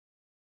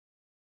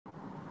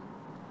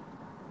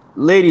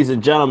Ladies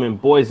and gentlemen,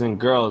 boys and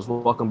girls,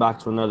 welcome back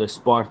to another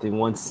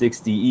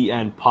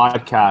Sporting160EN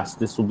podcast.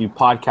 This will be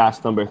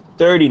podcast number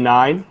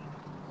 39.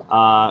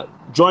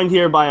 Joined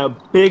here by a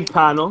big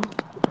panel.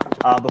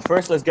 But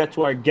first, let's get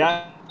to our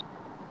guest,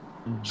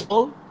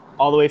 Joel,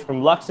 all the way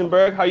from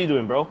Luxembourg. How you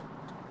doing, bro?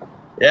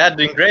 Yeah,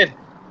 doing great.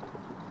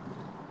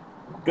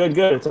 Good.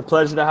 It's a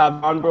pleasure to have you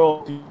on,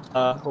 bro.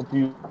 Hope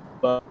you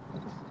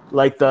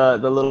like the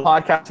little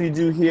podcast we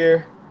do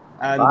here.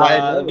 And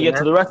let me get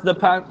to the rest of the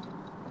panel.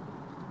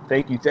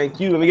 Thank you.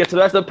 Let me get to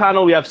the rest of the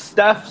panel. We have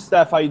Steph.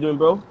 Steph, how you doing,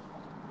 bro?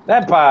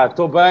 Epa,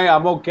 tô bem,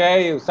 I'm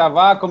okay. Ça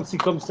va, comme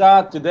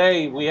ça.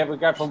 Today we have a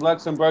guy from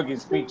Luxembourg. He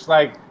speaks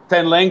like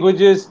 10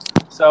 languages,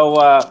 so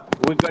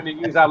we're going to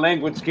use our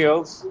language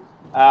skills.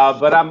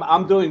 But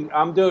I'm doing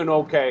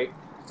okay.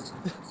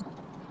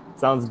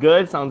 Sounds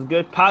good.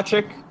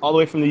 Patrick, all the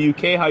way from the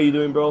UK. How you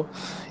doing, bro?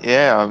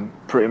 Yeah, I'm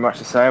pretty much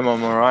the same.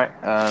 I'm all right.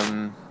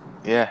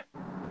 Yeah,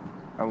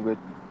 I'm good.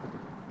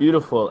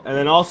 Beautiful. And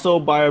then also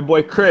by our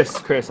boy Chris.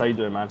 Chris, how you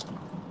doing, man?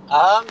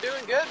 I'm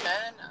doing good,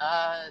 man.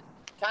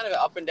 Kind of an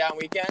up and down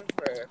weekend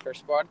for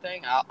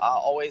Sporting.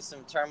 Always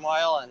some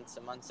turmoil and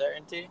some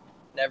uncertainty.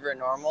 Never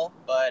normal,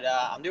 but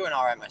I'm doing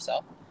all right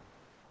myself.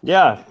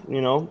 Yeah,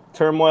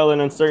 turmoil and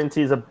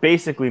uncertainties are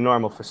basically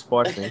normal for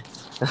Sporting.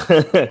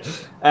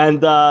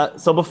 And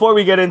so before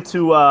we get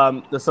into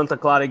the Santa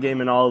Clara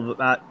game and all of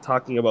that,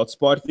 talking about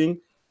Sporting,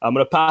 I'm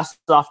going to pass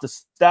it off to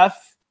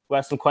Steph, who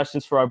has some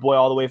questions for our boy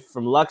all the way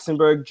from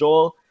Luxembourg,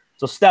 Joel.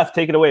 So, Steph,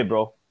 take it away,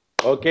 bro.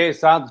 Okay,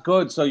 sounds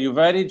good. So you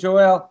ready,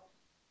 Joel?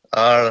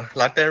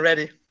 Locked and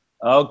ready.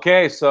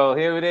 Okay, so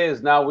here it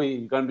is. Now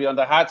we're going to be on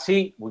the hot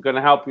seat. We're going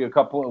to help you we're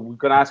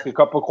going to ask you a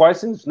couple of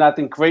questions.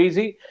 Nothing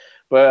crazy,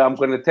 but I'm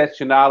going to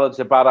test your knowledge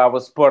about our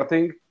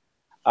Sporting.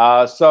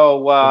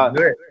 So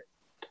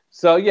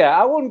yeah,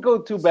 I won't go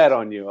too bad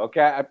on you,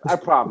 okay? I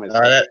promise.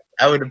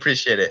 I would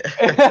appreciate it.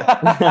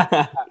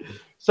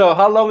 So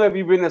how long have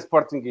you been a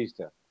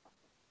Sportingista?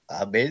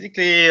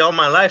 Basically all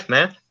my life,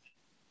 man.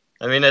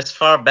 I mean, as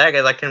far back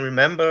as I can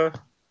remember,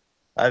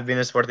 I've been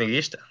a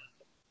Sportingista.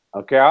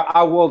 Okay,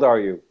 how old are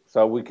you?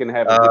 So we can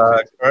have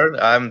a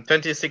I'm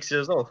 26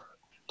 years old.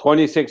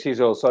 26 years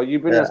old. So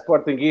you've been a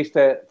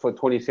Sportingista for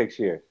 26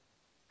 years.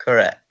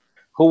 Correct.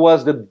 Who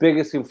was the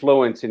biggest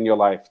influence in your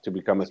life to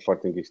become a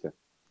Sportingista?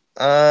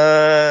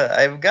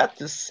 I've got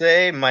to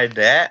say my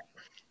dad,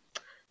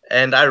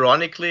 and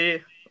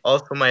ironically,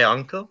 also my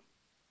uncle,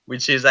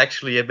 which is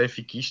actually a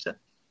Benfiquista.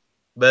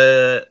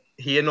 But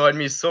he annoyed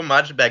me so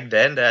much back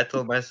then that I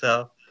told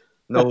myself,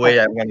 no way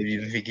I'm going to be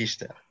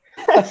Benfiquista.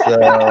 So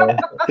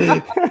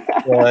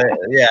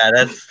yeah,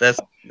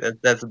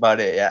 that's about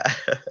it. Yeah,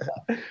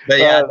 but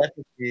yeah,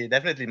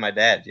 definitely my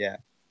dad. Yeah.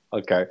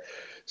 Okay,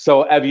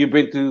 so have you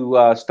been to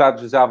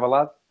Estádios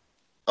Alvalade?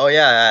 Oh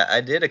yeah, I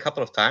did a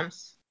couple of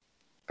times.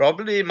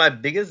 Probably my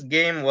biggest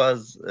game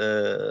was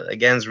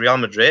against Real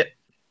Madrid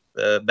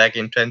back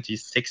in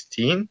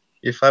 2016,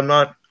 if I'm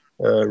not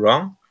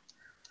wrong.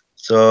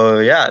 So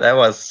yeah, that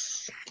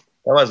was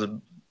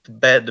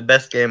the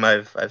best game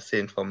I've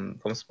seen from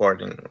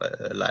Sporting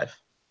live.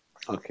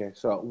 Okay,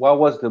 so what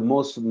was the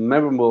most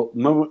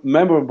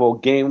memorable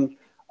game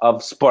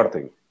of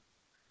Sporting?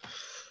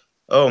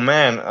 Oh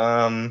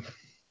man,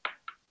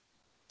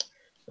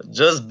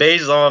 just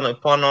based on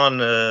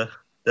the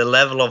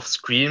level of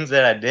screams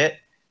that I did,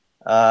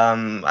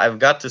 I've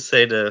got to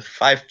say the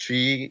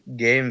 5-3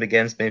 game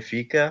against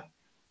Benfica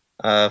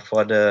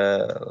for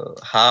the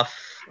half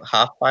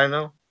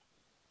final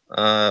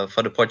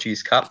for the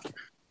Portuguese Cup.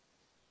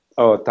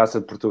 Oh,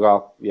 Taça de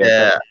Portugal.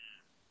 Yeah.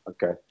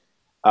 Okay.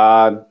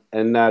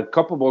 And a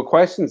couple more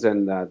questions,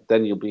 and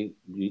then you'll be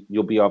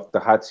off the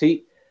hot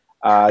seat.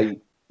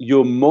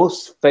 Your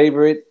most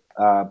favorite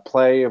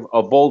player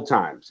of all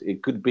times?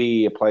 It could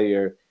be a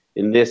player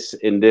in this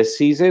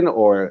season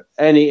or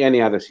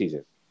any other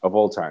season of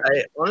all time.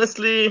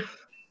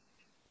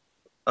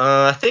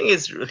 I think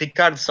it's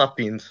Ricardo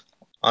Sapinto.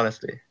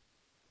 Honestly,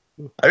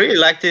 I really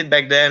liked it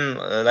back then.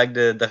 Like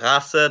the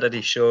race that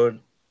he showed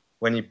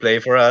when he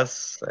played for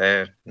us.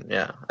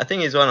 Yeah, I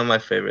think he's one of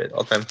my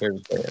all-time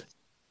favorite players.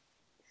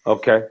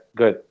 Okay,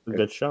 good.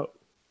 Good shout.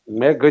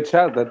 Yeah, good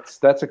shout.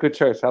 That's a good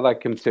choice. I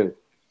like him too.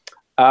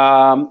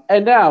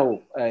 And now,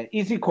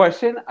 easy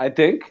question, I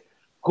think.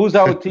 Who's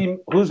our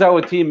team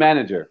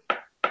manager?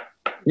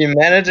 Team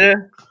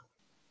manager?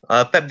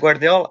 Pep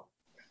Guardiola.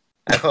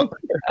 I hope.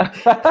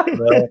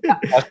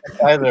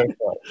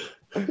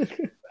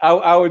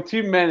 Our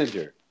team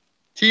manager.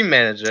 Team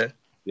manager?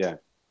 Yeah.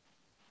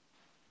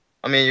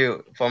 I mean,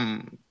 you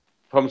from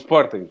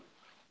Sporting.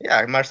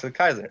 Yeah, Marcel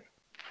Kaiser.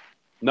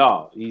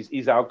 No,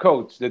 he's our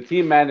coach. The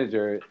team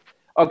manager.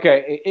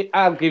 Okay,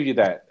 I'll give you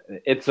that.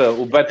 It's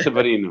Ubet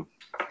Severino.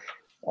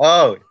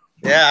 Oh,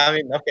 yeah. I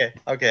mean,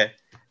 okay.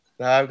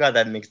 No, I've got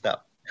that mixed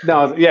up.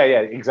 No, yeah,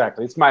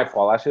 exactly. It's my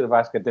fault. I should have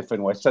asked a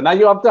different way. So now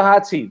you're up the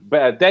hot seat.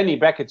 Danny,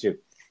 back at you.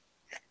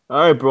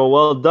 All right, bro.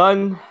 Well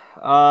done.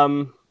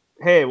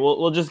 Hey,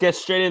 we'll just get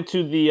straight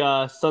into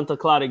the Santa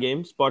Clara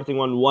game. Sporting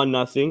won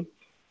 1-0.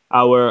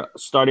 Our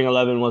starting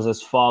 11 was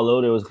as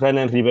followed. It was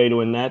Renan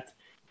Ribeiro in net,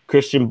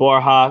 Christian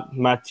Borja,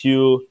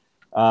 Mathieu,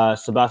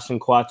 Sebastian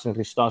Coates, and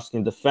Christowski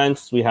in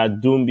defense. We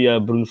had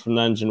Doumbia, Bruno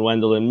Fernandes, and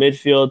Wendell in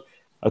midfield.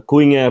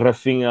 Acuna,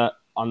 Rafinha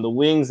on the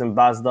wings, and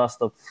Bas Dost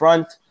up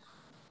front.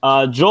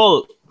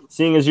 Joel,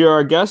 seeing as you're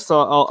our guest,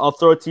 I'll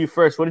throw it to you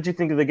first. What did you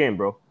think of the game,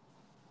 bro?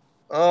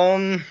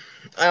 I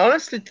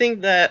honestly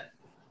think that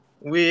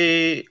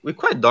we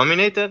quite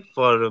dominated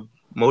for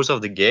most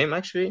of the game.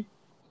 Actually,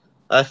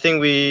 I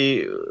think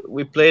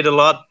we played a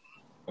lot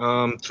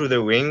through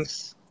the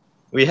wings.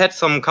 We had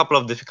some couple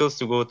of difficulties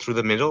to go through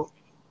the middle,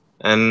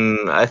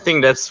 and I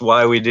think that's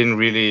why we didn't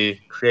really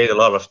create a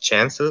lot of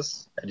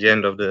chances at the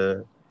end of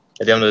the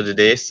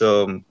day.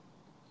 So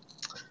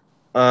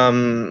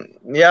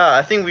yeah,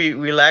 I think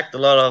we lacked a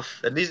lot of,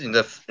 at least in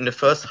the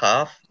first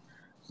half,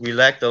 we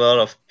lacked a lot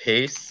of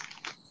pace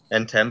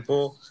and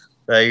tempo.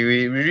 Like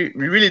we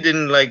really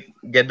didn't like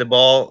get the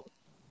ball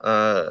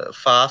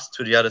fast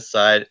to the other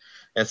side,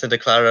 and Santa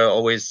Clara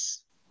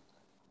always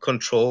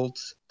controlled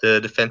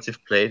the defensive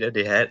play that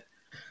they had.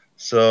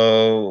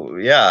 So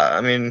yeah,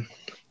 I mean,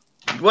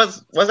 it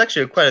was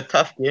actually quite a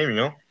tough game, you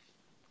know.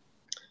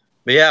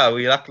 But yeah,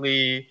 we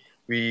luckily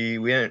we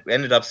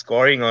ended up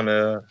scoring on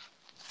a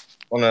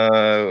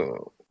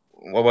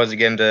what was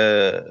again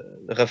the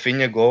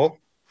Rafinha goal,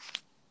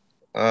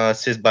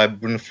 assist by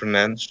Bruno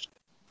Fernandes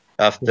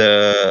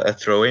after a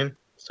throw-in.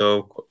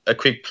 So a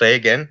quick play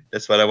again.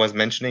 That's what I was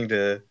mentioning,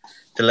 the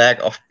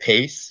lack of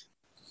pace,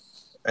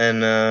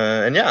 and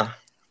yeah.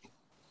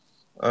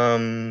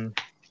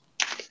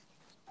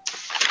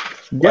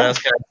 What else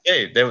can I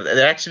say?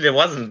 There actually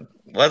wasn't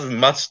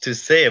much to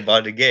say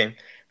about the game.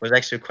 It was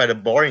actually quite a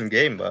boring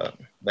game, but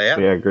yeah.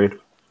 Yeah, agreed.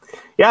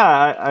 Yeah,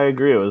 I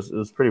agree. It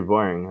was pretty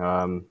boring.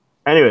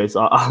 Anyways,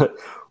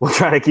 we'll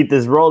try to keep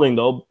this rolling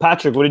though.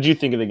 Patrick, what did you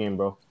think of the game,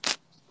 bro?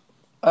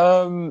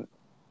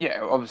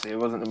 Yeah, obviously it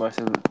wasn't the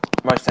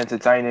most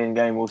entertaining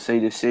game we'll see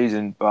this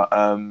season, but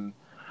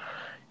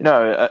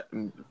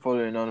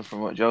following on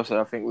from what Joe said,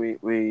 I think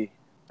we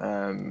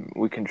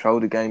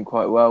controlled the game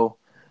quite well.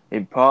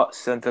 In parts,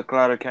 Santa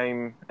Clara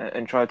came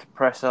and tried to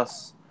press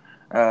us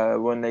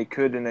when they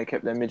could, and they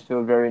kept their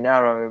midfield very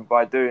narrow. And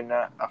by doing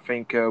that, I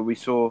think we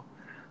saw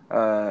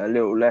a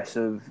little less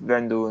of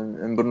Wendell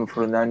and Bruno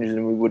Fernandes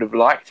than we would have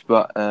liked.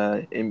 But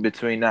in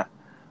between that,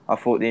 I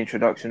thought the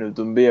introduction of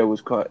Doumbia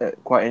was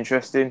quite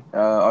interesting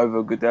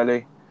over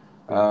Godelli,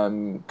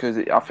 because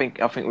I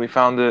think we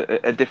found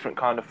a different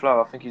kind of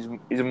flow. I think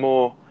he's a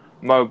more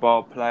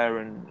mobile player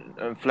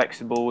and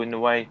flexible in the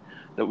way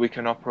that we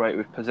can operate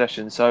with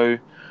possession. So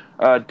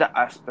that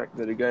aspect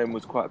of the game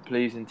was quite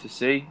pleasing to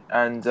see,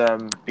 and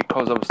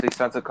because obviously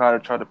Santa Clara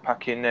tried to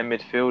pack in their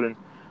midfield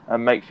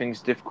and make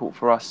things difficult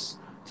for us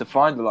to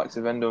find the likes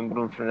of Endo and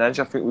Bruno Fernandes,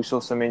 I think we saw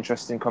some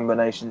interesting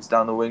combinations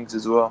down the wings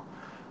as well,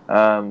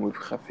 with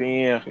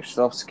Rafinha,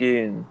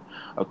 Christowski and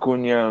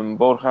Acuna and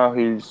Borja,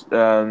 who's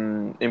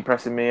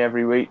impressing me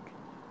every week.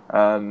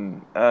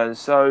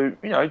 So,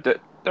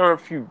 there are a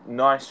few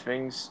nice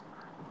things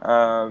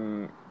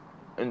and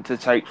to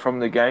take from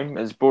the game,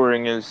 as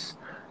boring as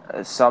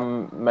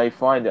some may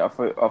find it. I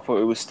thought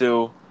it was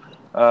still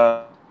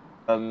a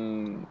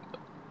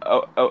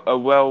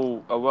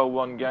well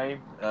won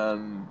game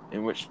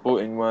in which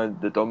Sporting were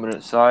the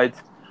dominant side.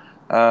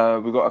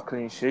 We got a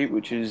clean sheet,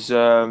 which is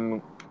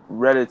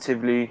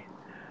relatively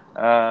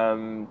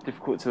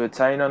difficult to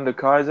attain under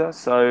Kaiser.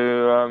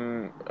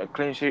 So a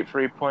clean sheet,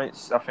 3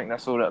 points. I think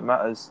that's all that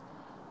matters.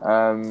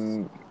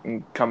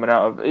 Coming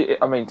out of it,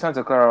 I mean,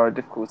 Santa Clara are a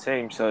difficult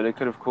team, so they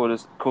could have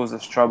caused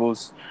us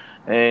troubles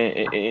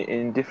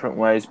in different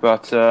ways,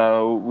 but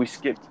we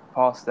skipped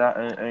past that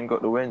and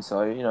got the win.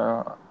 So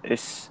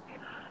it's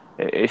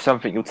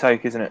something you'll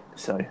take, isn't it?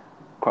 So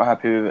quite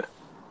happy with it.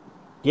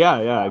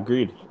 Yeah,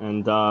 agreed.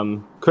 And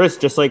Chris,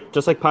 just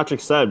like Patrick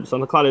said,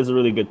 Santa Clara is a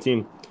really good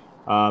team.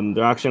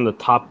 They're actually in the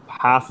top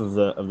half of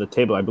the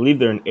table. I believe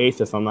they're in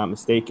 8th, if I'm not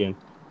mistaken.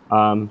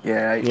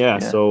 Yeah.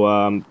 So,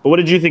 but what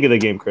did you think of the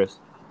game, Chris?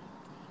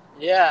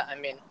 Yeah, I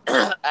mean,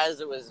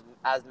 as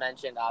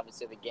mentioned,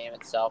 obviously the game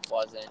itself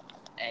wasn't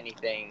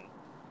anything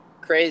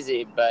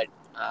crazy, but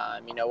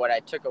what I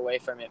took away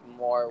from it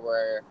more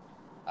were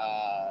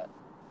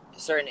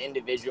certain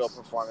individual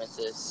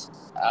performances.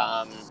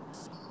 I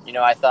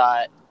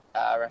thought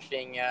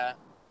Rafinha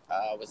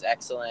was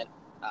excellent.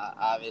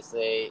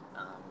 Obviously,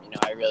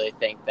 I really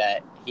think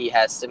that he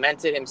has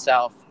cemented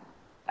himself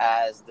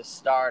as the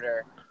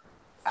starter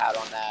out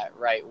on that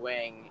right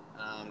wing.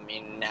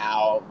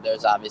 Now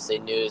there's obviously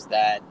news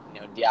that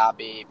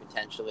Diaby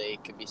potentially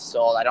could be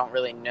sold. I don't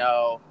really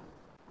know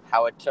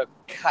how it took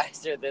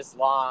Kaiser this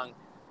long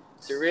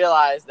to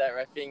realize that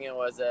Rafinha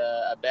was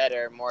a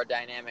better, more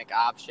dynamic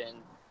option.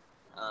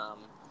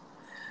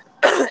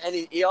 And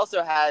he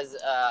also has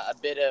a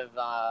bit of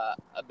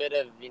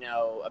ability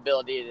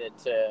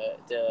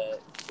to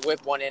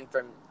whip one in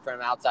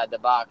from outside the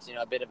box.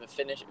 A bit of a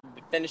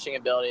finishing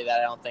ability that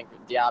I don't think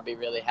Diaby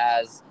really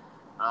has.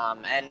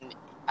 And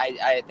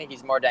I think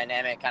he's more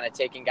dynamic, kind of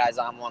taking guys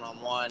on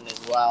one-on-one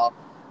as well.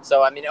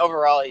 So, I mean,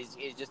 overall, he's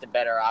just a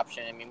better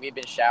option. I mean, we've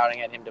been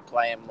shouting at him to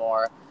play him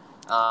more.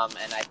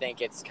 And I think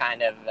it's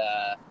kind of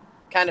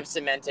kind of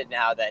cemented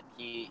now that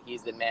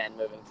he's the man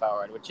moving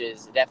forward, which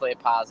is definitely a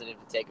positive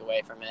to take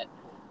away from it.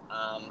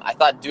 I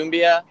thought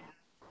Doumbia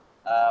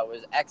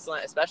was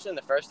excellent, especially in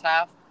the first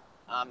half.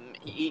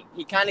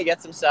 He kind of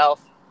gets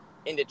himself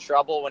into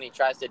trouble when he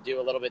tries to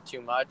do a little bit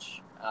too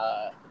much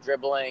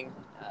dribbling.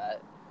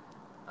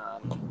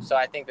 So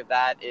I think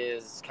that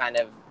is kind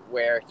of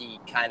where he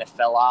kind of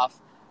fell off.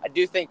 I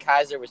do think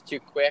Kaiser was too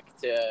quick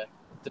to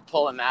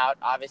pull him out.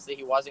 Obviously,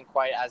 he wasn't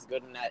quite as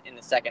good in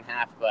the second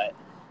half, but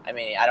I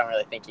mean, I don't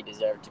really think he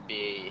deserved to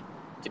be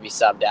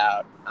subbed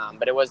out.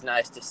 But it was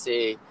nice to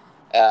see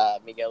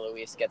Miguel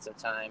Luis get some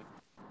time.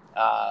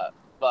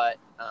 But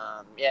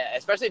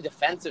especially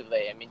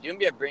defensively. I mean,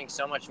 Doumbia brings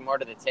so much more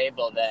to the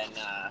table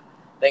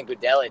than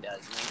Goudelli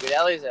does. I mean,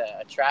 Goudelli's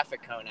a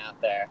traffic cone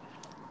out there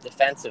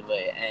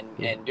defensively, and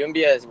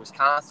Doumbia was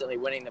constantly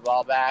winning the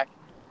ball back.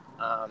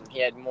 He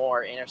had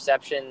more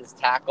interceptions,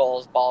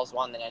 tackles, balls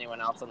won than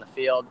anyone else on the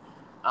field.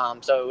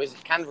 So it was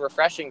kind of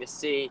refreshing to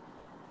see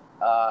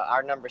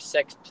our number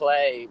 6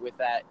 play with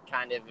that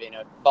kind of,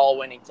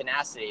 ball-winning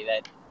tenacity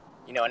that,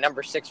 a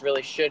number 6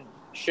 really should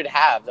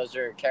have. Those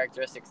are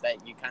characteristics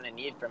that you kind of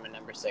need from a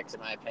number 6, in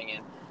my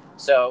opinion.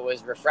 So it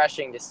was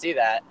refreshing to see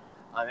that.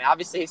 I mean,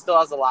 obviously, he still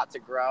has a lot to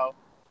grow,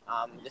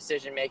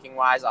 decision-making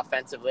wise,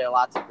 offensively, a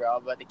lot to grow.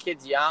 But the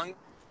kid's young.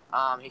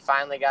 He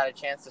finally got a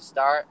chance to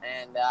start,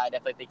 and I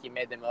definitely think he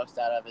made the most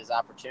out of his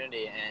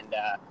opportunity. And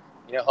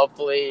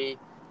hopefully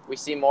we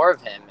see more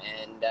of him.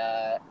 And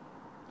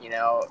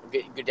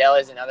Goudelli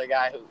is another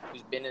guy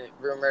who's been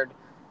rumored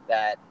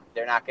that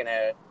they're not going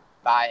to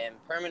buy him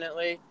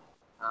permanently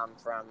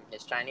from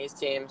his Chinese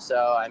team.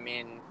 So, I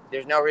mean,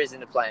 there's no reason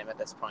to play him at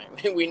this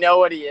point. We know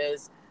what he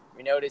is.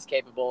 We know what he's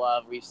capable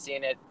of. We've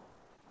seen it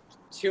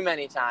too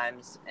many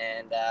times,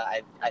 and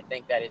I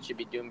think that it should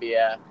be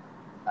Doumbia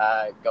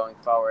going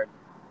forward.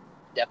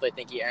 Definitely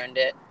think he earned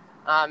it.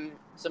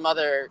 Some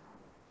other,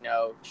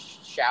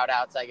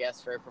 shout-outs, I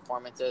guess, for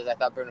performances. I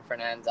thought Bruno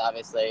Fernandes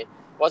obviously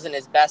wasn't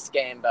his best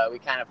game, but we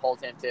kind of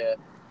hold him to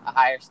a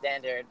higher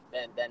standard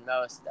than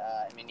most.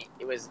 I mean,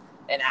 it was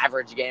an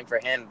average game for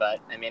him, but,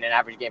 I mean, an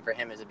average game for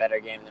him is a better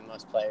game than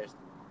most players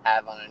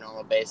have on a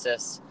normal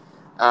basis.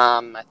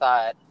 I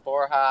thought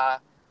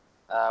Borja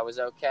was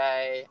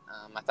okay.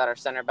 I thought our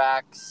center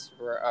backs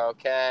were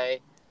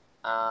okay.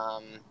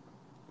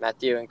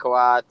 Matthew and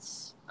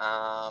Coates.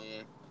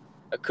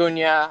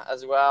 Acuna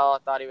as well. I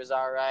thought he was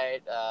all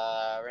right.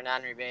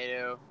 Renan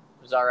Ribeiro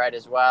was all right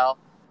as well.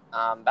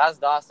 Bas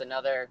Dost,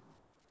 another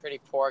pretty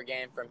poor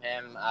game from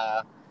him.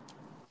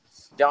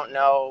 Don't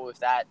know if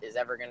that is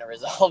ever going to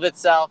resolve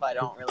itself. I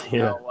don't really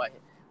know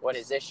what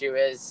his issue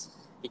is.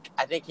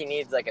 I think he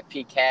needs like a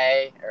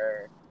PK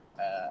or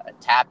a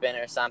tap-in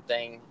or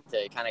something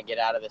to kind of get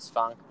out of this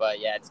funk.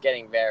 But, yeah, it's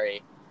getting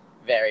very,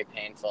 very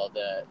painful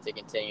to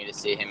continue to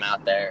see him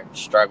out there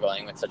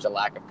struggling with such a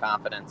lack of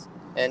confidence.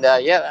 And,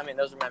 I mean,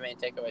 those are my main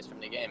takeaways from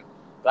the game.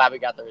 Glad we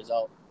got the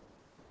result.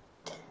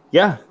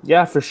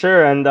 Yeah, for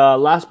sure. And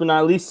last but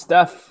not least,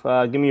 Steph,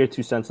 give me your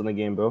 2 cents on the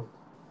game, bro.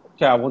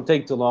 Yeah, it won't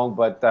take too long,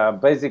 but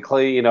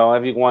basically,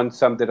 everyone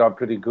summed it up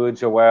pretty good.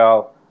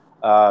 Joel,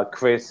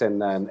 Chris,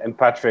 and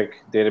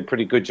Patrick did a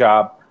pretty good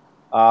job.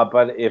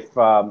 But if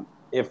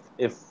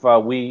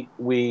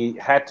we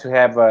had to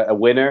have a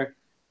winner,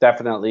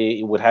 definitely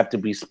it would have to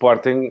be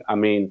Sporting. I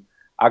mean,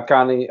 I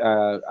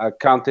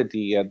counted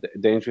the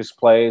dangerous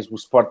plays.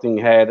 Sporting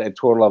had a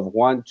total of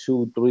 1,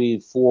 2, 3,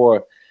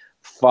 4,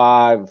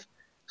 5,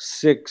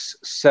 6,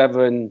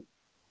 7,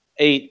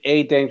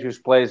 8 dangerous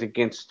plays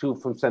against 2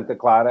 from Santa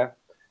Clara.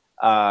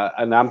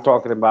 And I'm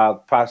talking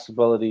about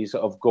possibilities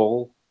of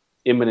goal,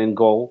 imminent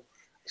goal.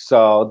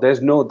 So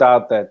there's no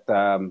doubt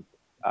that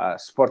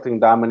Sporting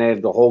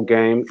dominated the whole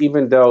game,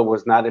 even though it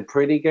was not a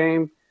pretty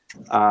game.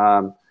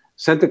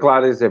 Santa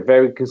Clara is a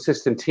very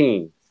consistent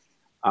team.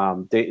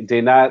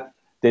 They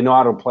know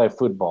how to play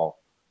football.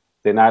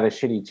 They're not a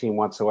shitty team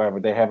whatsoever.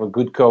 They have a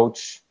good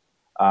coach,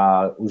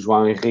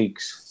 João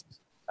Henriques.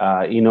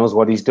 He knows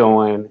what he's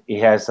doing. He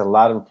has a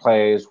lot of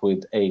players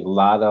with a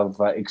lot of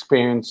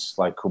experience,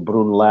 like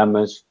Bruno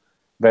Lamas,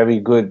 very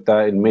good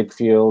in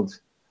midfield.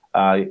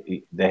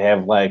 They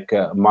have like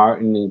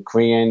Martin and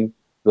Krian,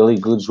 really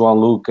good João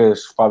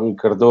Lucas, Fabio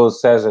Cardoso,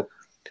 Cesar,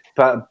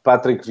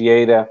 Patrick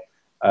Vieira,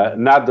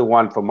 not the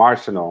one from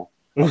Arsenal.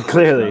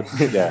 Clearly.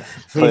 Yeah.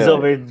 He's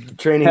over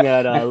training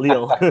at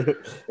Lille.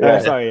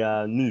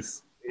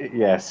 Nice.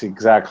 Yes,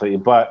 exactly.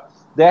 But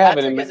they have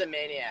Patrick is a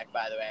maniac,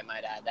 by the way, I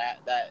might add.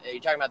 That are you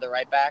talking about the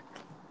right back?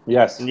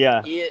 Yes.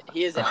 Yeah. He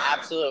is an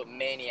absolute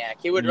maniac.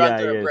 He would run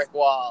through a brick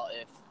wall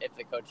if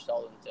the coach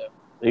told him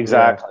to.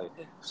 Exactly.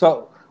 Yeah.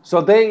 So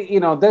they,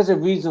 there's a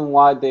reason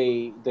why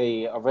they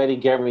already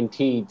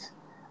guaranteed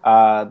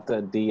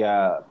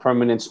the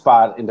permanent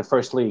spot in the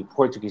first league,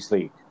 Portuguese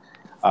league.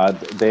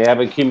 They have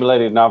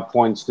accumulated enough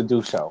points to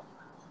do so.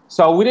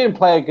 So we didn't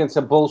play against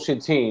a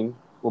bullshit team.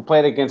 We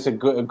played against a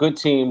good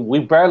team. We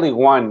barely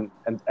won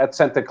at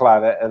Santa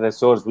Clara at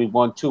Açores. We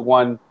won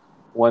 2-1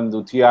 when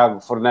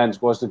Thiago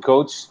Fernandes was the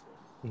coach.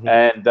 Mm-hmm.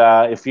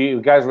 And if you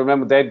guys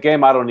remember that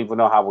game, I don't even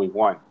know how we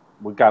won.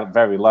 We got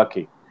very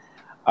lucky.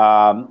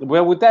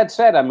 Well, with that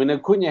said, I mean,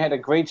 Acuna had a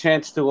great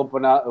chance to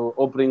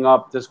opening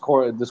up the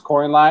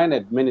scoring line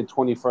at minute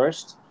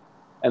 21st.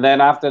 And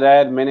then after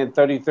that, minute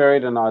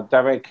 33rd, and a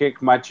direct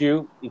kick,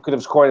 Mathieu, he could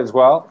have scored as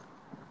well.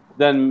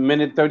 Then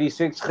minute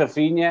 36,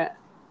 Rafinha,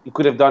 he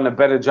could have done a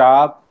better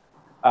job.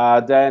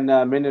 Then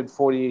minute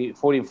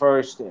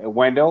 41st,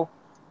 Wendell.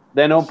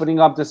 Then opening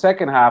up the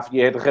second half,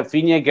 you had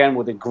Rafinha again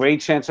with a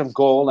great chance of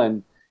goal,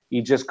 and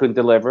he just couldn't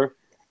deliver.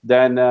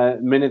 Then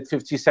minute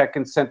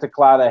 52nd, Santa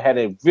Clara had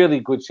a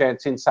really good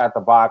chance inside the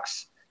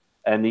box,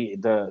 and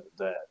the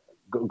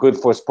good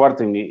for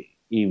Sporting,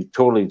 he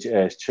totally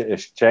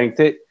shanked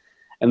it.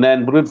 And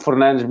then Bruno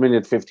Fernandes,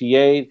 minute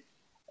 58,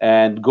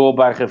 and goal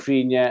by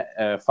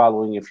Rafinha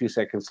following a few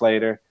seconds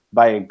later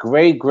by a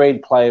great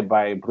play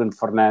by Bruno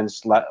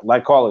Fernandes.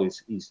 Like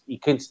always, he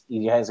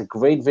has a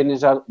great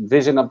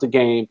vision of the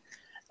game,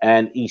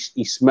 and he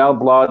smelled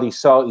blood. He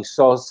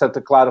saw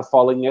Santa Clara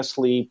falling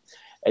asleep,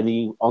 and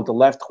he on the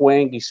left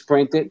wing he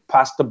sprinted,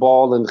 passed the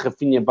ball, and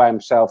Rafinha by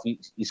himself he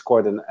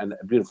scored a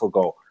beautiful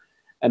goal.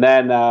 And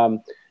then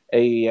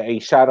a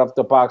shot off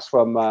the box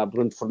from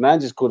Bruno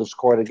Fernandes could have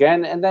scored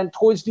again. And then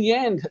towards the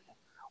end,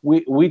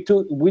 we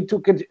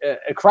took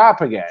a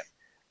crap again.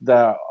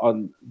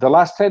 On the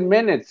last 10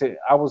 minutes,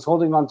 I was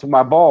holding on to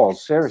my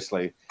balls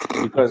seriously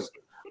because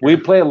we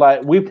play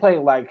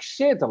like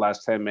shit the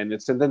last 10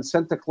 minutes, and then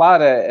Santa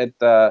Clara at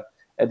the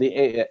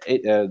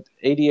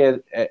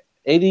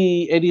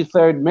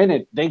 83rd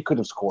minute they could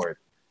have scored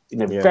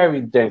in a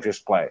very dangerous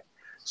play.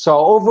 So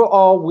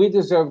overall, we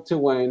deserve to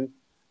win,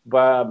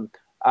 but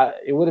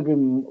it would have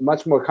been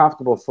much more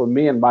comfortable for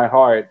me and my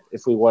heart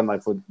if we won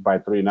like by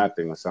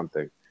 3-0 or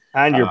something.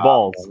 And your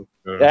balls.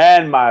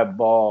 And my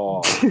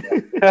ball.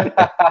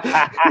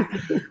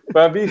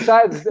 But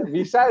besides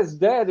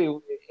that,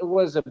 it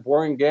was a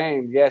boring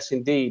game, yes,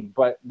 indeed.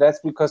 But that's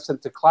because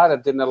Santa Clara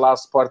didn't allow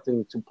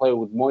Sporting to play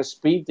with more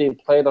speed. They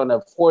played on a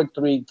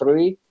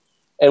 4-3-3,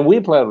 and we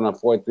played on a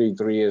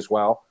 4-3-3 as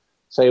well.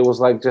 So it was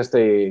like just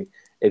a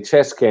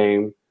chess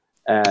game,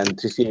 and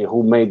to see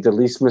who made the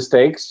least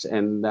mistakes.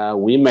 And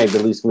we made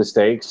the least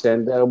mistakes,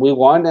 and we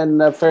won,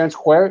 and fair and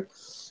square.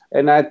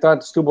 And I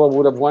thought Stubble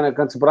would have won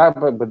against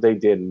Braga, but they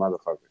didn't,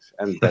 motherfuckers.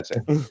 And that's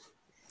it.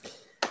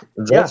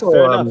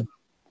 Fair enough.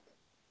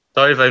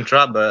 Sorry if I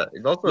interrupt, but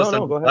it's also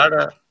No, go ahead.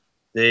 Clara,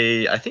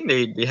 I think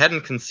they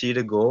hadn't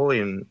conceded a goal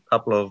in a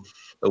couple of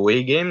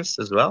away games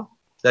as well.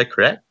 Is that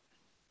correct?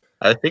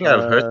 I think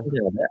I've heard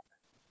something like that.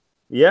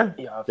 Yeah,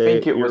 I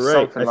think it was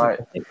something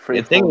like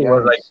I think it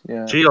was like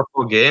 3 or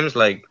 4 games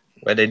like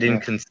where they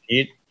didn't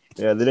concede.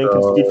 Yeah, they didn't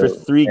concede for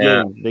 3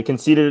 games. They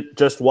conceded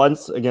just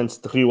once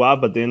against Riwa,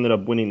 but they ended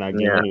up winning that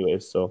game anyway.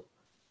 So,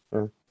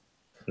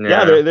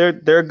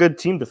 they're a good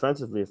team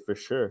defensively for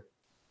sure.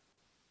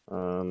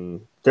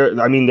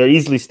 They're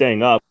easily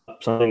staying up.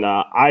 Something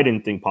that I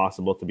didn't think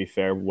possible, to be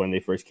fair, when they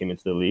first came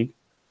into the league.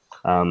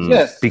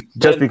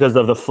 Just because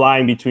of the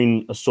flying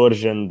between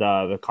Açores and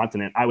the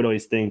continent, I would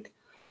always think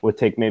would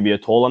take maybe a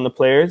toll on the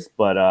players.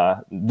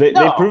 But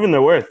they've proven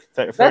their worth.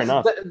 Fair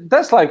enough.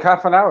 That's like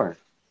half an hour.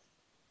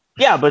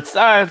 Yeah, but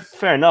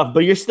fair enough.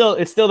 But it's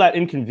still that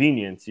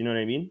inconvenience. You know what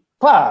I mean?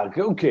 Fuck.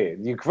 Okay,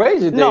 you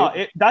crazy? Dave. No,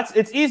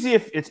 it's easy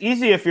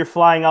if you're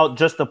flying out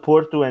just to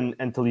Porto and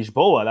to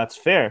Lisboa. That's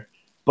fair.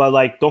 But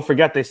like, don't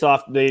forget they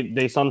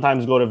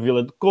sometimes go to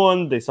Vila de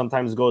Conde. They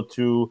sometimes go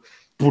to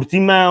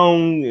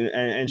Portimão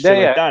and shit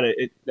like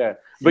that.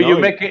 But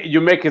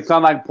you make it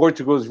sound like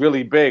Portugal is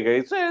really big.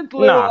 It's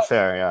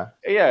fair. Yeah.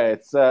 Yeah,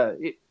 it's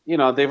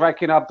they're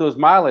racking up those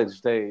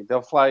mileage.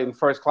 They'll fly in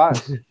first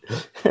class.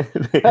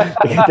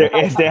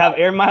 If they have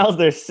air miles,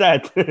 they're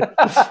set.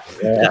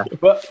 Yeah.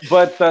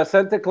 But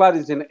Santa Clara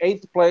is in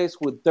 8th place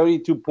with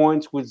 32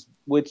 points,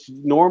 which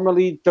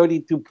normally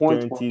 32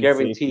 points will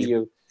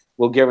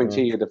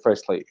guarantee you the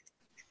first league.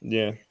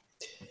 Yeah.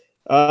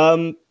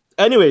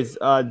 Anyways,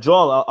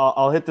 Joel,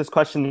 I'll hit this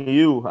question to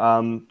you.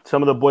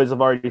 Some of the boys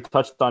have already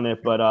touched on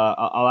it, but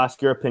I'll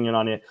ask your opinion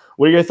on it.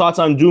 What are your thoughts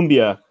on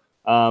Doumbia?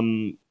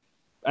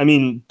 I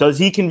mean, does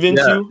he convince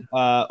you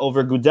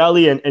over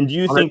Goudelli? And do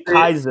you think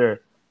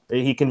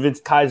he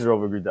convinced Kaiser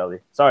over Goudelli?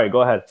 Sorry,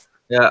 go ahead.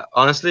 Yeah,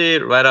 honestly,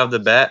 right off the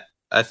bat,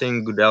 I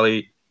think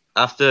Goudelli,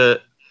 after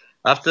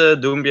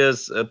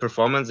Doumbia's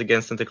performance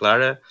against Santa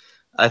Clara,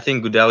 I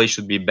think Goudelli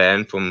should be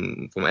banned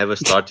from ever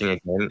starting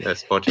again a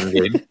Sporting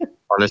game,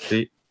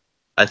 honestly.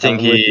 I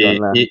think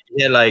he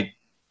had like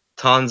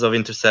tons of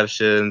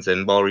interceptions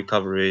and ball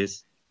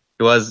recoveries.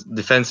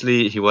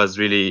 Defensively, he was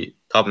really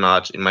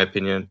top-notch, in my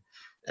opinion.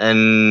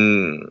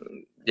 And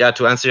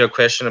to answer your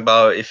question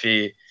about if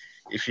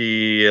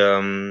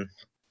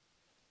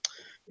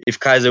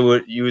Kaiser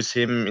would use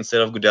him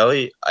instead of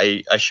Goudelli,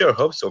 I sure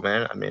hope so,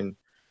 man. I mean,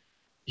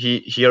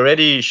 he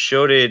already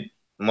showed it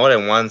more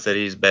than once that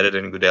he's better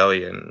than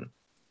Goudelli, and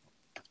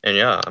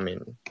I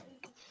mean,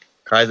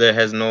 Kaiser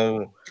has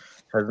no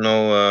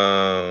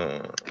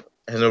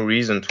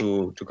reason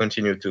to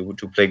continue to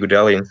play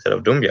Goudelli instead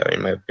of Doumbia,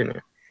 in my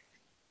opinion.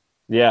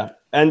 Yeah.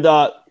 And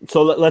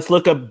so let's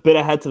look a bit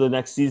ahead to the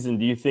next season.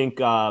 Do you think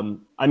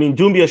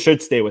Doumbia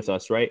should stay with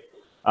us, right?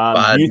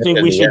 Do you think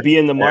we Definitely, should be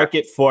in the yeah.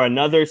 market for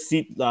another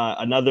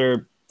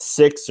another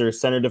 6 or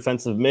center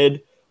defensive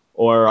mid?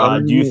 Or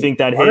do you think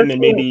that him and Honestly,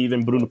 maybe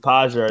even Bruno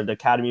Page or the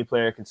academy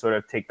player can sort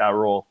of take that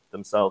role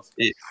themselves?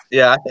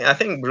 yeah, I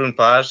think Brun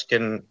Page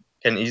can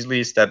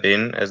easily step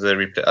in as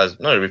as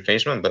not a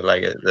replacement, but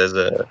like as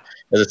a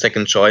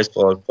second choice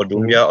for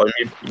Dumbia, or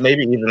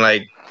maybe even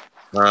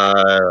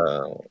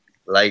uh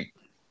like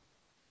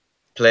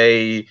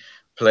play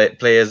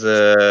play as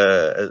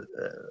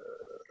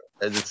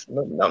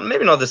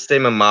maybe not the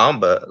same amount,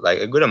 but like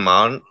a good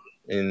amount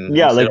Yeah,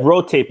 instead like of,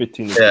 rotate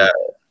between the yeah. two.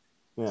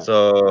 Yeah.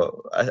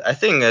 So I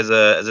think as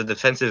a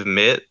defensive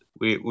mid,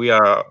 we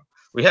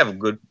have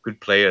good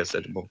players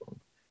at the moment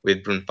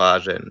with Brun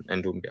Page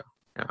and Dumbia.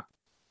 Yeah,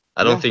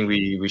 I don't think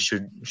we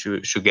should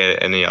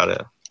get any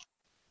other.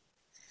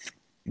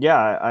 Yeah,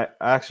 I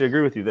actually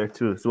agree with you there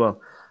too as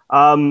well.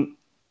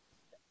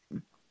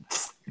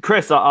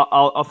 Chris,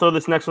 I'll throw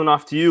this next one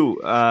off to you.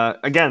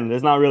 Again,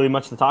 there's not really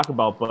much to talk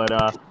about, but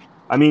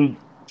I mean,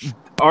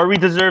 are we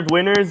deserved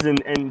winners?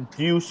 And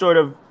do you sort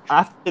of,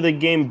 after the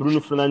game, Bruno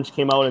Fernandes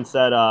came out and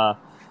said,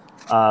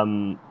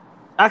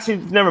 actually,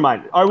 never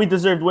mind. Are we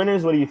deserved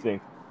winners? What do you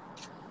think?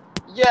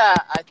 Yeah,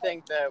 I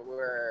think that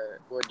we're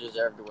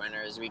deserved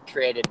winners. We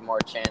created more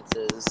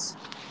chances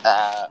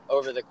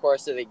over the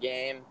course of the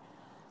game,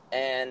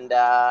 and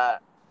I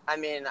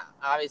mean,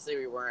 obviously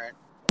we weren't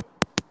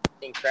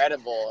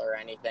incredible or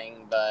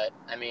anything, but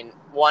I mean,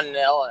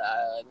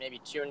 1-0,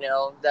 maybe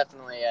 2-0,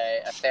 definitely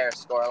a fair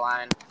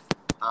scoreline.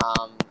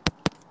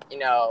 You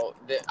know,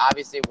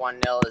 obviously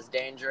 1-0 is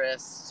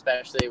dangerous,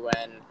 especially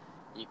when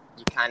you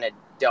kind of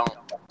don't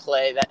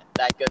play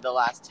that good the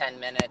last 10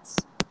 minutes.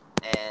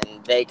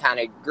 And they kind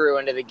of grew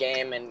into the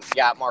game and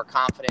got more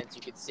confidence.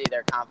 You could see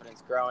their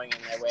confidence growing in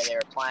the way they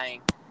were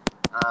playing.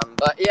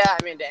 But yeah,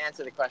 I mean, to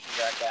answer the question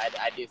directly,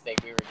 I do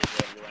think we were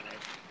deserved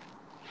winners.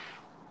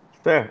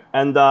 Fair.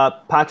 And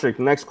Patrick,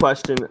 next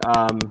question.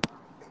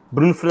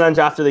 Bruno Fernandes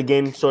after the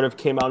game sort of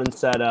came out and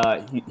said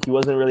he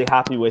wasn't really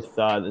happy with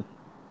I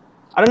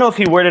don't know if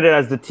he worded it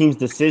as the team's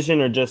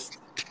decision or just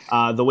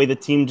the way the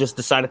team just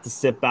decided to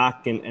sit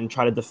back and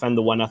try to defend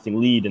the 1-0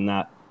 lead, and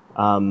that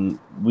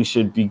we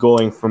should be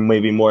going for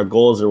maybe more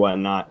goals or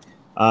whatnot.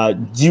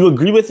 Do you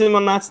agree with him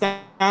on that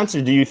stance,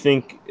 or do you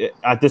think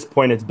at this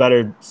point it's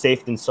better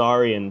safe than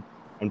sorry, and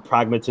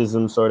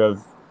pragmatism sort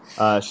of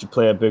should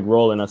play a big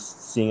role in us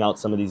seeing out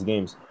some of these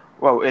games?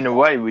 Well, in a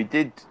way, we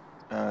did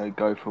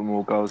go for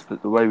more goals,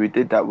 but the way we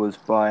did that was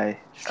by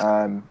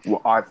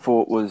what I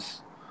thought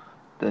was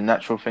the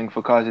natural thing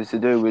for Kaiser to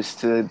do, was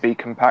to be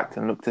compact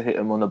and look to hit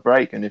them on the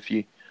break. And if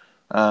you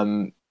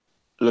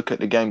look at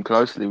the game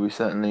closely, we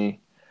certainly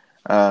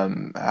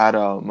had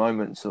our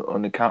moments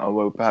on the counter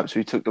where perhaps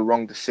we took the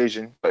wrong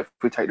decision, but if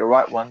we take the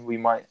right one, we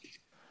might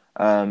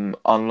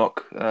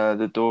unlock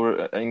the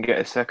door and get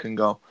a second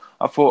goal.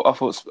 I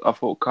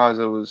thought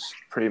Kaiser was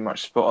pretty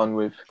much spot on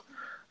with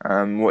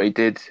what he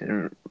did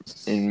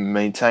in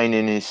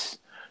maintaining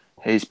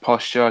his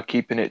posture,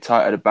 keeping it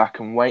tight at the back,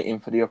 and waiting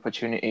for the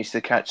opportunities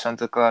to catch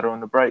Santa Clara on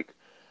the break.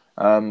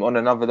 On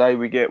another day,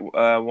 we get 1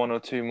 or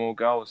 2 more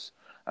goals.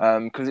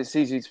 Because it's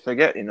easy to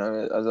forget, you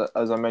know,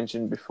 as I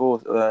mentioned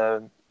before,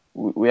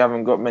 we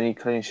haven't got many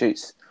clean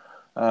sheets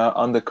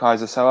under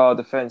Kaiser, so our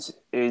defence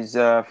is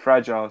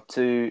fragile.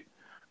 To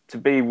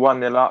be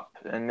 1-0 up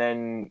and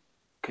then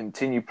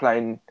continue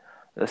playing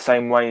the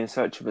same way in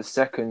search of a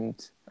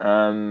second,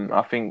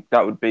 I think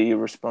that would be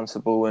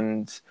irresponsible,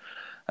 and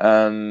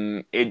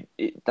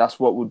that's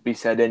what would be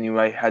said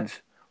anyway had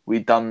we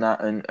done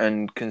that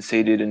and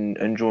conceded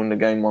and drawn the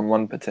game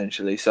 1-1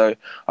 potentially. So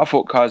I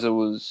thought Kaiser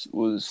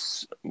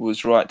was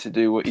right to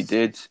do what he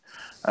did,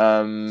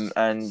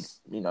 and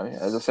you know,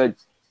 as I said,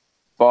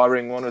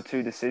 barring 1 or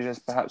 2 decisions,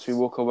 perhaps we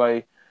walk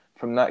away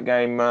from that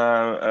game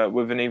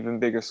with an even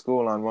bigger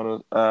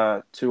scoreline,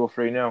 2 or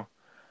 3-0.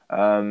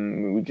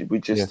 We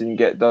just didn't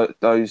get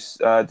those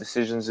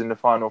decisions in the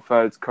final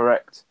third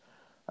correct.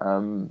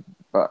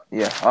 But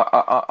yeah,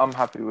 I'm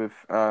happy with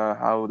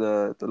how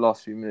the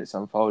last few minutes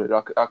unfolded.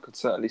 I could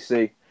certainly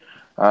see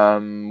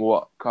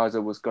what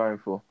Kaiser was going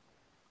for.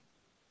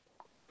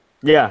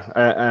 Yeah,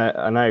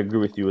 and I agree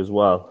with you as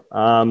well.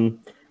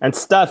 And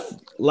Steph,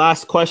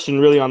 last question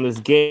really on this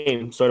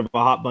game, sort of a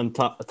hot button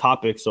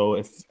topic. So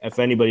if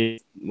anybody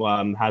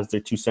has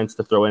their 2 cents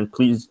to throw in,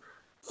 please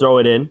throw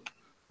it in.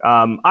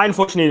 I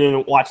unfortunately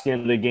didn't watch the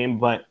end of the game,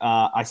 but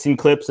I seen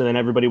clips, and then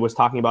everybody was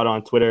talking about it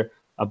on Twitter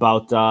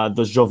about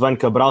the Jovan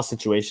Cabral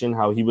situation,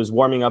 how he was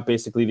warming up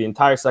basically the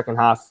entire second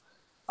half.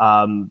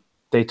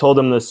 They told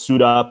him to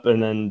suit up,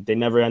 and then they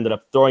never ended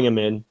up throwing him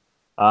in.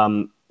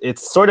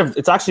 It's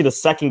actually the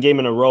second game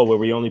in a row where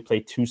we only play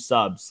 2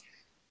 subs.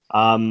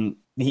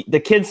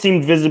 The kid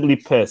seemed visibly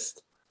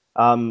pissed.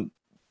 Give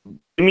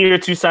me your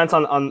 2 cents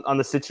on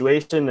the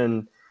situation,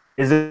 and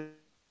is it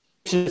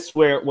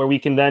where we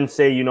can then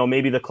say, you know,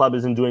 maybe the club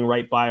isn't doing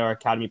right by our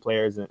academy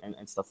players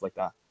and stuff like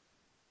that?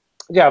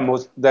 Yeah,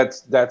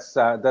 that's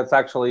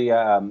actually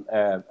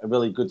a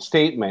really good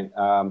statement.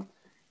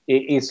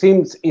 It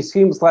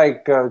seems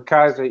like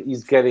Kaiser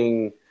is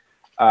getting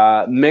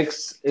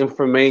mixed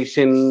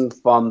information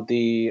from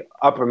the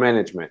upper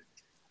management.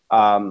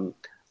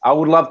 I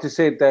would love to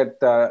say that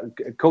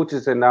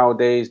coaches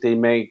nowadays they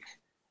make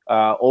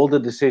all the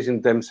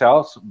decisions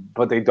themselves,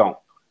 but they don't.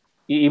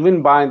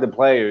 Even buying the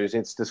players,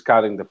 it's the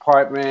scouting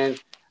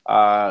department.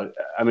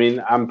 I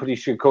mean, I'm pretty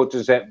sure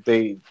coaches that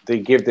they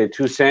give their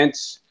 2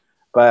 cents,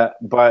 but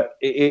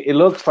it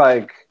looks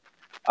like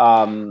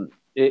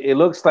it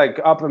looks like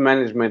upper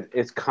management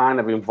is kind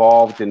of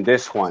involved in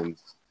this one.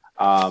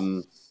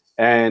 Um,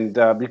 and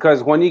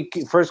because when he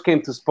first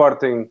came to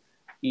Sporting,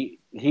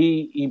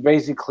 he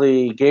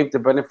basically gave the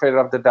benefit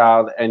of the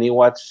doubt, and he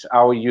watched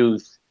our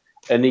youth,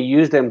 and he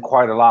used them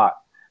quite a lot.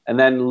 And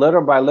then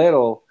little by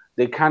little,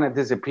 they kind of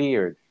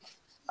disappeared.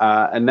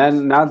 And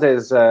then now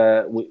there's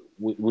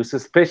we're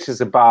suspicious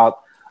about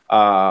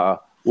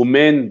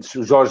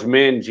George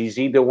Minge. Is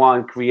he the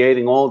one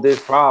creating all this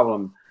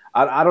problem?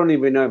 I don't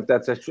even know if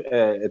that's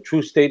a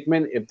true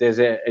statement. If there's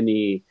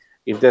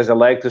if there's a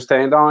leg to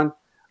stand on.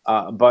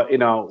 But you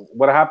know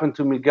what happened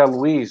to Miguel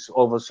Luis?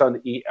 All of a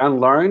sudden, he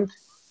unlearned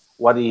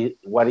what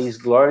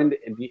he's learned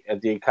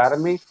at the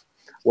academy.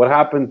 What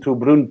happened to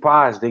Brun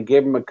Paz? They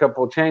gave him a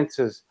couple of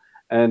chances,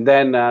 and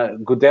then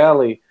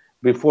Goudelli,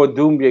 before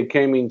Doumbia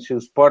came into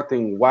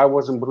Sporting, why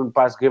wasn't Brun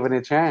Paz given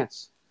a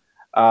chance?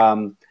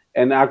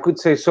 And I could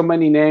say so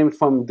many names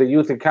from the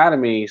youth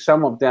academy.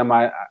 Some of them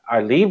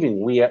are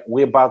leaving.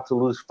 We're about to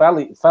lose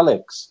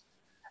Felix,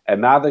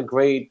 another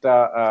great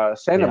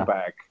center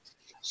back.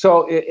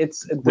 So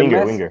it's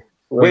the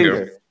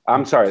winger.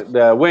 I'm sorry,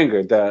 the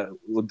winger.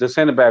 The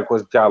center back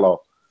was Jallo,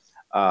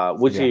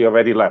 which he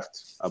already left,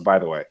 by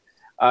the way.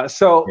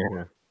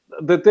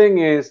 The thing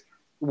is,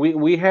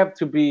 we have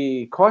to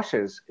be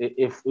cautious.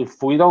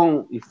 If we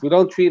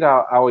don't treat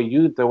our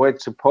youth the way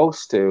it's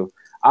supposed to.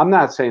 I'm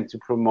not saying to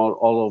promote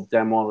all of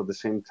them all at the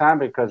same time,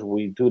 because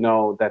we do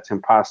know that's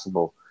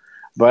impossible.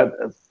 But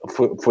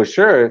for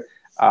sure,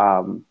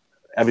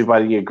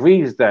 everybody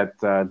agrees that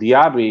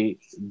Diaby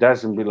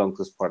doesn't belong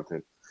to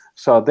Sporting.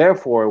 So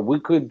therefore, we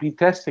could be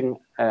testing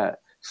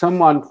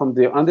someone from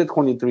the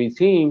under-23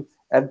 team.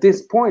 At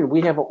this point,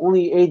 we have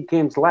only 8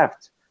 games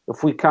left.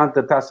 If we count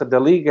the Taça da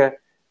Liga,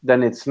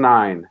 then it's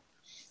 9.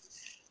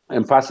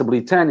 And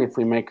possibly 10 if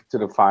we make it to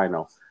the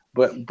final.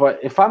 But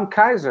if I'm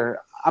Kaiser,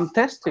 I'm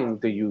testing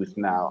the youth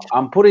now.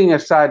 I'm putting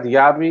aside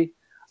Diaby,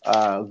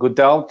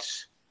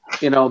 Gudelj,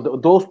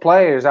 those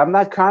players. I'm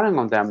not counting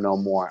on them no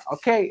more.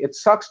 Okay, it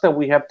sucks that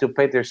we have to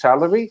pay their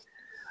salary,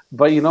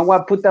 but you know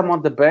what? Put them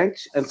on the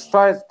bench and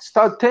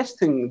start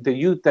testing the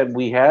youth that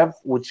we have,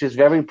 which is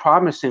very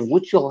promising,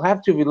 which you'll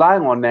have to rely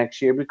on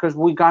next year because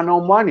we got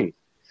no money.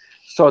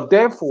 So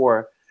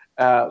therefore,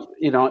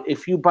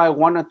 if you buy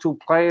 1 or 2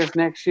 players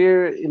next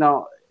year,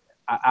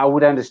 I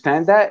would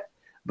understand that.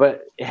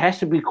 But it has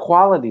to be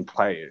quality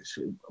players.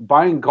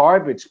 Buying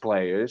garbage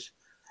players,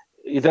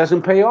 it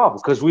doesn't pay off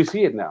because we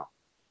see it now.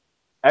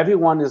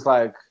 Everyone is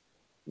like,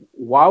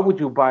 why would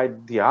you buy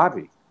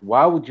Diaby?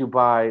 Why would you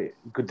buy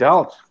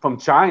Goudelj from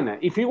China?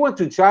 If he went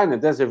to China,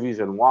 there's a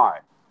reason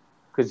why.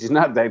 Because he's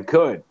not that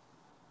good.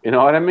 You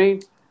know what I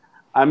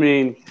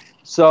mean?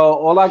 So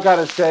all I got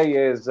to say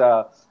is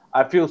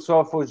I feel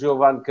sorry for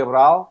Jovan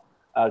Cabral.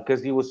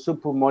 Because he was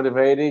super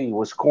motivated. He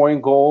was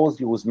scoring goals.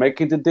 He was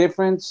making the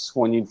difference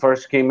when he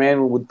first came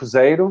in with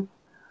Peseiro.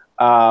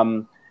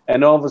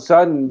 And all of a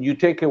sudden, you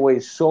take away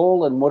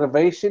soul and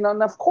motivation,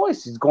 and of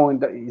course, he's going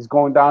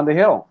down the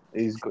hill.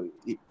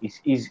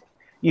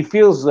 He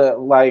feels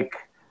like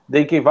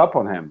they gave up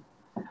on him.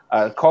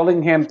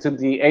 Calling him to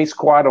the A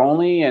squad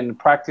only and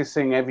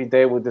practicing every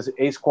day with this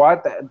A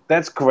squad,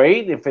 that's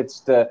great if it's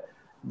the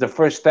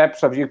first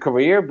steps of your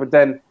career. But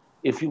then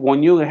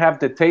when you have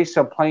the taste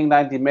of playing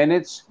 90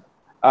 minutes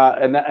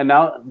and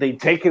now they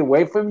take it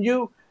away from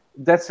you,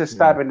 that's a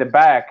stab in the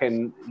back,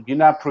 and you're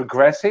not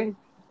progressing.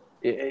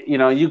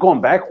 You're going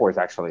backwards,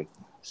 actually.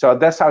 So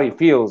that's how he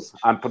feels,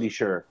 I'm pretty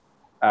sure.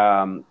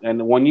 And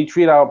when you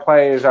treat our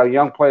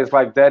young players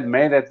like that,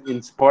 made it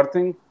in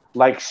Sporting,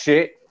 like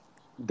shit,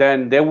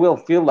 then they will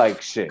feel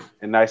like shit.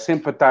 And I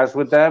sympathize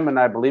with them, and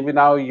I believe in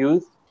our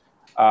youth.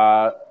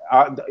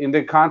 In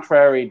the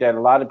contrary, that a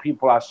lot of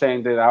people are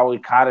saying that our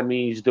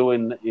academy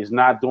is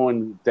not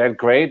doing that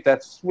great.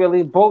 That's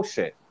really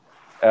bullshit.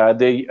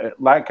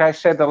 Like I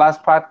said the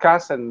last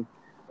podcast, and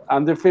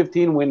under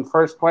 15 we in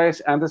first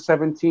place, under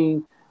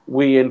 17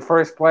 we in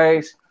first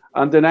place,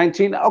 under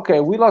 19.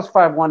 Okay, we lost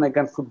 5-1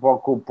 against Football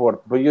Club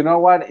Porto, but you know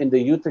what? In the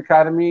youth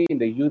academy, in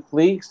the youth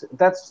leagues,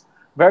 that's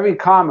very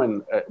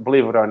common,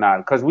 believe it or not,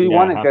 because we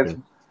won against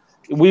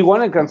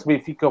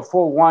Benfica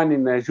 4-1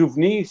 in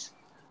Juvenis.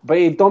 But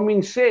it don't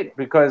mean shit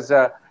because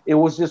it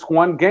was just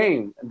one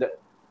game.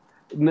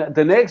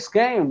 The next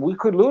game, we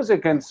could lose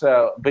against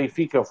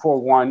Benfica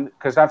 4-1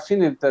 because I've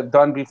seen it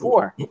done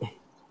before.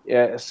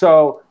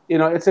 So,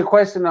 it's a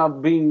question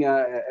of being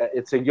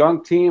it's a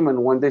young team,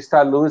 and when they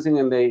start losing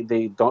and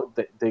they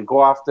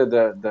go after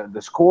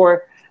the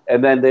score,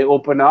 and then they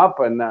open up,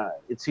 and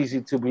it's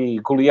easy to be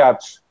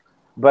Goliaths.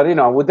 But,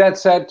 with that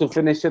said, to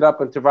finish it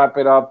up and to wrap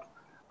it up,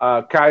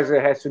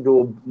 Kaiser has to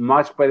do a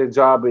much better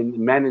job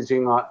in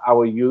managing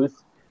our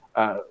youth.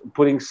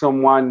 putting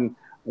someone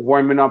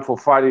warming up for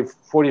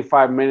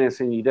 45 minutes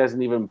and he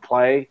doesn't even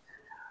play.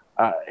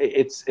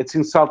 It's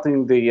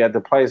insulting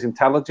the player's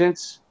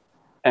intelligence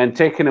and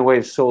taking away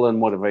his soul and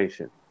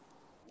motivation.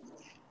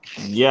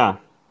 Yeah,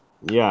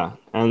 yeah.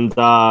 And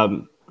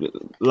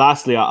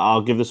lastly,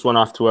 I'll give this one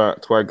off to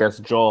our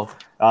guest Joel.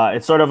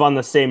 It's sort of on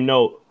the same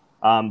note,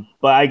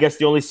 but I guess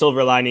the only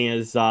silver lining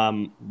is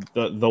the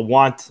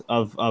want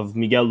of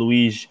Miguel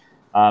Luis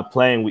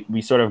playing.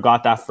 We sort of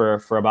got that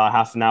for about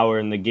half an hour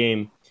in the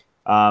game.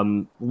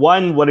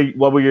 One,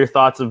 what were your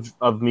thoughts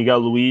of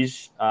Miguel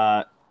Luis?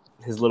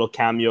 His little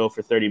cameo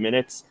for 30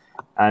 minutes,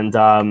 and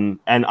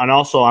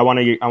also I want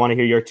to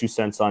hear your 2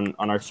 cents on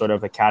our sort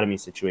of academy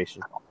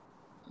situation.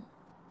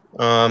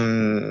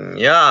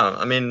 Yeah,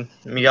 I mean,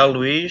 Miguel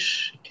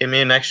Luis came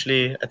in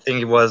actually, I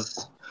think it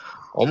was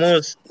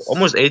almost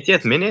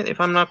 80th minute,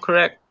 if I'm not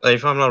correct,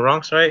 if I'm not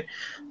wrong, sorry.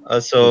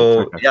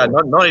 So yeah,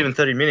 not even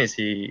 30 minutes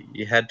he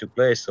had to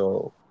play.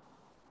 So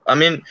I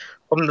mean,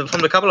 from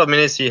the couple of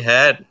minutes he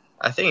had,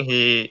 I think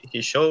he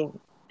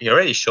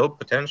already showed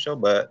potential,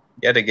 but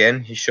yet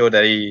again he showed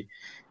that he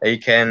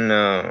can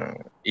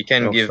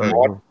give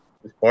more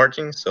to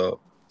Sporting. So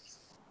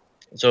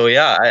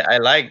yeah, I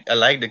like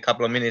the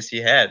couple of minutes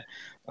he had.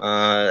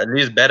 At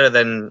least better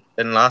than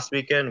last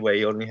weekend where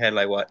he only had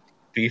like what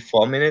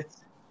 3-4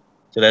 minutes.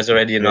 So that's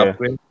already an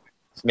upgrade.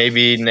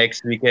 Maybe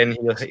next weekend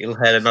he'll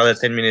have another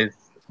 10 minutes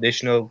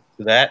additional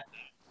to that.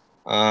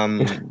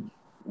 But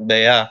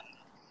yeah,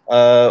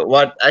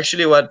 what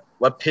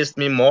pissed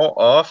me more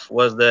off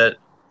was that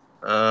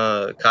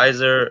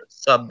Kaiser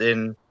subbed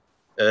in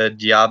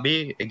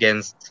Diaby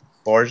against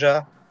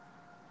Borja.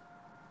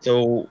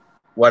 So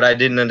what I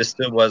didn't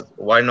understand was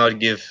why not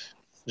give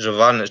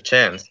Jovan a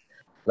chance,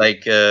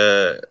 like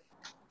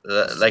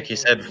he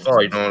said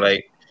before,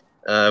 like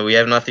we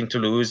have nothing to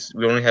lose.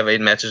 We only have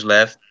 8 matches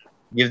left.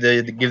 Give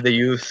the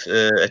youth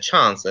a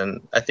chance,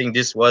 and I think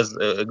this was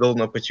a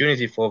golden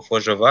opportunity for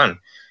Jovan.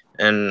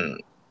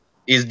 And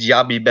is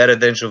Diaby better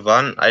than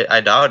Jovan?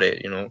 I doubt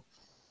it.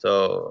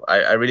 So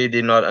I really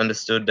did not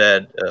understood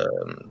that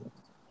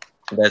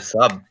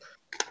sub.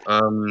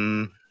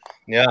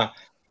 Yeah.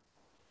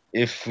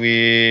 If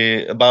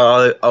we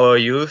about our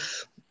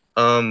youth,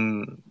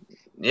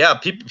 yeah,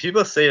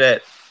 people say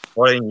that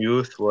foreign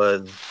youth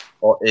was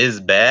or is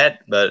bad,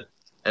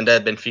 and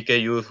that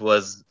Benfica youth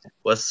was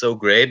so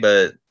great,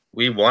 but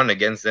we won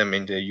against them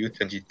in the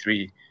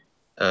U23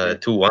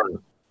 2-1,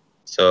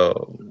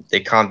 so they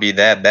can't be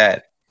that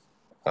bad.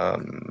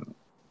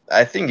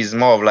 I think it's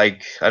more of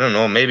like, I don't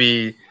know,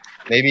 maybe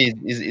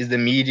is the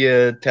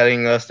media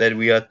telling us that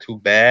we are too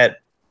bad.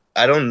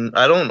 I don't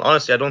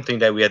honestly, I don't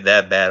think that we are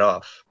that bad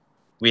off.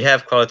 We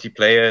have quality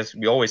players.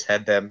 We always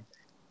had them.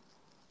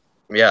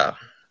 Yeah.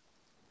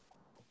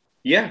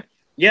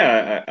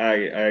 Yeah, I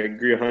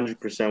agree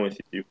 100% with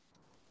you.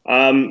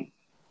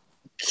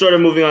 Sort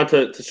of moving on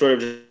to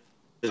sort of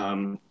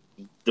the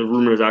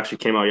rumors actually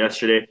came out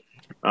yesterday.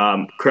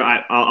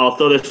 I'll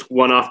throw this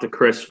one off to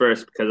Chris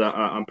first because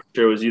I'm pretty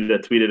sure it was you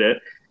that tweeted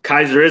it.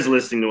 Kaiser is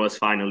listening to us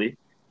finally.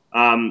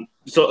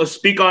 So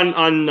speak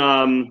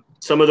on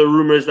some of the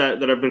rumors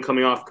that have been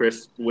coming off,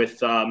 Chris, with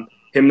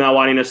him not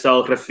wanting to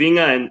sell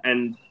Rafinha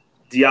and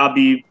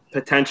Diaby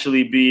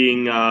potentially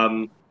being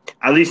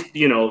at least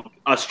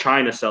us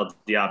trying to sell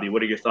Diaby.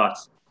 What are your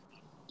thoughts?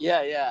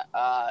 Yeah.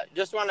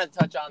 Just want to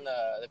touch on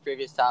the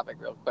previous topic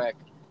real quick.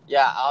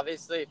 Yeah,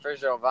 obviously for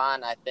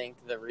Jovan, I think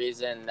the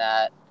reason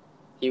that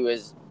he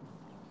was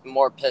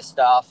more pissed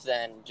off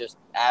than just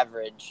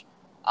average,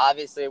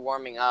 obviously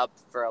warming up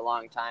for a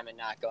long time and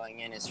not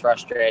going in is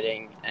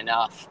frustrating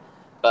enough.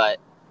 But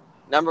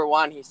number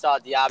one, he saw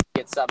Diaby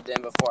get subbed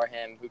in before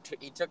him.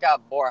 He took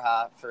out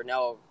Borja for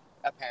no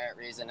apparent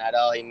reason at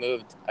all. He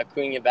moved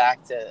Acuna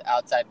back to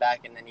outside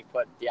back, and then he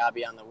put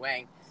Diaby on the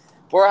wing.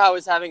 Borja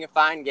was having a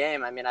fine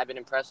game. I mean, I've been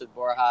impressed with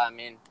Borja. I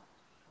mean,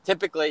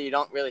 typically you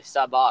don't really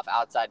sub off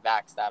outside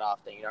backs that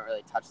often. You don't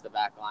really touch the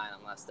back line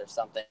unless there's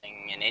something,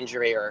 an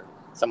injury or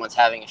someone's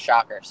having a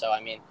shocker. So, I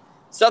mean,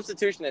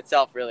 substitution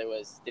itself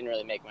didn't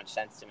really make much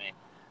sense to me.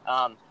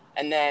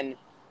 And then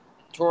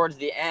towards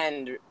the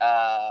end,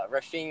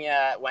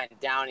 Rafinha went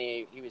down.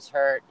 He was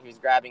hurt. He was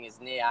grabbing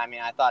his knee. I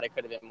mean, I thought it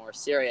could have been more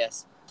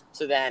serious.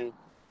 So then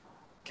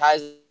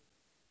Kaiser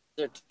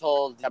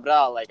told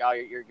Cabral, like, oh,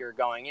 you're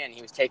going in.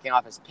 He was taking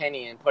off his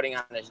penny and putting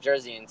on his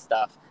jersey and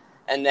stuff.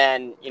 And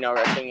then,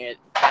 Rafinha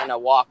kind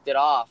of walked it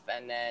off,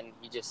 and then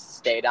he just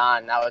stayed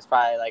on. That was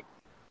probably like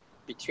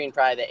between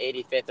the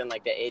 85th and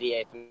like the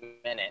 88th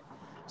minute.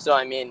 So,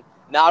 I mean,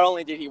 not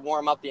only did he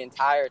warm up the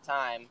entire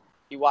time,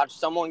 he watched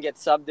someone get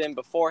subbed in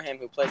before him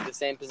who plays the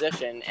same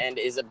position and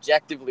is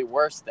objectively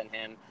worse than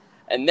him.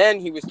 And then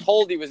he was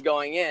told he was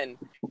going in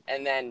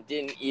and then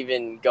didn't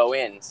even go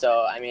in.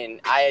 So, I mean,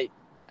 I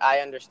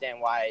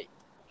understand why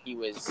he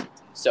was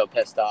so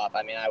pissed off.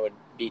 I mean, I would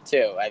be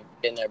too. I've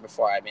been there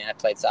before. I mean, I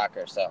played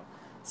soccer, so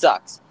it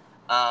sucks.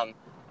 And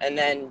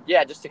then,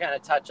 yeah, just to kind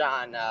of touch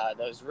on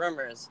those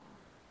rumors,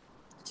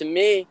 to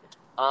me,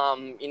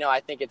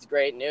 I think it's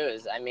great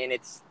news. I mean,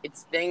 it's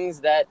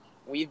things that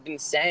we've been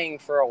saying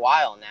for a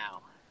while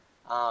now.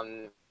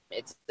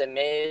 It's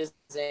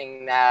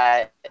amazing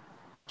that,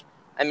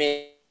 I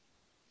mean,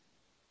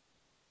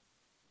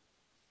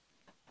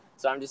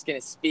 so I'm just going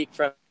to speak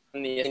from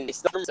the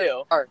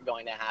two are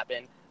going to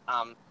happen.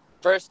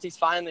 First, he's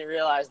finally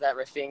realized that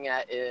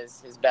Rafinha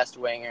is his best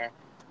winger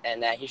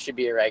and that he should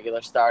be a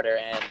regular starter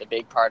and a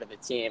big part of the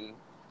team,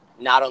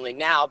 not only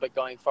now, but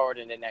going forward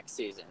into next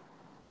season.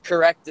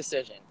 Correct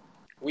decision.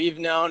 We've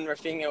known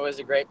Rafinha was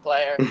a great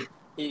player.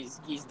 He's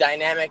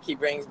dynamic. He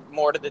brings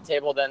more to the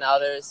table than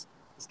others.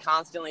 He's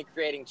constantly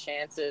creating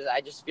chances.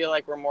 I just feel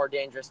like we're more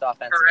dangerous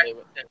offensively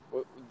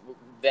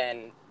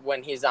than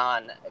when he's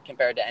on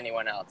compared to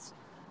anyone else.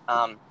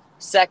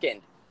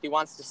 Second, he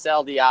wants to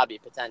sell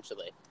Diaby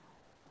potentially.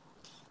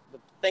 The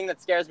thing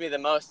that scares me the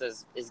most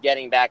is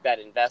getting back that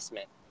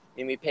investment. I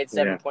mean, we paid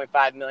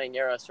 7.5 million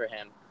euros for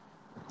him.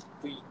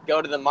 If we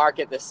go to the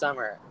market this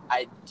summer,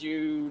 I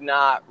do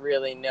not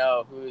really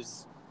know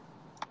who's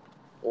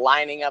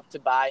lining up to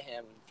buy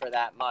him for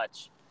that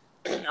much,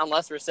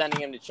 unless we're sending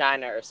him to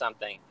China or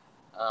something.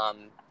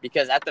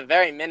 Because at the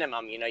very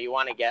minimum, you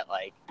want to get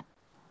like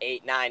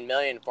 8-9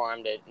 million for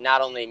him to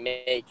not only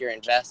make your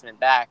investment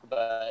back,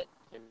 but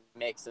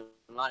make some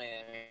money.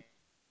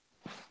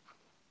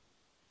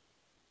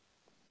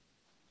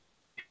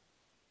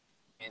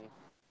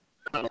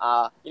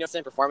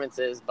 Same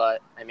performances,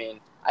 but I mean,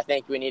 I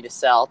think we need to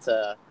sell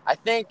to. I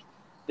think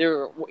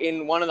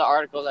in one of the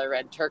articles I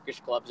read, Turkish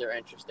clubs are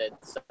interested.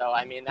 So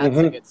I mean, that's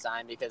a good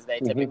sign because they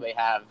typically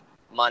have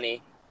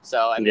money.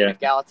 So I mean, if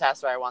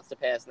Galatasaray wants to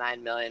pay us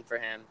 9 million for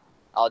him,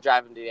 I'll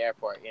drive him to the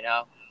airport.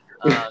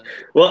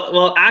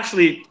 Well,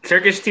 actually,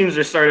 Turkish teams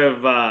are sort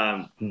of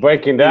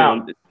breaking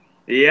down.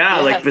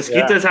 Like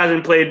Besiktas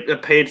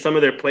hasn't paid some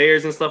of their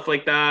players and stuff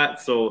like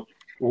that. So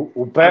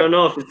I don't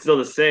know if it's still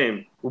the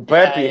same.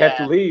 Pep had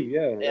to leave.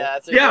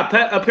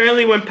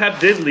 Apparently, when Pep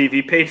did leave,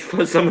 he paid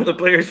for some of the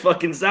players'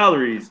 fucking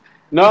salaries.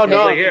 No.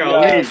 Like, here, I'll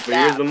leave, but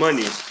here's the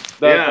money.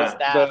 The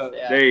staff,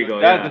 there you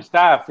go. The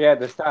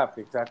staff,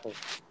 exactly.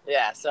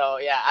 Yeah. So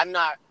I'm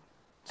not.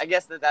 I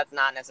guess that's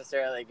not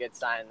necessarily a good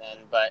sign then,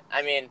 but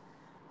I mean.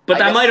 But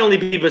that might only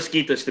be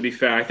Besiktas, to be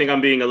fair. I think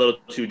I'm being a little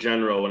too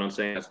general when I'm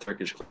saying that's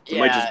Turkish. It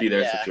might just be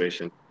their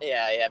situation.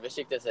 Yeah.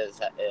 Besiktas has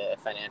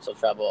financial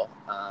trouble.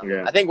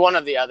 I think one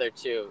of the other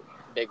two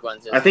big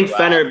ones is. I think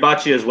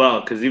Fenerbahce as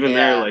well, because even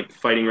they're like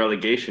fighting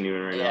relegation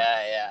even right now.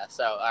 Yeah.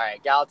 So all right,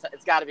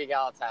 it's got to be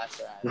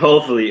Galatasaray.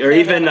 Hopefully, or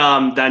even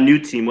that new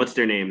team. What's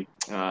their name?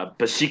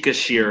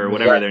 Besiktas or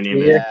whatever their name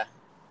is.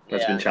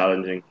 That's been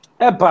challenging.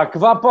 Que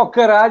vá para o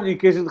caralho e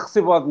que a gente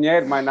receba o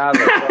dinheiro, mais nada.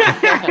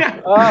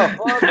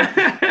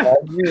 I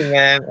agree,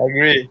 man. I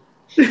agree.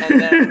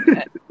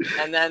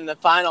 And then the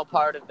final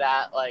part of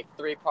that, like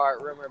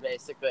 3-part rumor,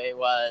 basically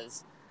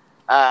was,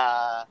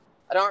 I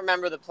don't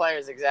remember the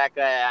players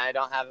exactly. I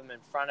don't have them in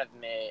front of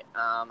me.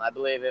 I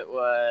believe it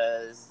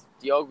was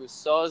Diogo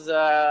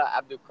Souza,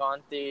 Abdul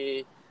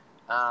Conti.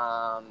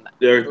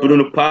 There's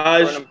Bruno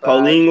Page,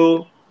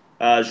 Paulinho,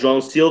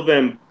 João Silva,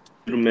 and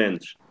Pedro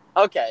Mendes.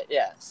 Okay,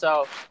 yeah.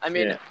 So, I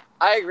mean,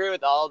 I agree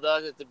with all of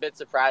those. It's a bit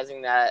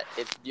surprising that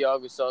it's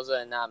Diogo Souza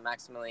and not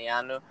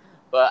Maximiliano.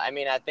 But, I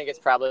mean, I think it's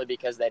probably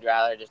because they'd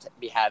rather just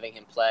be having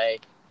him play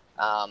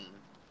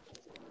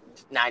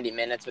 90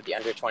 minutes with the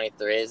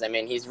under-23s. I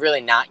mean, he's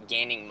really not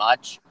gaining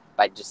much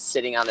by just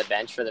sitting on the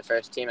bench for the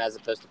first team as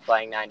opposed to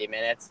playing 90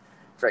 minutes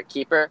for a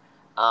keeper.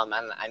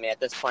 And, I mean, at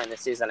this point in the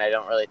season, I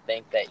don't really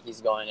think that he's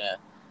going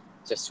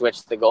to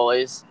switch the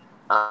goalies.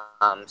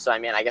 So, I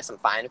mean, I guess I'm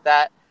fine with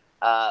that.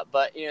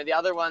 But, the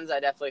other ones, I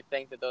definitely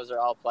think that those are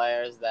all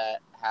players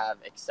that have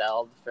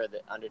excelled for the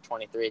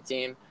under-23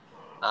 team.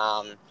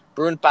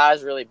 Bruno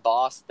Paz really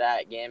bossed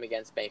that game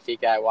against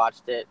Benfica. I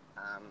watched it.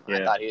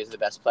 I thought he was the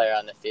best player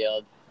on the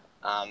field.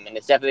 And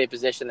it's definitely a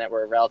position that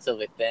we're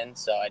relatively thin,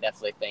 so I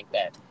definitely think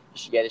that he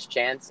should get his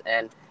chance.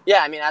 And,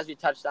 I mean, as we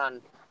touched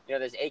on,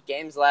 there's 8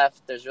 games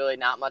left. There's really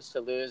not much to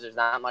lose. There's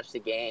not much to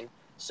gain.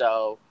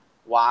 So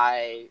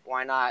why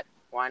not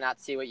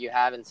see what you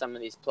have in some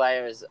of these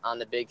players on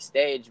the big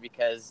stage,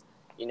 because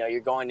you're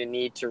going to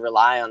need to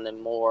rely on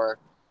them more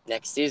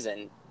next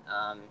season,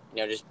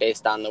 just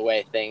based on the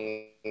way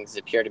things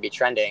appear to be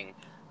trending.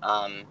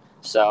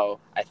 So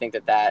I think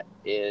that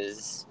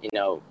is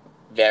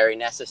very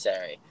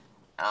necessary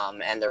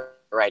and the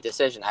right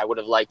decision. I would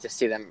have liked to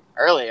see them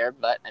earlier,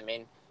 but I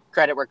mean,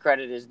 credit where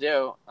credit is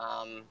due.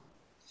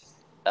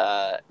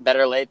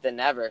 Better late than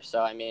never.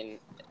 So I mean,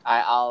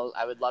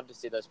 I would love to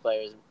see those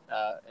players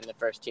in the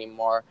first team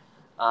more.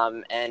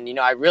 And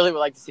I really would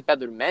like to see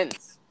Pedro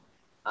Mendes.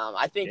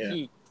 I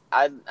think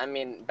I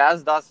mean,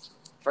 Baz Dost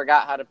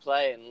forgot how to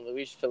play, and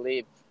Luis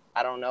Felipe,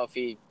 I don't know if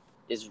he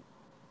is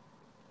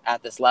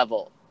at this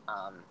level.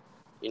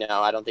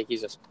 I don't think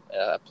he's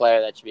a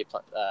player that should be.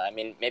 I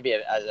mean, maybe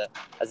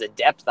as a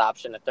depth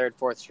option, a 3rd,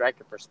 4th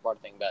striker for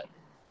Sporting, but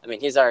I mean,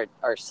 he's our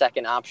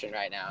second option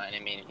right now, and I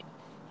mean,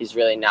 he's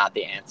really not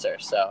the answer.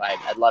 So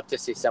I'd love to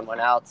see someone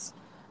else.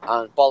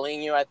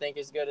 Paulinho, I think,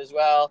 is good as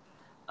well.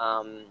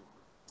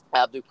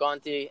 Abdul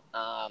Conti,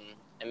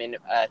 I mean,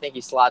 I think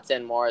he slots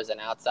in more as an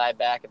outside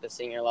back at the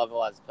senior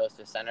level as opposed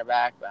to center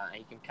back.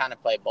 He can kind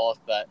of play both,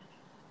 but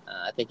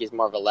I think he's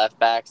more of a left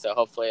back. So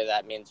hopefully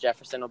that means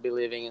Jefferson will be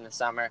leaving in the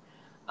summer.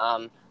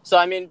 So,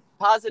 I mean,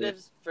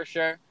 positives for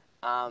sure.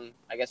 I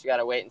guess we got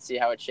to wait and see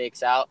how it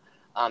shakes out.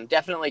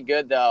 Definitely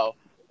good, though,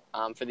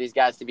 for these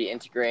guys to be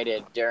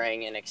integrated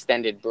during an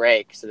extended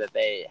break so that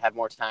they have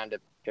more time to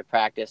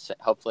practice,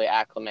 hopefully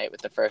acclimate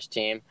with the first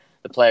team,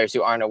 the players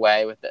who aren't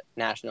away with the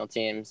national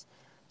teams,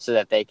 so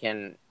that they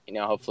can,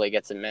 hopefully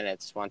get some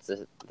minutes once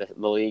the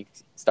league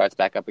starts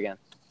back up again.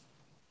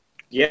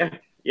 Yeah,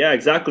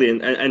 exactly.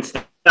 And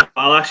Steph,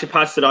 I'll actually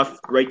pass it off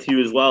right to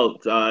you as well.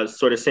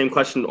 Sort of same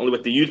question, only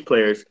with the youth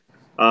players.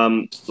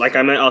 Like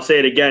I meant, I'll say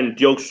it again.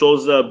 Diogo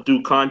Souza,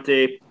 Abdul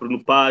Conte, Bruno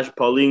Page,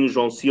 Paulinho,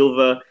 João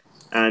Silva,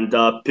 and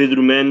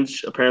Pedro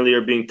Mendes apparently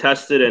are being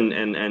tested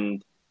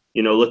and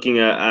looking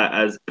at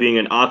as being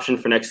an option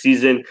for next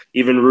season.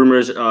 Even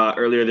rumors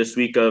earlier this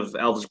week of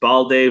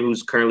Alvalade,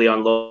 who's currently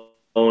on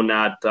loan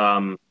at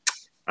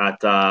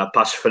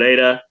Paços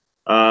Ferreira.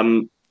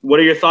 What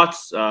are your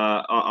thoughts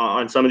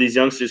on some of these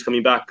youngsters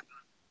coming back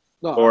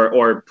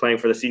or playing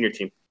for the senior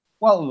team?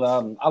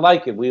 Well, I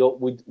like it. We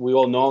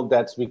all know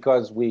that's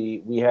because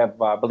we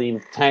have, I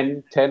believe,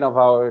 10 of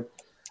our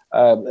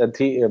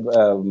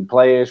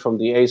players from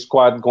the A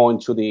squad going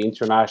to the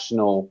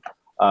international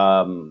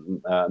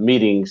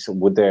meetings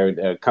with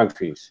their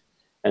countries,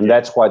 and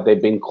that's why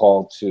they've been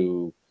called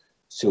to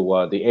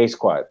the A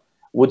squad,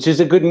 which is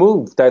a good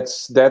move.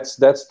 That's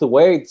the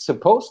way it's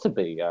supposed to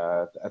be.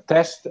 A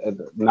test.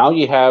 Now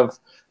you have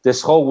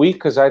this whole week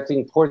because I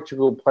think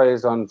Portugal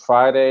plays on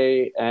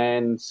Friday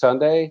and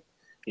Sunday.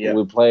 Yeah.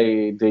 We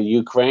play the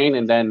Ukraine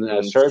and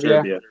then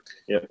Serbia.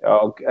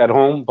 At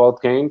home,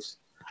 both games,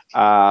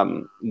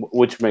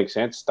 which makes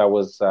sense. That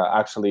was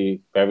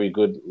actually very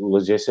good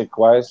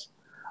logistic-wise.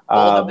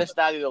 All of the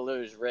Stadio de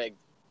Luz rigged.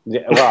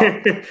 Yeah,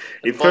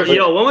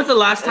 well, when was the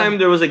last time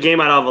there was a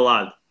game at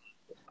Alvalade?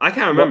 I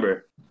can't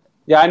remember.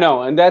 Yeah, I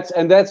know, and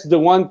that's the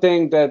one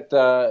thing that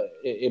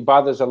it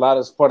bothers a lot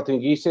of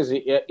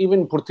Sportingistas,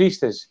 even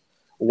Portistas.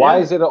 Why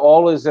is it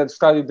always at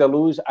Stadio de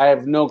Luz? I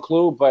have no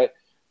clue, but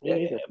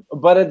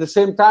at the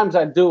same time,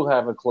 I do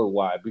have a clue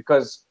why.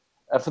 Because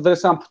for the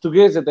São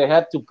Portuguesa, they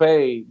have to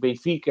pay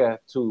Benfica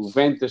to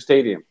rent the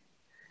stadium,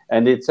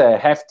 and it's a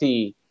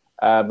hefty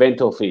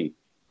rental fee.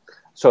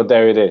 So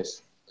there it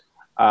is.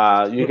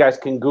 You guys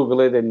can Google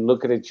it and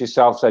look at it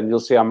yourselves, and you'll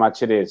see how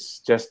much it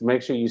is. Just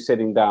make sure you're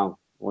sitting down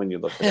when you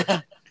look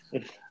at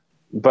it.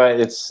 But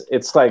it's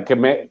like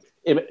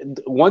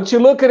once you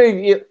look at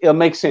it, it'll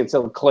make sense.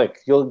 It'll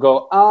click. You'll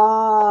go,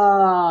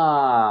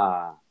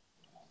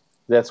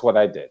 that's what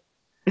I did.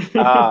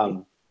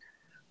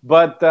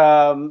 But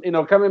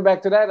coming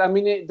back to that, I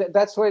mean,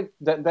 that's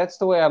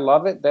the way I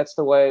love it. That's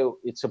the way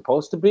it's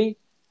supposed to be.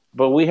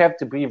 But we have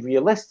to be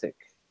realistic.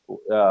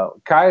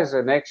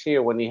 Kaiser next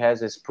year, when he has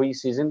his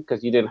preseason,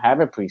 because you didn't have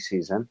a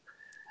preseason,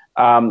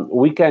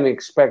 we can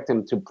expect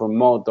him to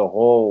promote the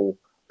whole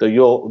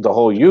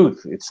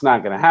youth. It's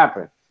not going to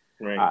happen.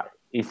 Right.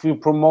 If he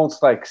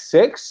promotes like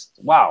 6,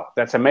 wow,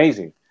 that's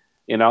amazing.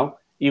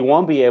 You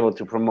won't be able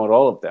to promote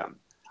all of them.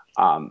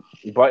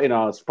 But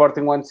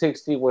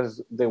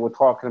Sporting160 they were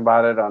talking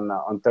about it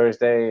on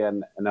Thursday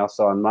and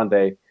also on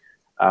Monday.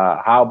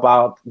 How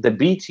about the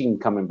B team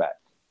coming back?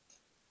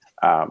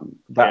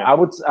 But I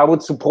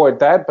would support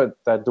that, but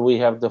do we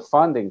have the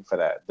funding for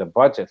that, the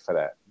budget for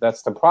that?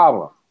 That's the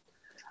problem.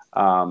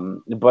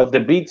 But the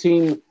B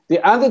team, the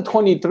under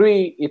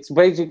 23, it's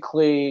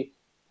basically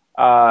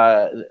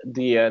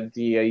the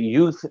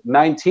youth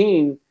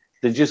 19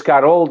 that just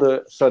got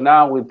older. So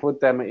now we put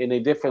them in a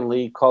different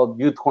league called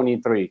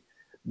U23.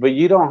 But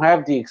you don't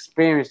have the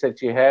experience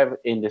that you have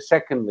in the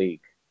second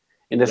league.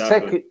 In the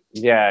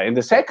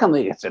second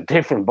league, it's a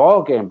different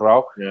ball game,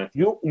 bro. Yeah.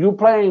 You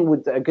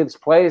playing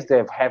against players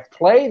that have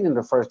played in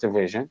the first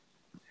division.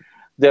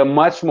 They're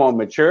much more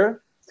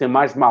mature. They're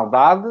much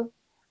maldade,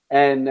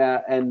 and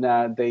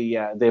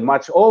they're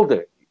much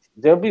older.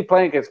 They'll be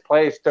playing against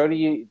players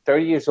 30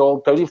 years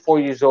old, 34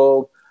 years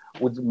old,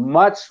 with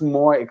much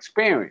more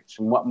experience,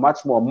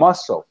 much more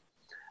muscle.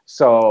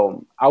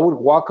 So I would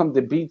welcome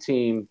the B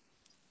team,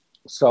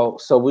 so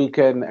we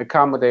can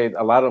accommodate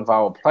a lot of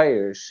our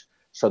players,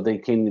 so they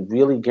can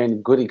really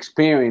gain good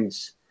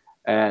experience.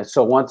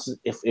 So once,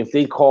 if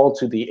they call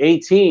to the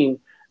 18,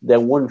 they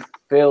wouldn't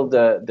feel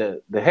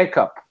the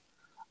hiccup,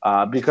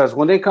 because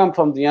when they come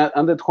from the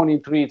under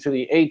 23 to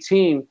the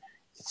 18,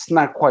 it's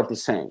not quite the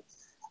same.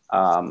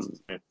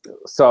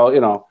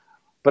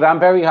 But I'm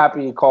very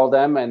happy you called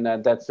them, and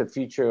that's the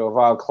future of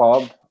our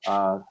club.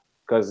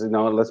 Because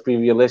let's be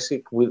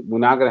realistic, we're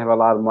not going to have a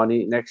lot of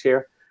money next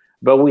year,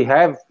 but are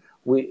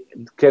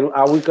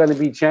we going to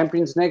be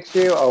champions next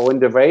year or in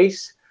the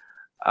race?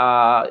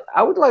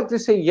 I would like to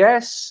say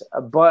yes,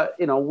 but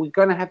we're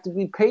going to have to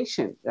be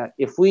patient.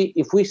 If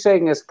we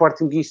saying as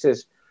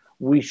Sportingistas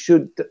we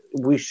should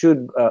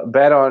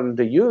bet on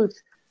the youth,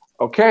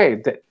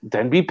 okay,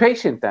 then be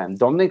patient. Then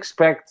don't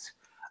expect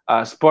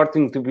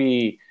Sporting to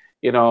be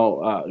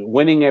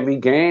winning every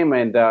game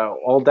and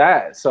all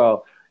that.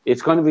 So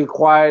It's going to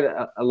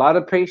require a lot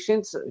of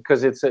patience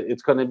because it's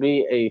going to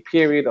be a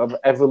period of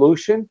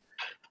evolution.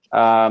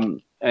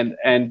 And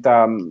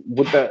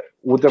with the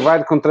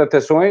right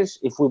contratações,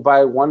 if we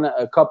buy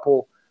a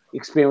couple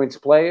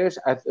experienced players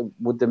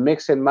with the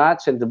mix and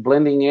match and the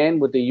blending in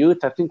with the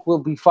youth, I think we'll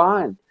be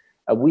fine.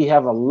 We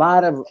have a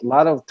lot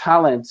of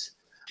talents.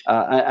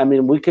 I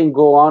mean, we can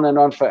go on and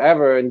on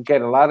forever and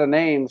get a lot of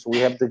names. We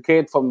have the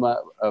kid from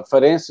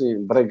Farense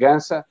in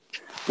Bragança.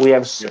 We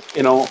have,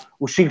 o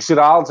Chico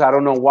Giraldes. I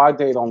don't know why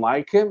they don't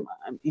like him.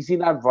 Is he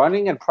not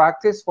running in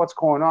practice? What's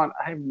going on?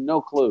 I have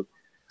no clue.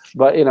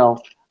 But,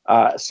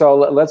 so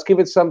let's give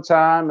it some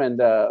time. And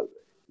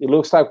it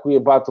looks like we're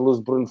about to lose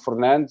Bruno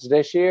Fernandes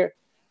this year.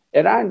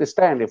 And I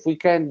understand if we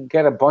can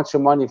get a bunch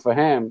of money for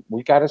him,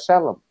 we got to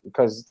sell him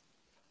because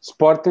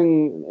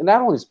Sporting,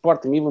 not only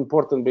Sporting, even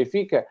Porto and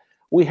Benfica,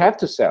 we have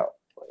to sell.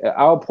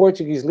 Our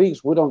Portuguese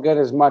leagues, we don't get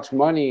as much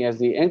money as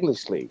the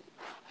English league.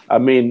 I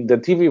mean, the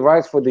TV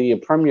rights for the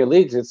Premier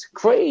Leagues, it's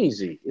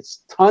crazy.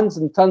 It's tons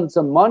and tons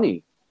of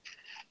money.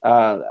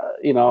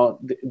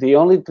 The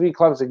only three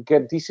clubs that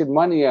get decent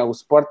money are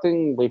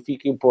Sporting,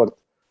 Benfica, and Porto.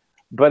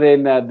 But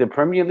in the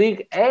Premier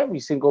League, every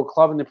single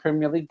club in the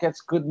Premier League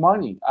gets good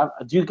money.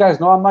 Do you guys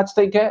know how much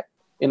they get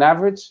in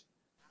average?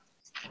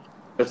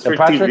 That's for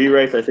TV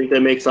rights. I think they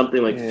make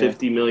something like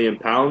 £50 million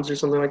or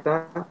something like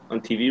that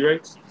on TV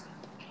rights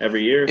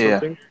every year or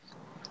something.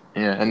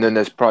 Yeah, and then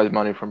there's prize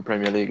money from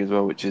Premier League as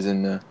well, which is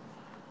in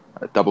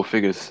double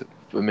figures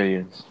for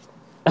millions.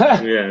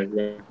 Yeah.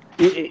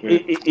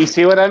 You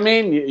see what I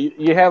mean?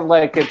 You have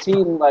like a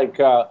team like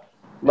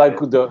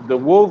the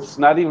Wolves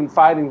not even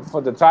fighting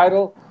for the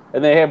title,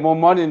 and they have more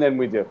money than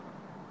we do.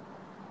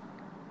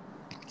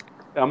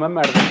 É uma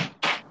merda.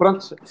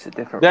 Pronto. It's a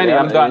different Danny,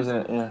 I'm done. isn't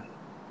it? Yeah.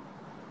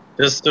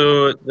 Just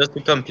to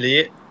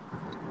complete,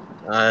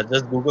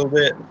 just Googled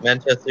it.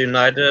 Manchester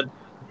United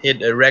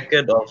hit a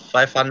record of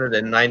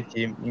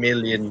 590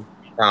 million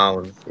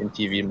pounds in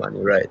TV money,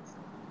 right?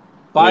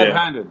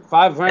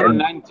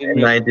 590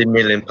 million. 90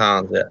 million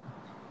pounds, yeah.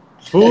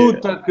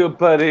 Puta que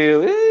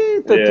pariu.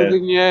 Tanto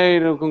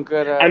dinheiro com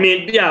caralho. I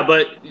mean, yeah,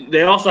 but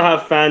they also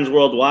have fans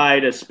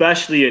worldwide,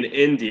 especially in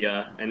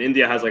India. And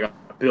India has like 1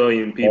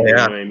 billion people, you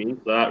know what I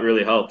mean? So that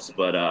really helps.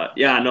 But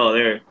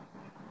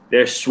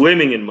they're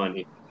swimming in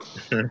money.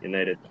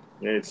 United.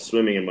 It's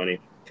swimming in money.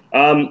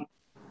 I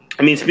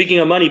mean, speaking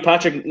of money,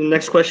 Patrick,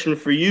 next question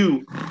for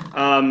you.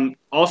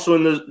 Also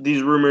in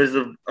these rumors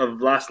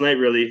of last night,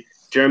 really,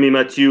 Jeremy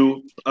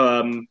Mathieu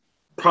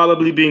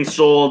probably being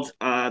sold.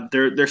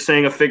 They're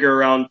saying a figure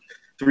around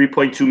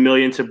 3.2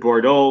 million to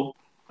Bordeaux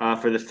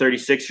for the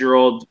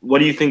 36-year-old. What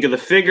do you think of the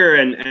figure,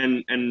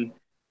 and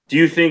do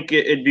you think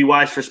it'd be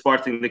wise for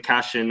Sporting to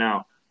cash in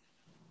now?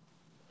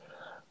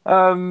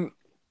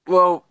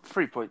 Well,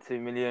 3.2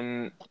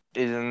 million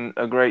isn't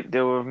a great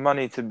deal of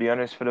money, to be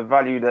honest, for the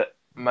value that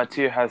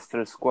Mathieu has to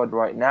the squad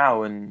right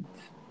now. And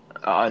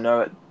I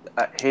know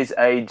at his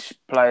age,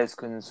 players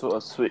can sort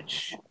of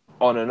switch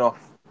on and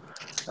off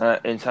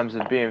in terms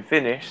of being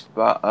finished.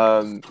 But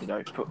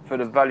for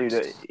the value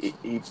that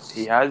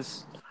he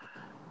has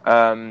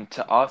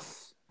to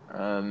us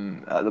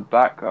at the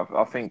back,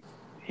 I think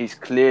he's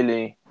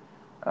clearly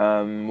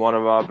one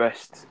of our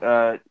best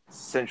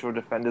central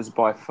defenders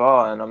by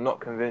far, and I'm not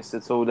convinced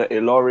at all that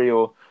Ilori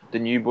or the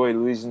new boy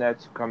Luis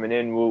Neto coming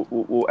in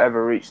will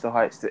ever reach the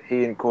heights that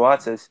he and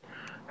Coates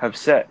have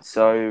set.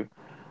 So,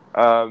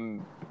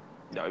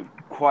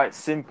 quite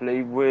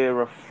simply, we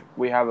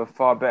have a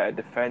far better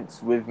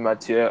defence with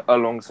Mathieu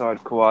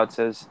alongside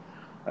Coates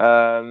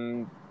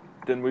than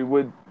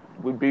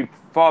we'd be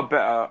far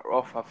better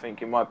off, I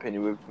think, in my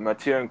opinion, with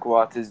Mathieu and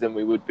Coates than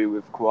we would be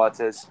with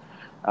Coates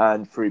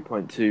and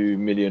 3.2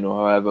 million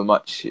or however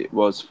much it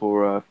was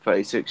for a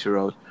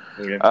 36-year-old.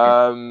 Okay.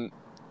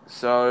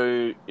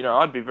 So,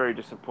 I'd be very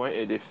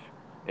disappointed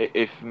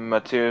if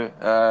Mathieu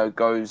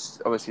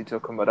goes, obviously, to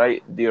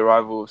accommodate the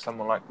arrival of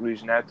someone like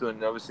Luis Neto,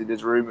 and obviously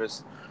there's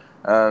rumours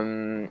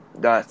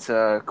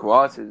that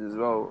Coates as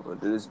well.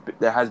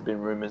 There has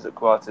been rumours that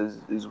Coates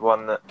is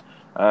one that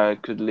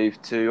could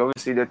leave too.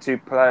 Obviously, they're two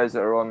players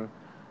that are on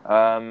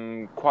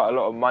quite a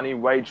lot of money,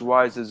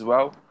 wage-wise as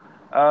well.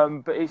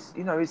 But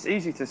it's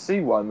easy to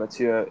see why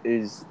Mathieu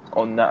is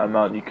on that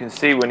amount. You can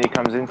see when he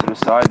comes into the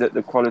side that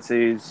the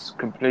quality is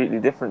completely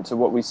different to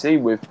what we see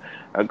with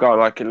a guy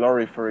like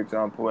Ilori, for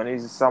example. And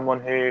he's someone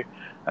who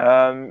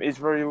is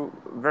very,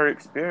 very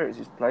experienced.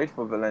 He's played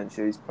for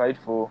Valencia. He's played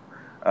for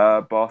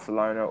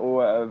Barcelona,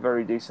 all at a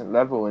very decent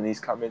level. And he's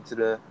come into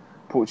the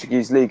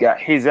Portuguese league at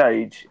his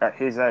age,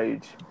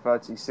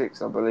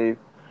 36, I believe.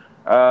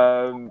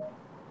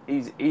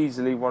 He's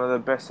easily one of the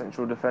best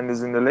central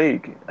defenders in the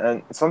league,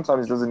 and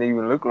sometimes it doesn't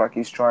even look like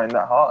he's trying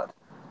that hard.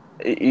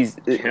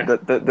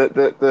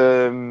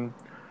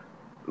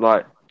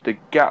 The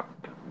gap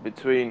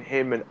between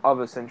him and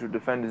other central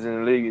defenders in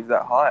the league is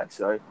that high.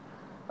 So,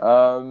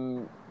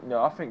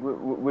 I think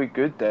we're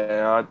good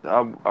there.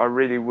 I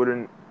really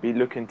wouldn't be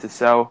looking to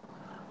sell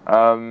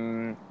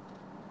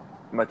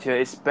Mathieu,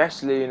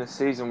 especially in a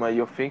season where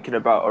you're thinking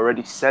about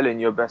already selling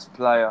your best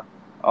player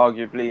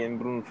arguably in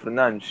Bruno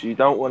Fernandes. You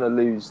don't want to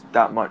lose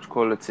that much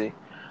quality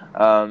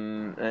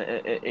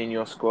in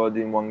your squad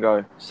in one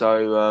go.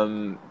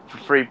 So for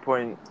 3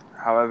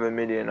 however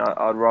million,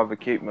 I'd rather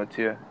keep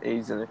Mathieu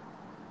easily.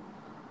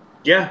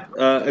 Yeah,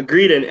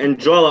 agreed. And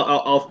Joel,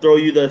 I'll throw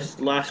you this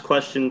last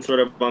question sort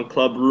of on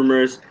club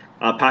rumors.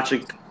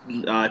 Patrick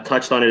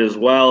touched on it as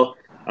well.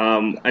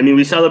 I mean,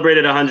 we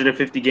celebrated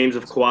 150 games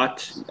of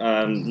Quat.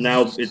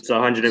 Now it's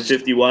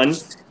 151.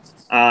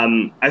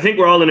 I think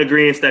we're all in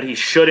agreement that he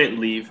shouldn't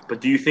leave, but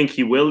do you think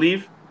he will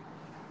leave?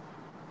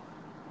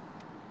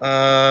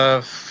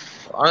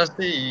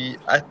 Honestly,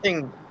 I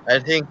think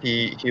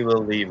he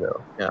will leave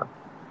though. Yeah,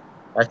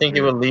 I think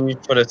he will leave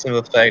for the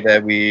simple fact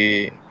that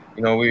we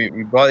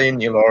brought in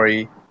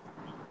Ilori,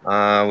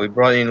 we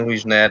brought in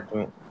Luis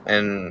Neto,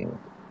 and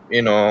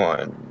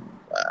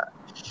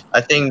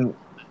I think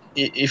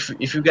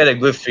if you get a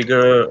good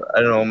figure,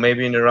 I don't know,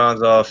 maybe in the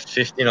rounds of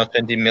 15 or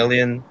 20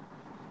 million,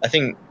 I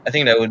think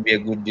that would be a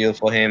good deal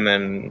for him.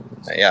 And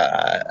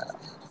yeah,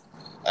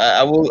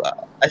 I will.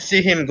 I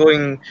see him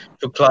going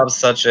to clubs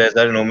such as,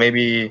 I don't know,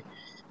 maybe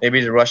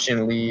the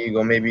Russian league,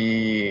 or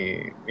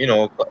maybe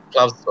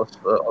clubs of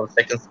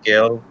second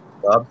scale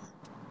clubs.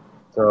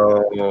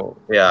 So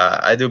yeah,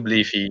 I do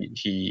believe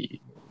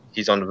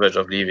he's on the verge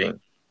of leaving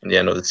in the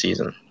end of the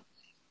season.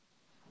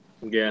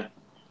 Yeah.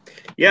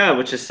 Yeah,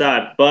 which is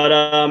sad. But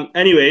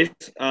anyways,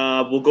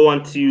 we'll go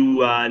on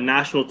to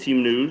national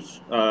team news.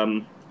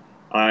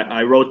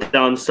 I wrote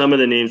down some of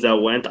the names that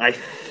went. I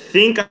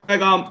think I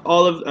got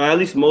all of, at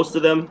least most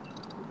of them,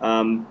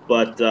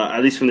 but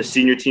at least from the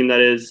senior team,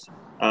 that is.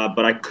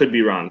 But I could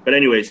be wrong. But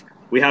anyways,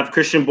 we have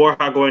Christian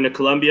Borja going to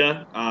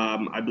Colombia.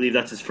 I believe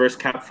that's his first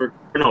cap for.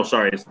 No,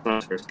 sorry, it's not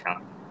his first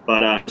cap.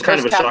 But it's kind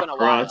of a shock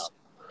for us.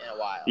 In a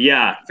while.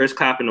 Yeah, first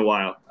cap in a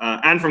while.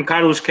 And from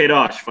Carlos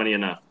Queiroz, funny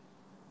enough.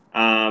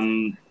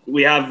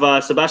 We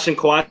have Sebastian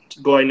Coat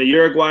going to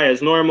Uruguay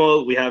as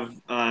normal. We have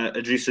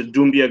Idrissa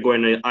Doumbia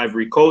going to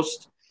Ivory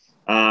Coast.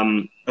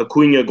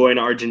 Acuna going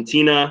to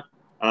Argentina.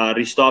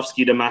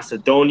 Ristovski to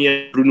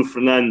Macedonia. Bruno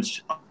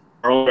Fernandes,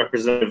 our own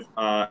representative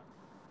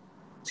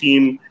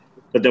team.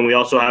 But then we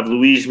also have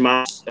Luis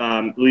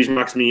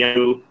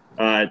Maximiano,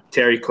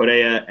 Terry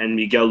Correa, and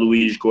Miguel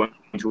Luis going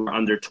to our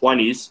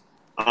under-20s.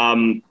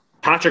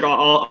 Patrick,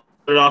 I'll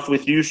start it off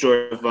with you,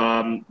 sort of.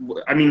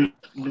 I mean,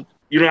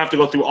 you don't have to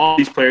go through all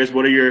these players.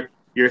 What are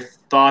your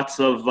thoughts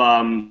of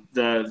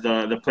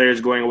the players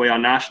going away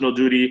on national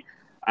duty?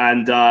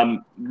 And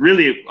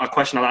really, a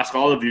question I'll ask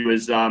all of you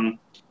is,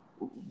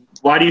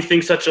 why do you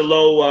think such a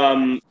low?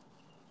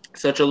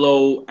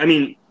 I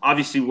mean,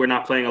 obviously, we're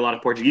not playing a lot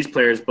of Portuguese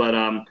players, but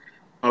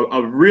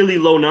a really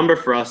low number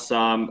for us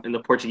in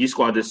the Portuguese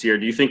squad this year.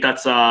 Do you think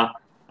that's a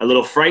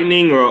little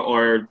frightening,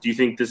 or do you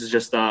think this is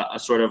just a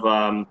sort of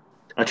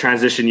a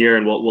transition year,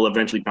 and we'll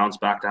eventually bounce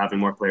back to having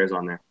more players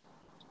on there?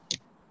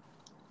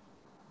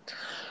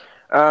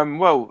 I'll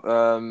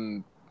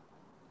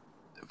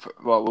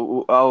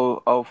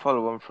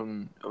follow on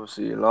from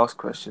obviously your last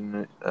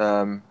question.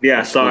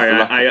 Yeah, sorry,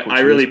 I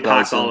really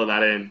packed all of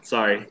that in.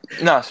 Sorry.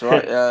 No, that's all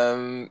right.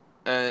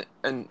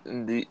 And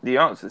the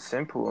answer is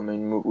simple. I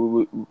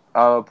mean,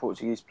 our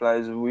Portuguese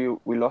players,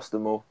 we lost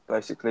them all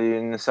basically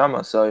in the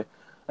summer. So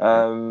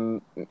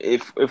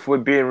if we're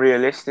being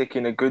realistic,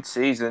 in a good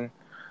season,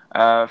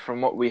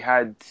 from what we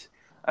had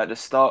at the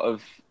start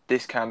of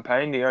this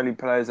campaign, the only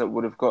players that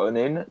would have gotten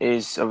in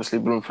is obviously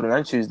Bruno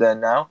Fernandes, who's there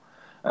now.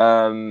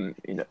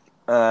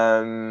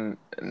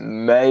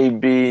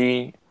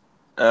 Maybe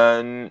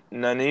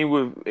Nani,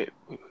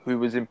 who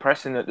was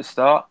impressing at the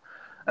start,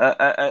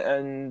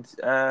 and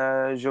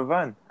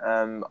Jovan.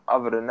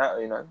 Other than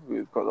that,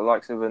 we've got the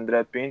likes of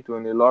André Pinto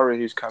and Ilori,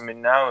 who's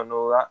coming now, and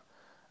all that.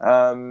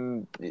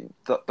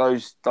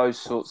 Those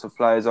sorts of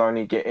players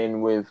only get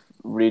in with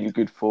really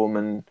good form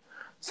and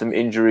some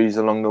injuries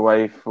along the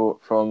way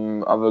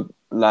from other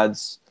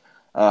lads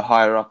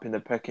higher up in the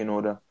pecking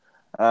order.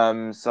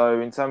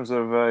 So in terms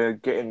of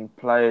getting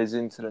players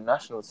into the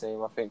national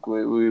team, I think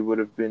we would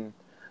have been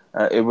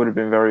it would have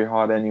been very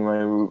hard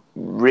anyway. We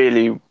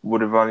really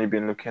would have only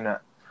been looking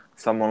at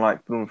someone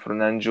like Bruno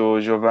Fernandes or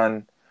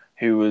Jovan,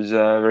 who was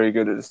very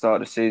good at the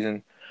start of the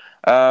season.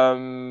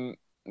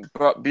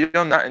 But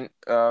beyond that,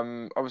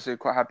 obviously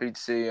quite happy to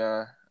see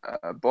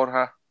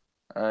Borja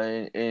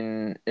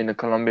in the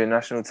Colombian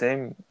national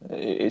team.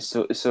 We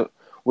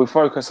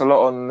focus a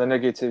lot on the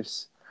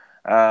negatives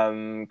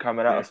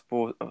coming out of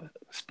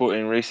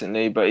Sporting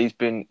recently, but he's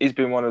been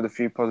one of the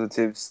few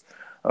positives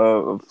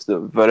of the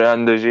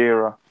Verandas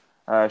era,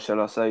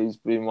 shall I say. He's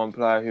been one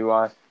player who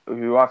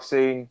I've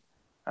seen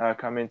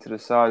come into the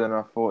side, and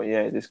I thought,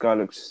 yeah, this guy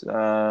looks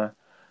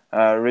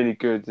really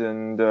good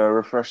and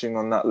refreshing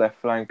on that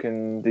left flank,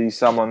 and he's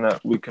someone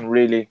that we can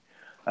really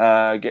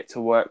get to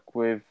work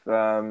with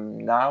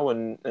now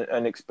and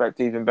expect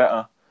even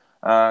better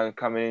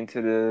coming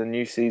into the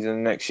new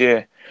season next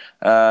year.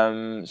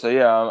 So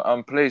yeah,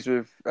 I'm pleased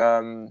with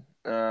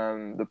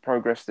the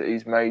progress that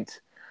he's made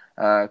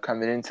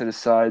coming into the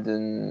side,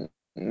 and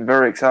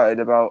very excited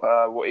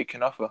about what he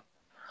can offer.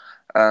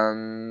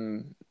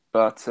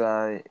 But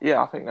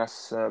yeah, I think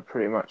that's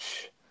pretty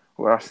much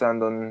where I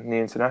stand on the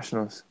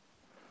internationals.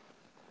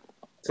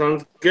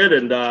 Sounds good.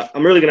 And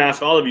I'm really going to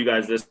ask all of you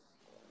guys this.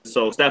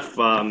 So, Steph,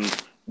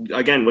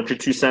 again, what's your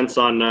 2 cents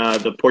on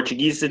the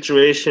Portuguese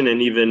situation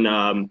and even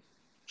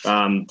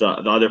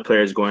the other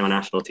players going on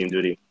national team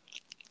duty?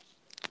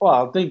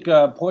 Well, I think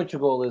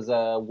Portugal is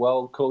a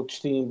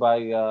well-coached team by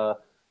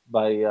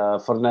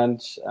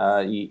Fernandes.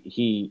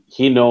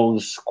 He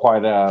knows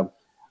quite a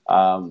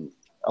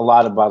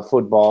lot about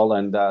football,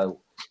 and the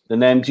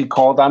names he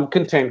called, I'm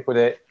content with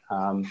it.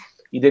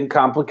 He didn't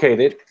complicate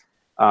it.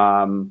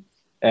 I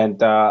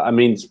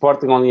mean,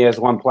 Sporting only has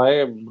one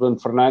player, Bruno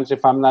Fernandes,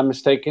 if I'm not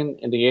mistaken,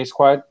 in the A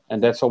squad,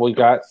 and that's all we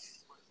got.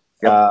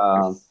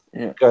 Yep.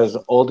 Because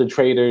all the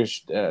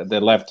traders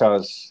that left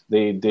us,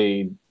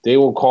 they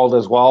were called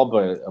as well,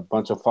 but a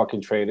bunch of fucking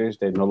traders.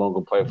 They no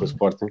longer play for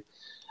Sporting.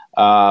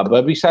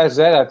 But besides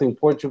that, I think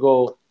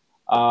Portugal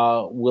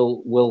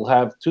will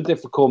have two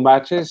difficult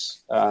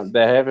matches.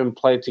 They haven't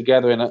played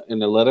together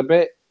in a little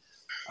bit.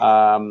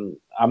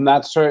 I'm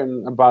not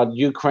certain about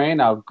Ukraine,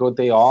 how good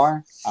they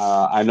are.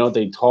 I know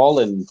they're tall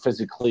and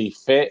physically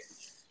fit,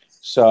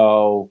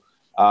 so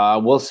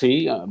we'll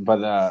see.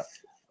 But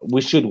we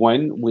should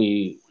win.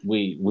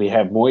 We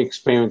have more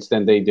experience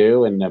than they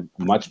do and a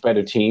much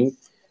better team.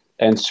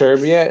 And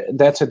Serbia,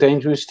 that's a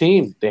dangerous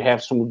team. They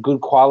have some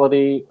good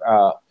quality,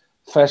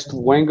 fast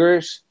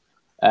wingers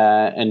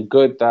and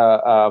good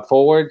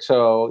forward.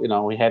 So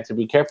we had to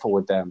be careful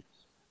with them.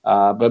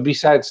 But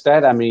besides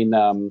that, I mean,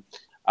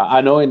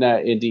 I know in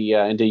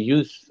the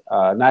youth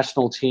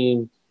national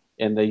team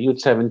in the youth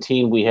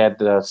 17, we had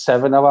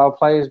 7 of our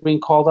players being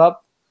called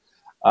up.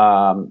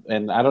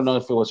 And I don't know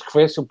if it was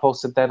Chris who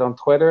posted that on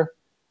Twitter,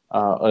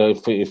 or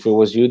if it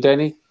was you,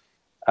 Denny.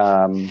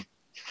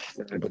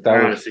 But I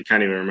honestly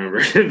can't even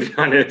remember, to be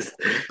honest.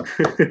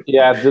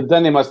 Yeah,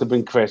 then it must have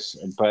been Chris,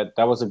 but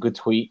that was a good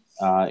tweet.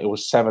 It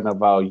was 7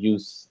 of our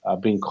youth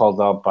being called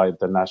up by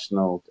the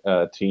national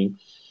team.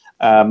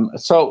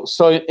 So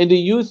in the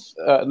youth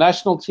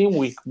national team,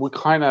 we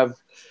kind of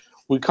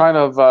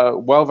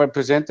well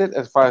represented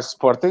as far as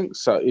Sporting.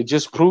 So it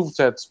just proves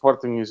that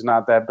Sporting is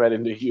not that bad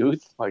in the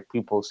youth, like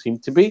people seem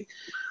to be.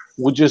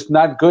 We're just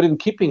not good in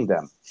keeping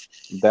them.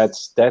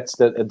 That's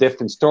a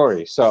different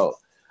story. So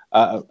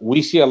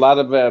we see a lot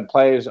of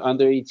players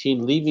under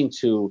 18 leaving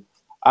to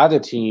other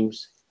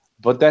teams,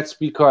 but that's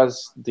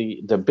because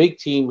the big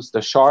teams,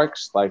 the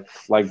Sharks, like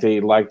they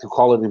like to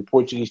call it in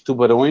Portuguese,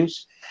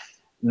 tubarões,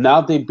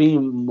 now they're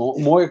being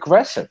more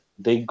aggressive.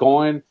 They're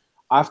going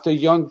after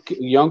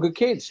younger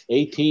kids,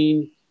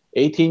 18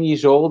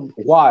 years old.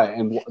 Why?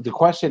 And the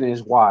question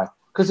is why?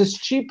 Because it's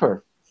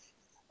cheaper.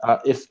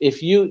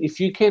 If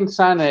you can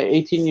sign an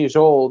 18 years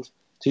old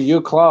to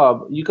your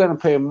club, you're going to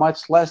pay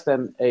much less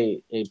than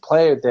a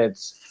player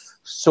that's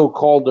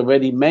so-called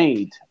already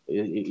made.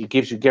 It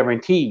gives you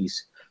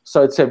guarantees.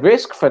 So it's a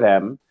risk for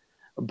them.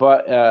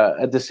 But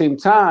at the same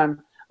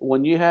time,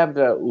 when you have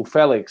the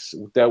Felix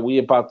that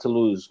we're about to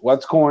lose,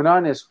 what's going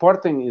on is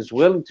Sporting is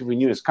willing to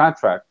renew his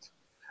contract.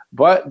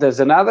 But there's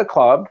another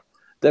club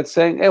that's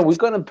saying, hey, we're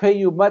going to pay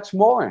you much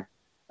more.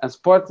 And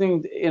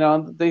Sporting,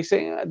 they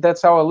say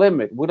that's our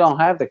limit. We don't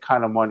have the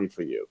kind of money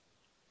for you.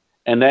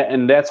 And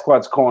that's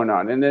what's going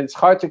on. And it's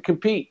hard to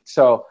compete.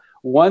 So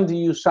when do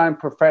you sign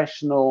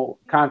professional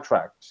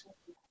contracts?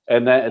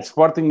 And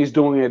Sporting is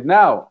doing it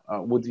now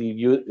with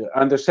the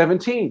under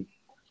 17.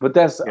 But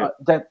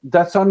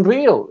that's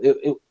unreal.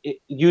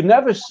 You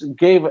never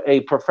gave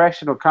a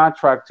professional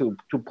contract to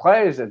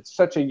players at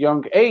such a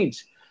young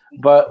age.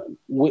 But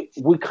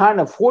we kind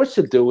of forced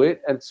to do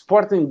it, and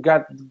Sporting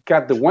got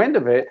the wind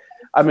of it.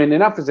 I mean,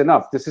 enough is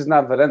enough. This is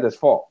not Varanda's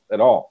fault at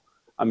all.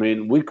 I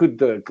mean, we could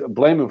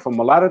blame him from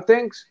a lot of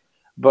things,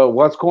 but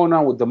what's going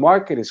on with the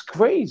market is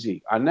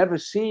crazy. I've never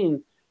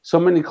seen so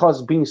many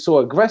clubs being so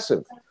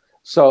aggressive.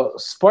 So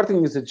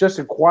Sporting is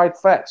just quite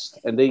fast,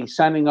 and they're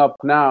signing up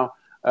now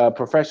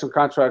professional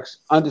contracts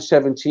under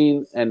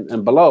 17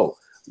 and below,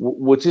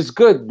 which is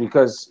good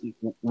because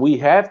we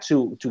have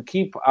to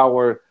keep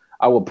our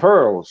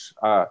pearls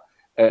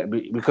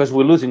because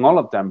we're losing all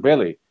of them,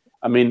 really.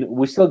 I mean,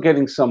 we're still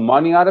getting some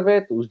money out of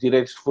it, os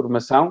direitos de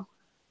formação,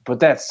 but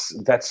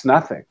that's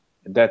nothing.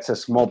 That's a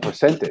small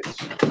percentage.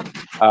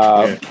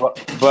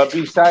 But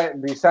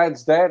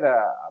besides that,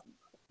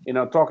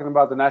 talking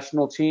about the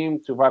national team,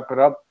 to wrap it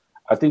up,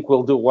 I think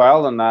we'll do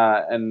well. And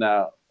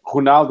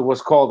Ronaldo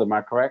was called, am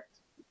I correct?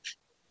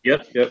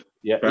 Yep.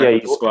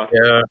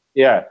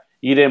 Yeah.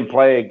 He didn't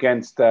play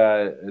against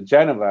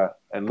Genova,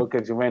 and look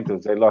at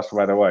Juventus; they lost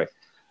right away,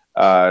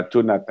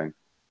 2-0.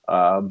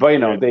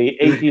 But they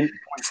 18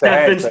 points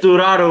Stefan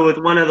Sturaro with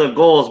one of the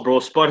goals, bro.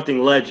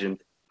 Sporting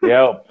legend.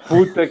 Yeah,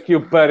 puta que o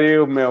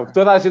pariu, meu.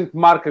 Toda a gente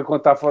marca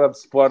quando tá fora de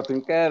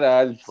Sporting.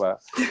 Caralho, pá.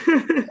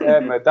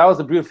 That was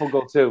a beautiful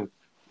goal too.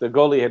 The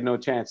goalie had no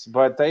chance.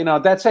 But,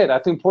 that's it. I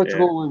think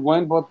Portugal will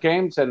win both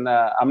games, and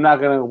I'm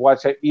not going to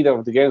watch either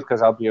of the games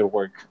because I'll be at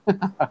work.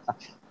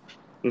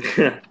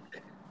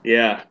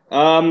 Yeah.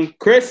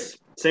 Chris,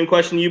 same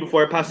question to you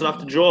before I pass it off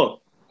to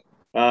Joel.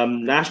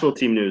 National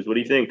team news. What do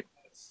you think?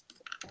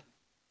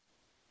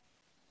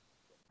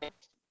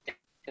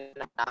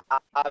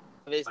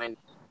 obviously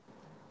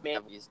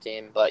his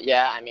team, but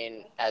yeah, I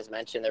mean, as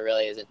mentioned, there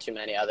really isn't too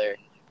many other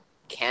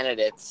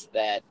candidates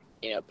that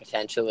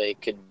potentially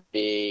could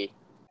be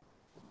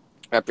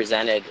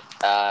represented.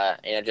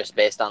 Just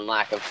based on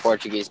lack of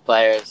Portuguese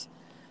players.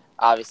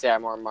 Obviously, our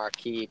more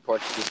marquee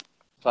Portuguese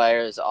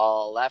players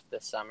all left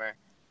this summer.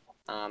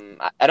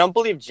 I don't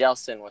believe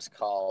Gelson was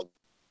called.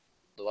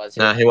 Was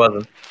he? No, he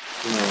wasn't.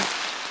 No.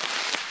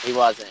 He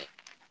wasn't.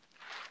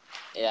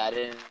 Yeah, I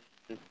didn't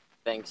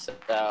think so.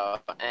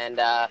 And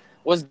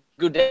was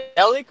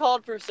Gudeli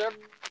called for Serbia?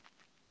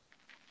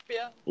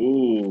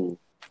 Ooh,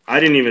 I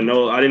didn't even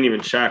know. I didn't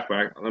even check.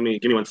 But give me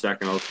 1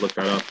 second. I'll look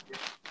that up.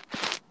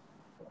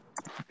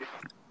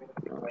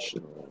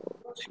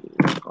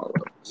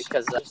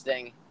 Because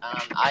interesting.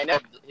 I know.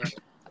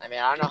 I mean,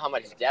 I don't know how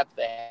much depth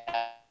they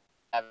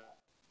have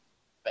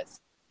at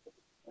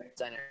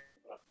center.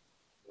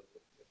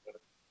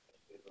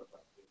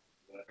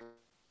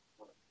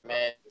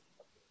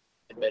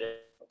 But it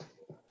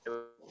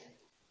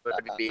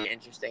would be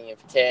interesting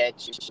if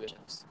Titch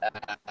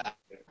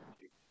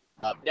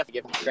definitely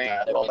give Ukraine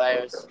their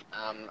players.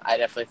 I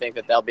definitely think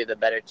that they'll be the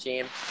better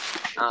team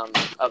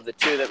of the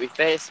two that we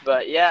face.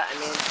 But yeah, I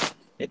mean,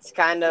 it's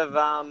kind of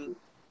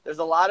there's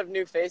a lot of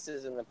new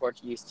faces in the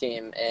Portuguese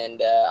team,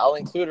 and I'll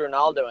include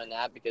Ronaldo in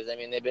that because I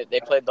mean they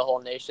played the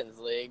whole Nations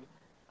League.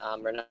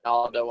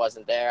 Ronaldo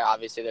wasn't there.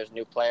 Obviously, there's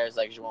new players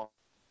like João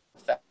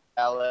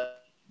Felix.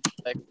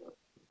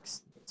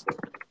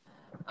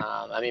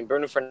 I mean,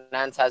 Bruno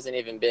Fernandes hasn't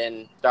even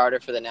been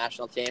starter for the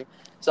national team,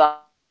 so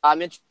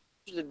I'm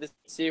interested to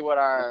see what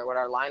our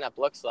lineup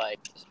looks like.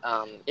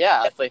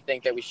 Yeah, I definitely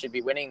think that we should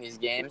be winning these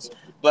games,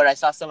 but I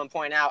saw someone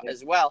point out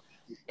as well,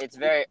 it's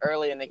very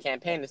early in the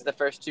campaign. It's the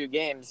first two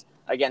games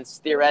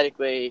against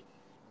theoretically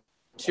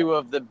two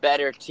of the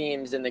better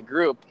teams in the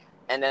group,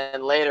 and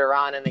then later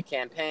on in the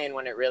campaign,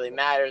 when it really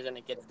matters and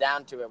it gets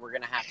down to it, we're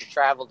going to have to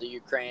travel to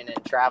Ukraine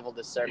and travel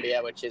to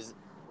Serbia, which is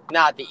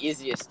not the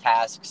easiest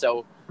task.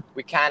 So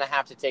we kind of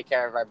have to take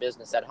care of our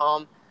business at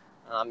home.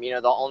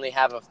 They'll only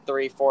have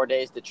 3-4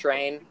 days to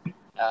train,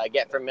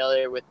 get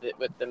familiar with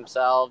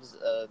themselves,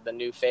 the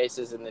new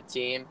faces in the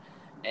team.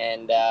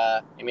 And,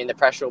 I mean, the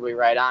pressure will be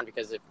right on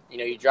because if,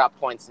 you drop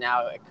points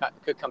now, it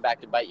could come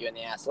back to bite you in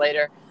the ass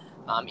later.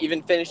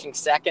 Even finishing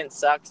second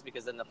sucks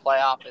because then the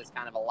playoff is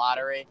kind of a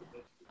lottery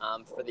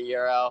for the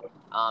Euro.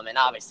 And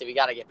obviously we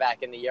got to get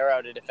back in the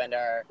Euro to defend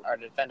our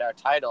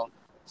title.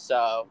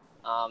 So,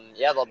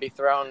 yeah, they'll be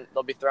thrown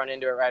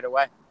into it right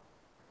away.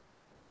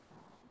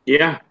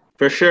 Yeah,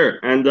 for sure.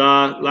 And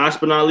last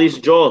but not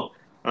least, Joel,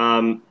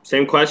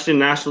 same question,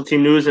 national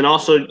team news, and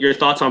also your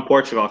thoughts on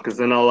Portugal, because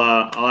then I'll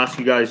ask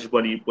you guys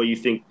what you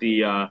think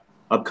the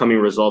upcoming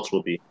results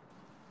will be.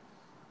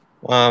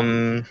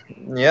 Yeah,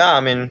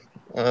 I mean,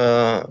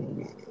 the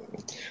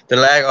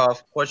lack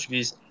of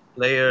Portuguese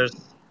players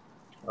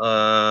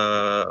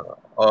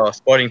or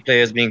sporting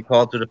players being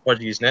called to the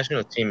Portuguese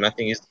national team, I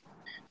think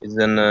is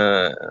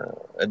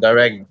a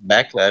direct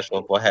backlash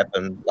of what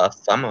happened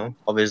last summer,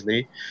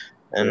 obviously.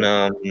 And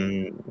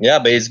yeah,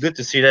 but it's good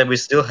to see that we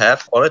still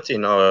have quality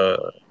in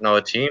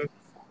our team,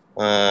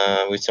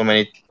 with so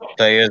many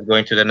players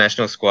going to the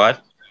national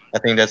squad. I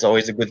think that's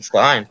always a good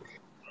sign.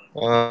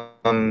 What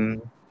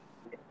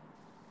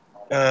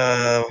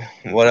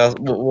else?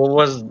 What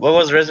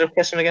was Rezo's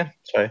question again?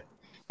 Sorry.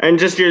 And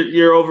just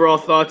your overall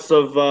thoughts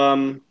of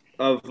the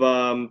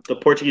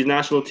Portuguese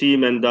national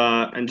team and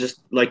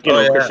just like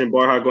Yeah. Christian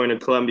Borja going to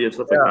Colombia and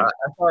stuff like that.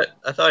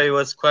 I thought it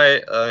was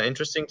quite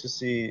interesting to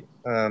see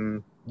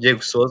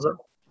Diego Souza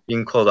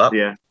being called up.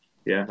 Yeah,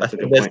 that's I a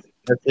think good point.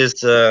 That's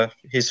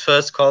his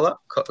first call up,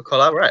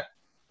 right?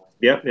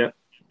 Yeah.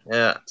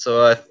 Yeah,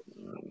 so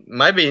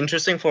might be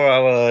interesting for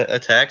our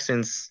attack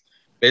since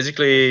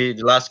basically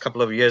the last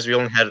couple of years we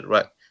only had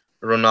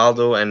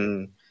Ronaldo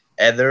and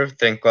Eder.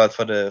 Thank God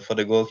for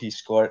the goal he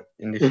scored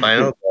in the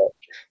final.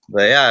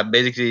 But yeah,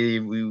 basically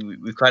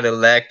we kind of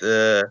lacked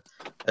a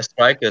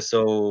striker,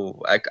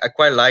 so I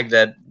quite like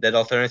that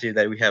alternative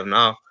that we have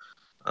now.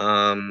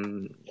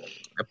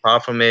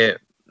 Apart from it,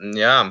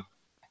 yeah,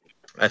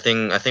 I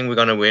think we're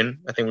gonna win.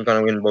 I think we're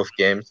gonna win both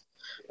games.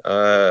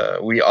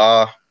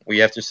 We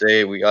have to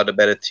say we are the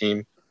better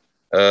team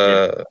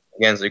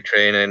against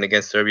Ukraine and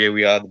against Serbia.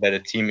 We are the better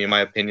team in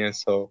my opinion.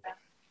 So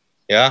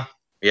yeah,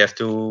 we have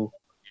to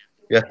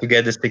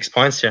get the 6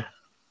 points here.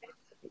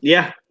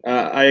 Yeah,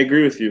 I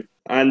agree with you.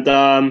 And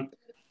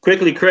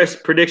quickly, Chris,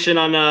 prediction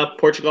on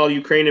Portugal,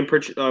 Ukraine, and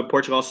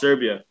Portugal,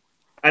 Serbia.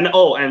 And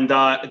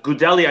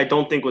Gudeli, I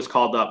don't think was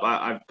called up.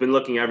 I've been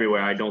looking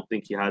everywhere. I don't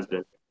think he has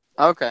been.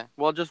 Okay,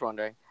 well, just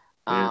wondering.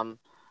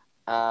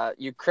 Yeah.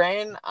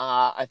 Ukraine,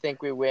 I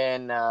think we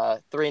win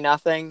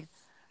 3-0,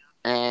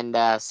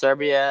 and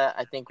Serbia,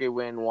 I think we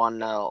win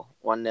 1-0.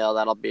 1-0.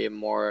 That'll be a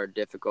more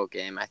difficult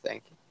game, I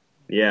think.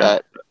 Yeah,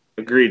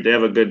 agreed. They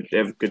have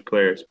good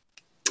players.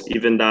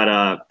 Even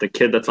that the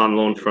kid that's on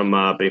loan from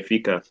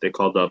Benfica, they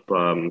called up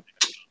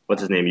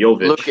what's his name,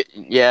 Jovic.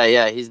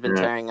 Yeah, he's been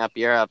tearing up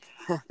Europe.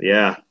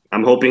 Yeah,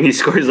 I'm hoping he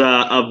scores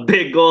a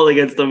big goal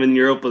against them in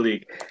Europa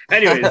League.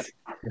 Anyways,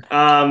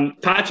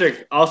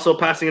 Patrick, also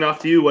passing it off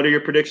to you. What are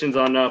your predictions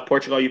on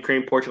Portugal,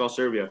 Ukraine, Portugal,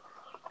 Serbia?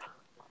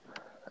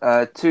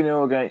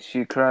 2-0 against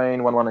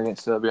Ukraine, 1-1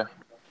 against Serbia.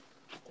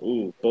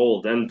 Ooh,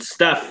 bold. And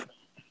Steph?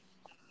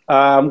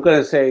 I'm going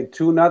to say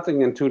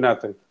 2-0 and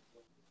 2-0.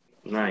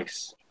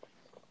 Nice.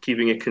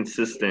 Keeping it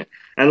consistent.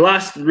 And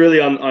last, really,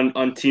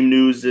 on team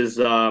news is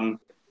I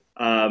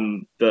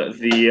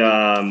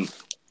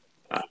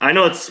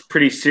know it's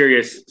pretty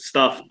serious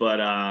stuff, but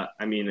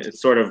I mean,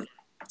 it's sort of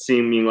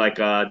seeming like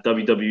a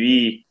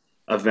WWE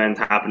event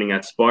happening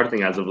at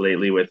Sporting as of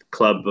lately, with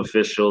club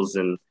officials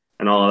and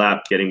all of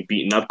that getting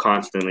beaten up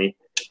constantly.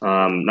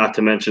 Not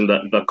to mention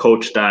the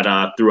coach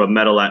that threw a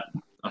medal at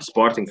a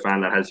Sporting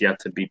fan that has yet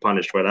to be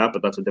punished for that,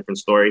 but that's a different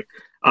story.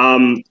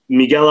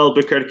 Miguel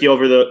Albuquerque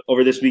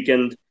over this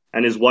weekend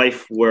and his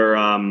wife were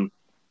I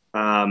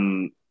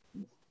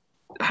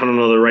don't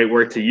know the right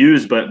word to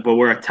use, but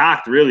were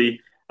attacked really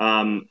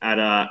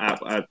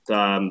at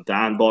the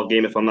handball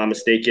game, if I'm not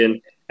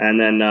mistaken. And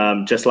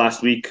then just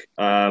last week,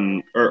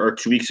 or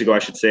 2 weeks ago, I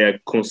should say, a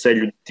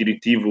Conselho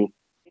Diretivo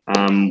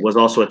was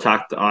also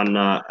attacked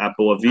at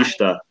Boa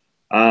Vista.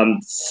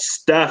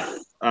 Steph,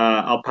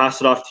 I'll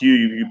pass it off to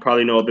you. You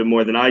probably know a bit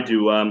more than I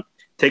do.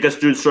 Take us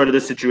through sort of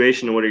the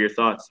situation, and what are your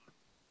thoughts?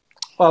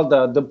 Well,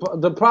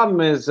 the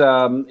problem is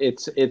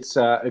it's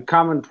a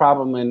common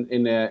problem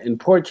in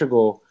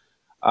Portugal,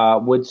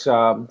 which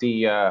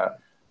the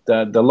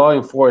law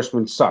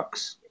enforcement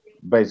sucks,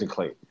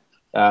 basically.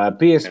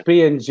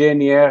 PSP and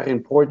GNR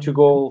in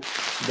Portugal,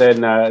 they're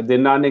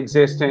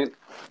non-existent.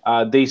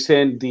 They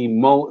send the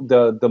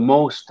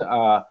most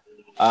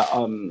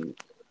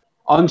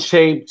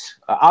unshaped,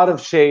 out of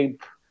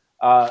shape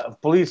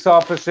police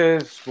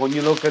officers. When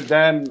you look at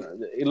them,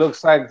 it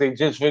looks like they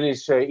just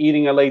finished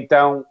eating a late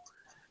down.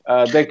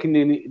 They can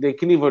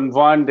even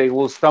run. They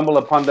will stumble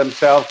upon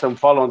themselves and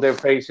fall on their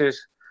faces.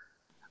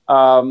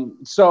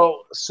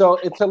 So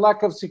it's a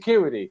lack of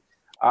security.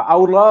 I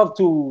would love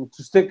to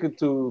stick it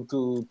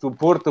to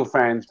Porto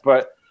fans,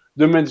 but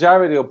the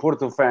majority of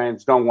Porto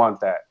fans don't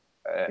want that.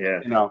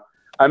 You know,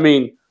 I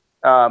mean,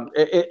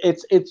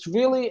 it's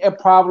really a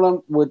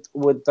problem with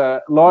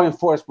law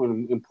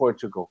enforcement in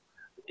Portugal.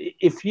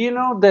 If you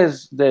know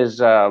there's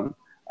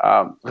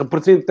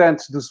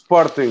representatives do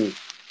Sporting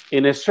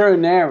in a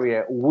certain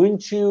area,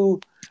 wouldn't you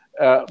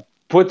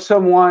put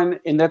someone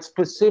in that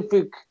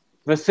specific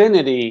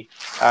vicinity,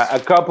 a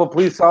couple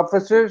police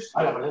officers,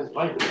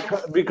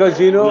 because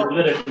you know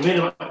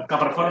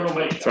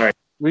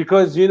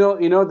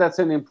that's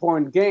an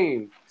important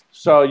game.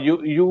 So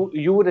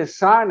you would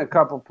assign a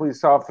couple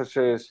police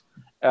officers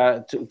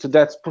to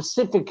that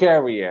specific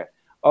area.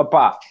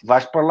 Opa,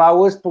 vais para lá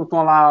hoje porque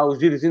estão lá os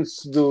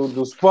dirigentes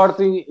do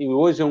Sporting e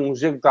hoje é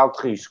jogo de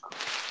alto risco.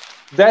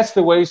 That's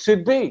the way it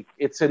should be.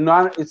 It's a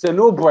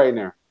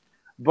no-brainer.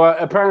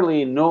 But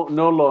apparently no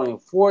law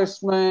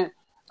enforcement.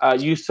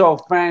 You saw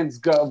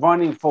fans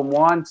running from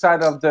one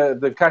side of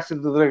the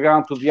Caixa do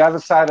Dragão to the other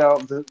side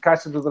of the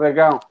Caixa do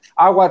Dragão.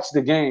 I watched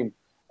the game,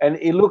 and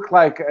it looked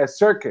like a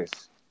circus.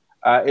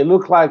 It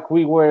looked like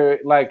we were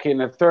like in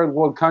a third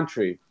world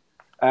country.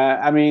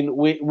 I mean,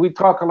 we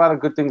talk a lot of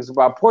good things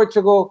about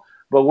Portugal,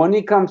 but when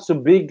it comes to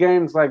big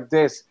games like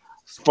this,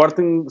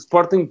 Sporting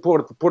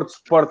Porto, Porto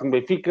Sporting,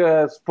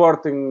 Benfica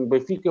Sporting,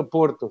 Benfica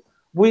Porto,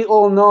 we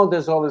all know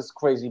there's all these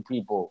crazy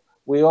people.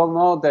 We all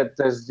know that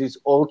there's these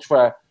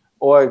ultra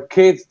or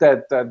kids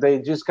that they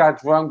just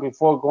got drunk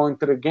before going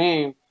to the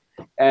game,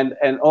 and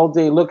all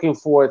they're looking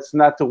for, it's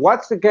not to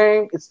watch the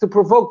game, it's to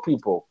provoke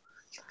people.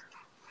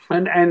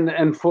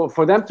 And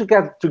for them to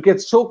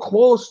get so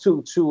close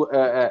to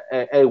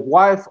a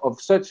wife of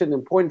such an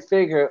important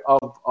figure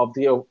of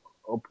the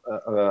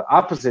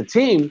opposite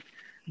team,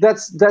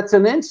 that's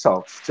an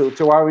insult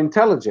to our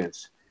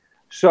intelligence.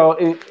 So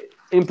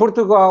in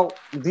Portugal,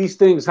 these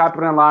things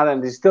happen a lot,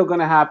 and they're still going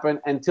to happen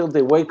until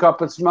they wake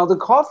up and smell the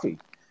coffee.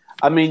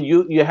 I mean,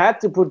 you had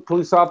to put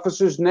police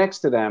officers next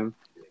to them,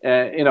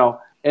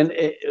 and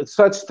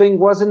such thing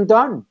wasn't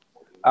done.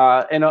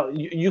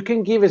 You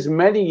can give as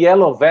many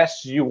yellow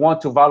vests you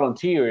want to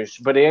volunteers,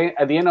 but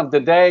at the end of the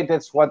day,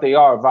 that's what they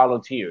are,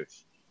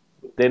 volunteers.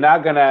 They're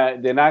not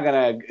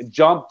gonna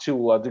jump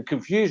to the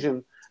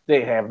confusion.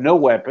 They have no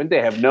weapon,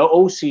 they have no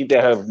OC, they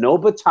have no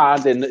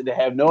baton, they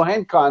have no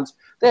handguns,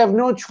 they have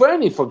no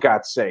training, for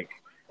God's sake.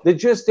 They're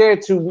just there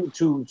to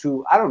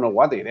I don't know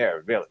why they're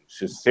there, really.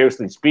 Just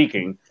seriously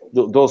speaking,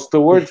 those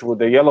stewards with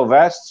the yellow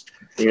vests.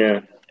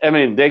 Yeah. I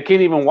mean, they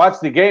can't even watch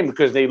the game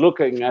because they're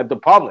looking at the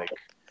public.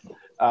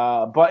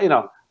 But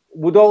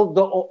with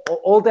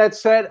all that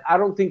said, I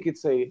don't think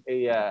it's a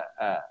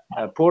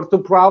Porto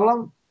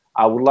problem.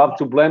 I would love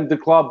to blame the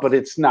club, but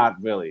it's not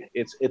really.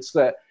 It's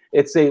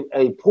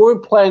a poor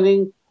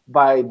planning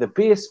by the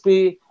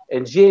PSP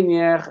and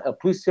GNR,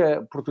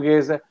 Polícia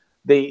Portuguesa.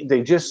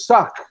 They just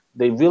suck.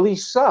 They really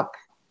suck.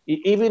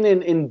 Even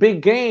in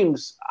big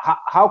games,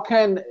 how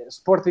can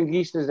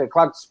Sportingistas, é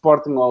claro que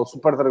Sporting ou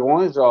Super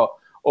Dragões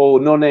ou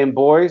No Name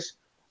Boys,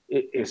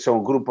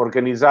 são grupos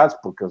organizados,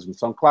 porque eles não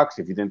são claques,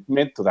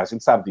 evidentemente, toda a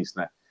gente sabe disso,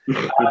 né?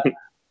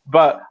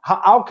 But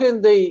how can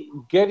they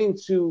get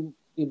into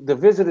the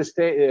visitor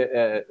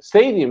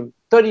stadium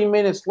 30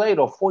 minutes late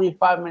or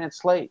 45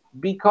 minutes late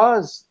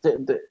because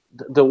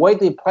the way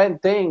they plan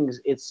things,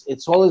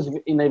 it's always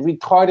in a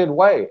retarded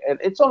way, and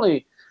it's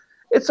only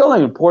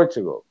in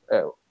Portugal.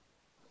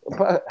 O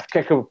que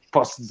é que eu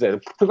posso dizer?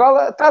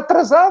 Portugal está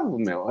atrasado,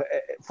 meu.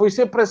 Foi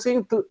sempre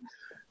assim,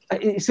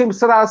 e sempre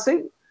será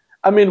assim.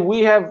 I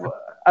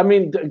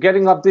mean,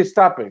 getting up this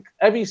topic,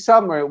 every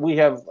summer we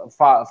have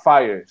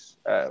fires.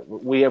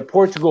 We have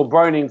Portugal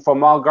burning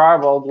from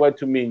Algarve all the way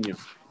to Minho.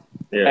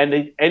 Yeah.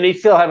 And they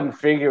still haven't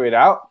figured it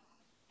out.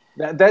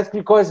 That's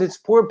because it's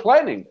poor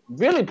planning,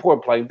 really poor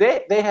planning.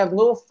 They have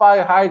no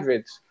fire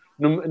hydrants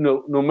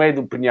no meio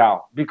do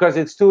Pinhal because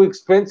it's too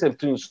expensive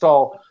to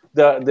install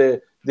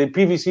the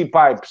PVC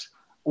pipes.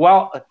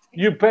 Well,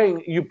 you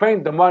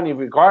paying the money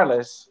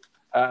regardless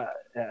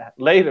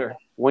later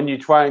when you're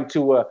trying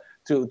to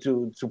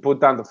put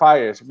down the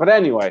fires. But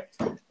anyway,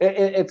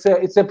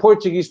 it's a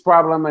Portuguese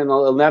problem and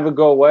it'll never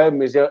go away.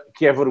 Mas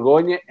que é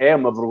vergonha, é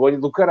uma vergonha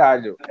do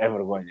caralho. É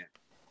vergonha.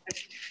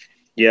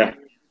 Yeah.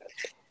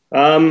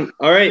 All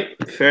right.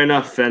 Fair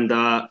enough. And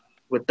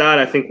with that,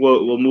 I think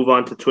we'll move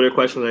on to Twitter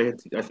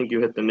questions. I think you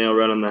hit the nail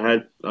right on the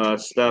head,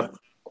 Steph.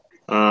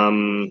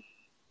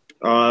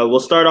 We'll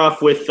start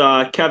off with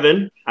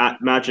Kevin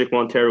at Magic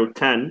Montero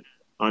 10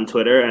 on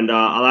Twitter, and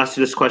I'll ask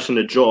you this question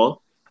to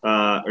Joel.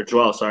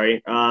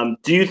 Sorry.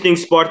 Do you think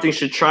Sporting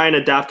should try and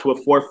adapt to a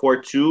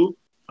 4-4-2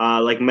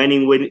 like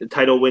many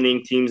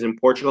title-winning teams in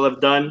Portugal have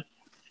done?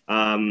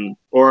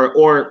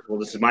 Or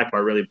this is my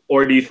part really.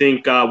 Or do you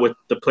think with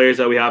the players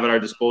that we have at our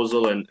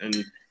disposal and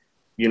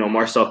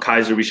Marcel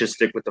Kaiser, we should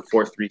stick with the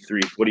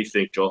 4-3-3? What do you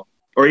think, Joel?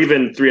 Or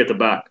even 3 at the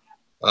back?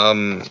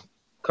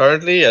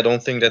 Currently, I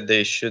don't think that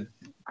they should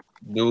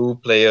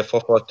play a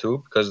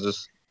 4-4-2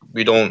 because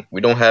we don't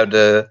have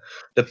the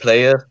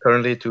players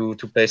currently to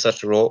play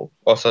such a role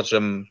or such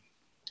a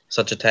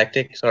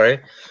tactic. Sorry.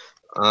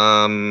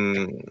 Yeah,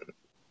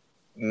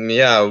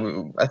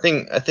 I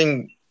think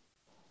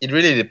it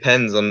really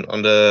depends on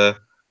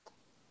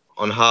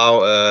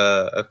how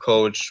a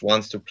coach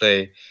wants to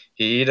play.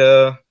 He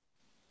either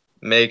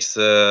makes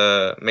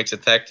a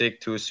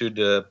tactic to suit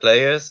the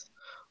players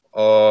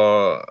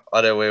or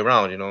other way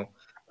around.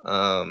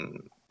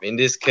 In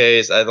this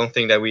case, I don't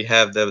think that we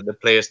have the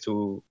players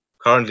to.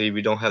 Currently,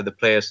 we don't have the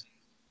players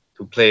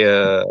to play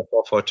a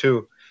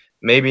 4-4-2.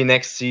 Maybe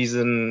next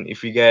season,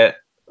 if we get,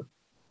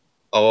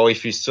 or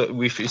if we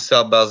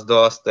sell Bas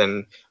Dost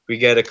and we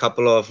get a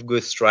couple of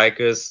good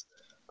strikers,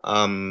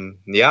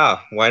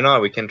 yeah, why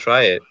not? We can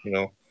try it,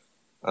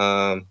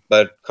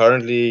 But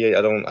currently,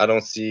 I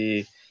don't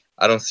see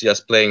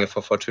us playing a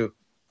 4-4-2.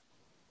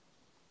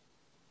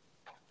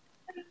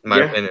 In my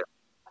opinion.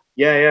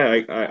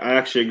 Yeah, I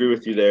actually agree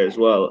with you there as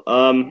well.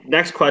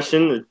 Next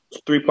question, a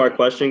 3-part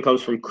question,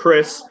 comes from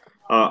Chris,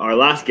 our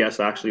last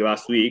guest actually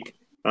last week.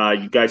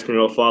 You guys can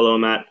go follow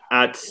him at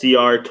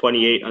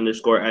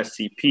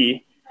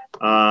CR28_SCP.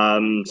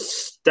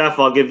 Steph,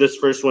 I'll give this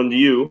first one to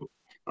you.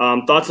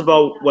 Thoughts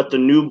about what the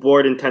new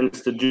board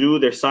intends to do?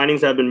 Their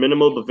signings have been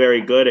minimal but very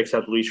good,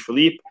 except Luis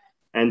Felipe,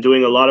 and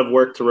doing a lot of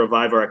work to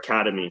revive our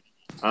academy.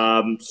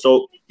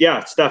 So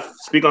yeah, Steph,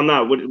 speak on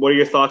that. What are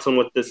your thoughts on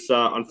what this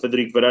on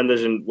Frederic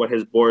Varandas and what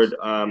his board,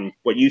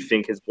 what you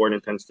think his board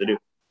intends to do?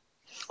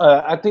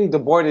 I think the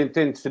board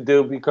intends to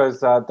do because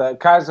the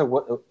Kaiser,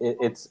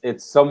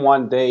 it's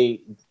someone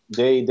they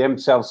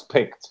themselves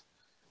picked.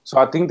 So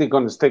I think they're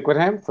going to stick with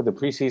him for the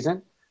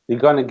preseason. They're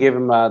going to give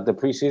him the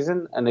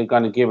preseason, and they're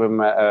going to give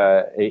him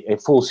a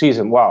full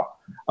season. Well,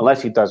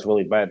 unless he does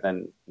really bad,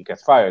 then he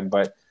gets fired.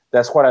 But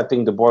that's what I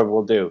think the board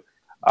will do.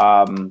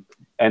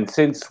 And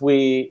since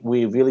we're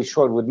really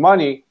short with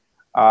money,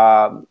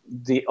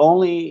 the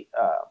only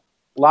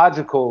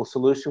logical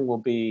solution will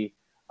be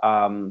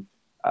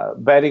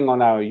betting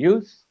on our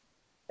youth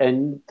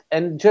and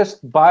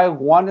just buy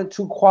 1 or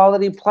 2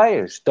 quality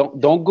players.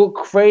 Don't go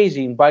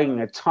crazy in buying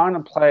a ton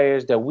of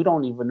players that we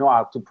don't even know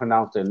how to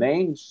pronounce their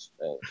names,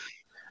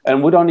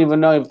 and we don't even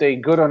know if they're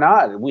good or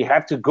not. We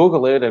have to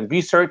Google it and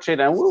research it,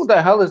 and who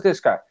the hell is this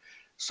guy?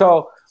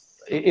 So,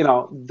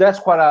 that's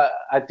what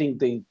I think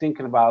they're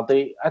thinking about.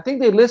 I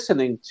think they're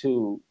listening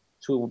to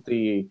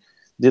the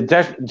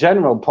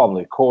general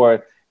public,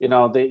 or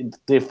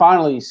they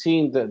finally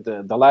seen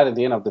the light at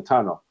the end of the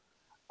tunnel.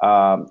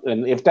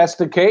 And if that's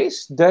the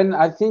case, then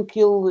I think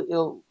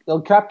he'll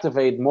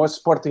captivate more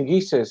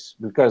Sportingistas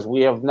because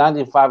we have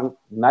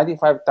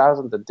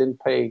 95,000 that didn't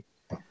pay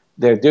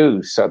their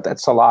dues. So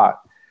that's a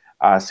lot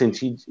since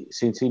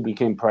he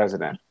became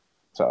president.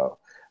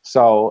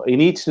 So he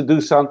needs to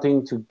do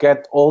something to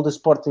get all the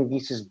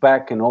Sportingistas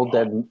back and all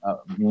that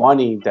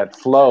money that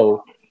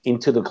flow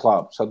into the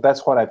club. So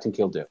that's what I think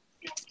he'll do.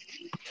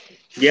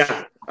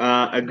 Yeah,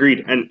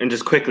 agreed. And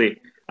just quickly,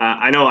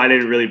 I know I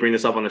didn't really bring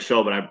this up on the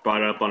show, but I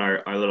brought it up on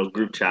our little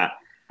group chat.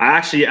 I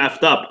actually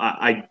effed up.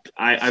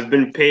 I've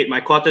been paid.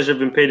 My quotas have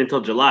been paid until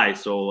July,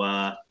 so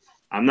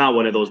I'm not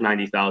one of those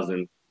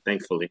 90,000,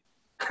 thankfully.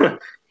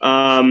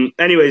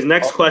 Anyways,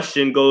 next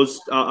question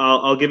goes.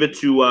 I'll give it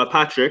to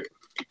Patrick.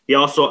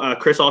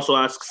 Chris also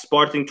asks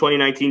Sporting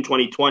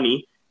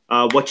 2019-2020.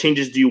 What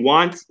changes do you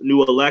want?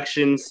 New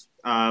elections,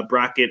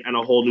 bracket, and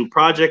a whole new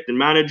project and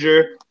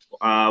manager.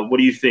 What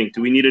do you think?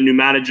 Do we need a new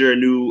manager,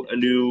 and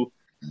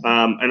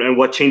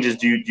what changes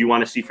do you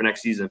want to see for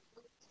next season?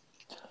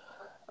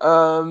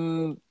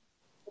 Well,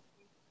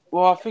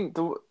 I think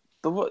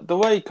the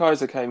way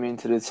Kaiser came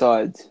into the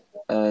side,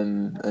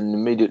 and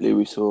immediately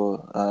we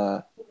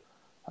saw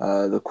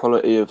the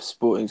quality of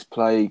Sporting's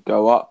play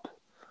go up.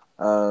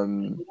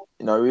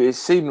 It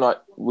seemed like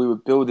we were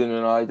building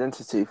an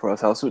identity for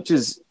ourselves, which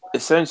is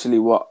essentially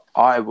what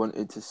I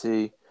wanted to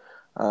see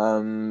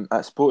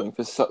at Sporting.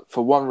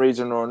 For one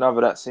reason or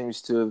another, that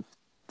seems to have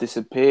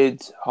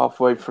disappeared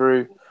halfway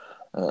through,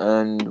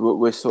 and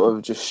we're sort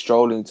of just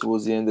strolling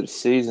towards the end of the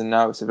season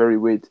now. It's a very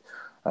weird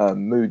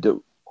mood that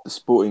the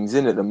Sporting's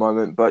in at the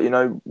moment. But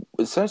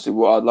essentially,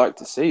 what I'd like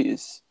to see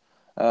is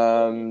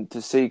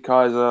to see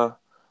Kaiser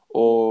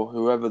or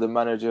whoever the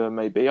manager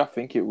may be. I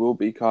think it will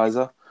be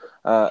Kaiser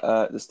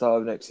at the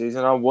start of next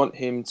season. I want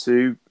him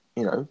to,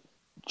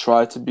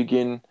 try to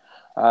begin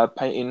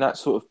painting that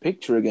sort of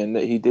picture again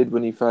that he did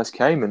when he first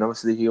came. And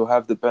obviously, he'll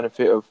have the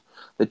benefit of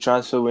the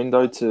transfer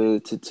window to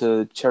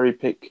cherry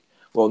pick.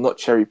 Well, not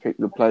cherry pick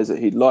the players that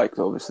he'd like.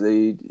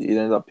 Obviously, he'd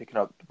end up picking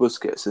up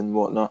Busquets and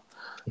whatnot.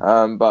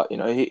 But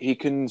he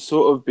can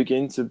sort of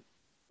begin to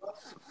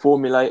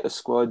formulate a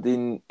squad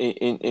in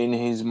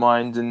his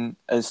mind and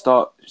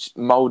start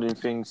moulding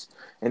things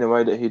in a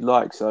way that he'd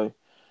like. So,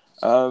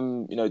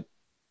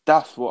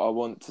 that's what I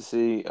want to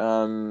see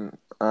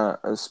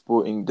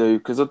Sporting do,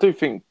 because I do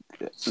think,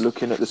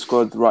 looking at the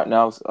squad right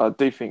now, I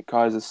do think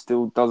Kaiser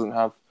still doesn't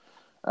have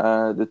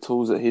the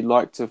tools that he'd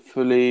like to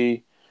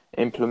fully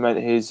implement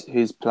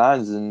his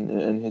plans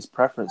and his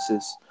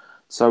preferences.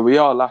 So we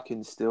are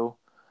lacking still.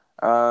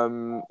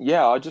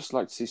 I'd just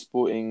like to see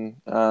Sporting,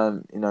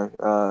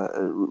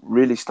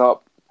 really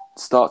start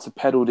to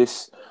peddle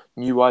this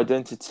new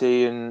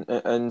identity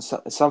and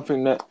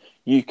something that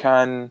you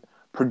can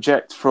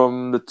project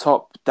from the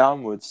top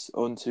downwards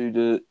onto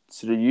the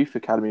youth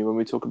academy. When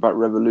we talk about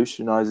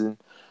revolutionising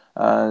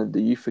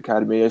the youth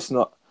academy, it's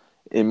not,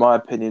 in my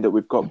opinion, that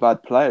we've got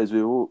bad players.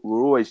 We're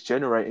always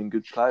generating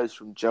good players,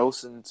 from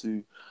Gelson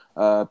to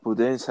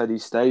Pudens had he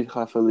stayed,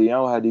 Rafa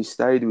Leão had he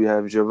stayed. We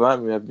have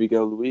Jovan, we have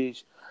Miguel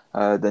Luis,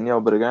 Daniel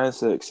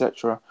Bragança,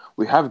 etc.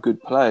 We have good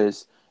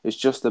players. It's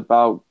just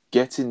about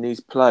getting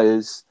these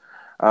players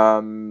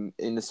in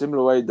a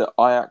similar way that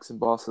Ajax and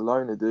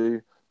Barcelona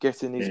do,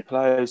 getting these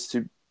players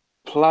to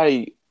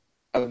play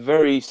a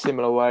very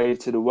similar way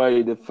to the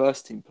way the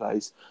first team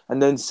plays, and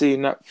then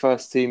seeing that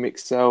first team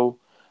excel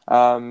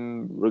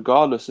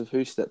regardless of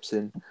who steps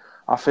in.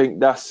 I think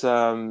that's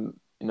the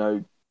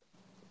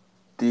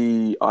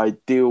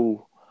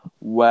ideal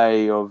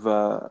way of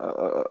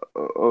a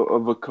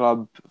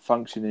club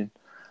functioning.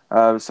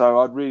 So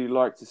I'd really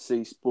like to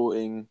see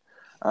Sporting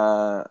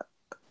start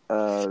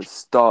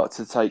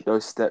to take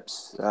those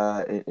steps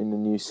in the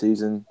new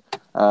season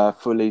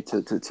fully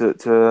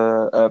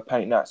to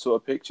paint that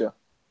sort of picture.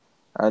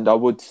 And I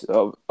would,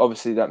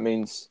 obviously that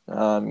means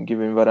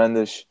giving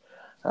Varandas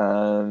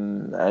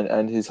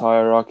and his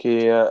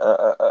hierarchy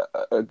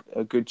a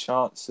good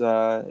chance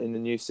in the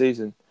new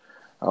season.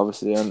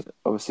 Obviously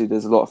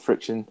there's a lot of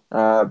friction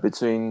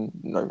between,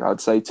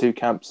 I'd say, two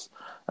camps.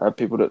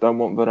 People that don't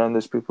want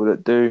Varandas, people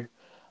that do.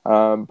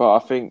 But I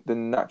think the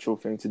natural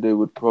thing to do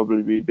would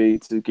probably be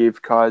to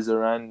give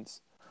Kaiser and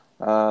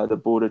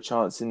the board a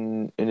chance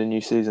in the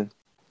new season.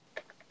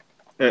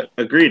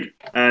 Agreed.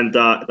 And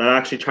that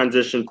actually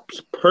transitions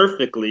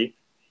perfectly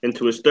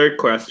into his third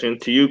question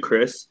to you,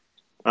 Chris.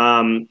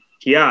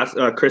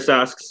 Chris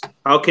asks,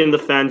 how can the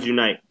fans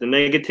unite? The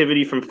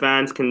negativity from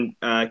fans, can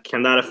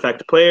that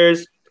affect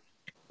players?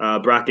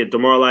 Bracket,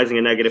 demoralizing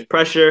and negative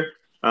pressure.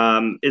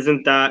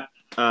 Isn't that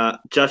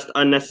just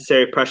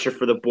unnecessary pressure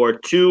for the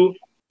board too?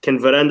 Can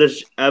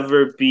Varandas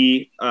ever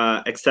be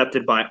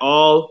accepted by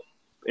all?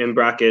 In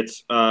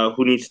brackets,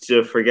 who needs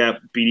to forget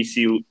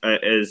BDC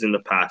is in the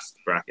past,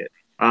 bracket.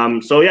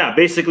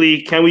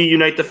 Basically, can we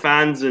unite the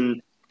fans,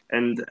 and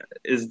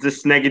is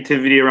this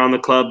negativity around the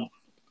club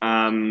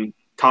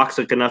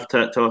toxic enough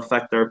to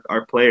affect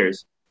our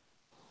players?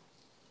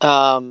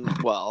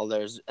 Well,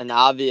 there's an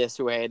obvious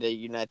way to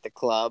unite the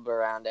club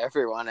around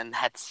everyone, and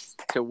that's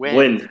to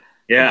win.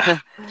 Yeah.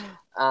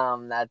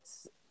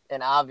 That's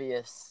an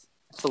obvious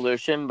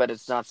solution, but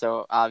it's not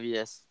so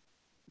obvious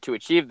to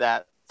achieve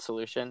that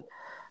solution.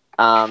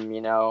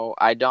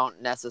 I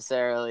don't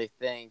necessarily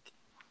think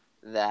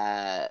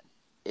that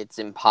it's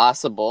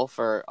impossible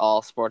for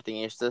all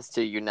Sportingistas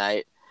to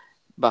unite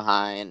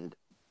behind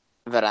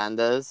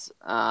Varandas.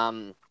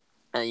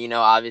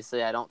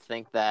 Obviously I don't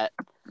think that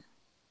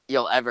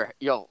you'll ever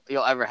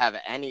have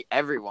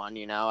everyone.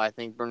 I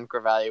think Bruno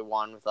Carvalho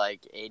won with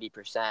like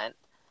 80%.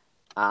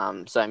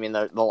 So I mean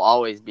there'll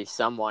always be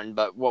someone,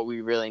 but what we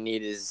really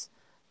need is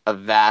a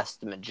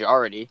vast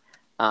majority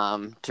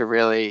to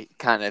really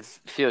kind of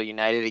feel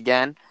united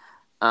again.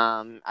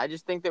 I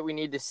just think that we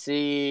need to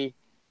see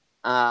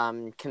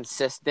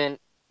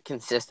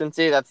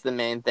consistency. That's the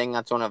main thing.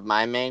 That's one of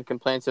my main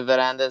complaints of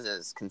Varandas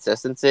is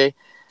consistency.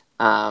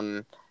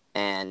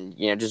 and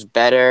just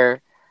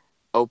better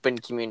open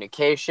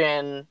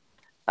communication,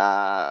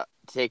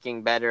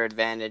 taking better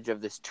advantage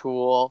of this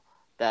tool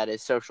that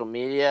is social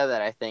media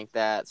that I think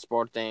that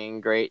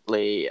Sporting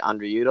greatly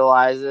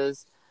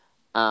underutilizes.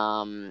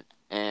 And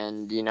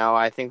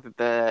I think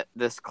that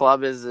this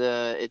club is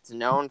it's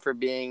known for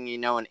being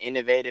an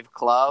innovative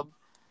club.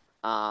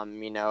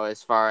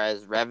 As far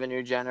as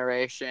revenue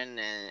generation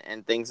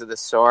and things of the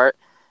sort,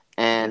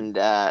 and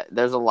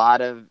there's a lot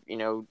of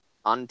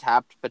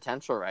untapped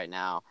potential right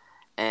now.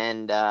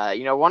 And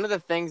one of the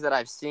things that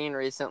I've seen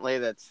recently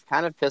that's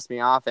kind of pissed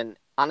me off, and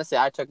honestly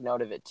I took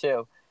note of it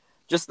too,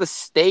 just the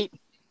state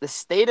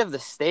of the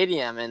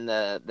stadium and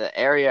the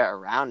area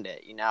around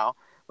it.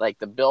 Like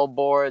the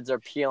billboards are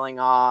peeling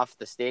off,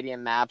 the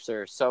stadium maps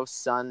are so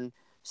sun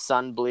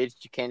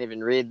bleached you can't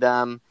even read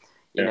them.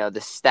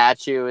 The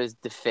statue is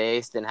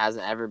defaced and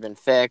hasn't ever been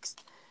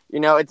fixed.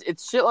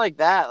 It's shit like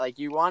that. Like,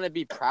 you want to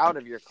be proud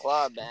of your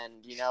club,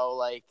 and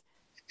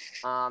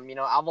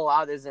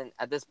Alvalade isn't,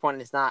 at this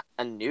point, it's not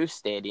a new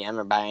stadium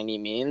or by any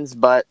means,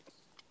 but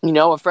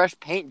a fresh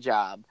paint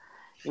job,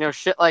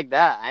 shit like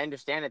that. I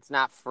understand it's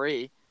not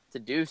free to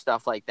do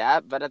stuff like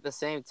that, but at the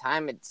same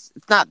time, it's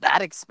not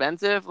that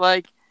expensive.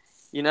 Like,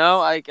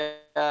 my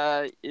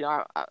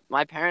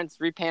parents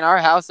repaint our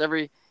house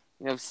every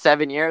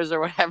 7 years or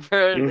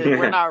whatever.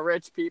 We're not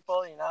rich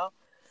people.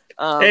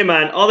 Hey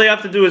man, all they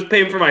have to do is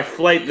pay for my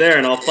flight there,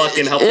 and I'll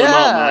fucking help them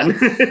out, man.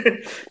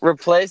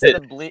 replace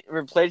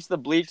the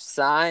bleached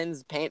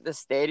signs, paint the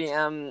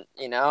stadium.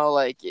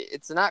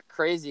 It's not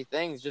crazy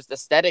things, just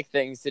aesthetic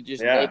things to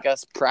just make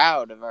us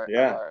proud of our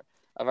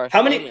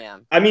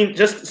stadium. I mean,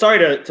 just sorry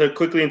to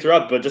quickly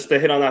interrupt, but just to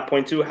hit on that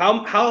point too.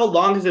 How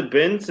long has it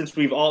been since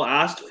we've all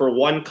asked for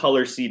one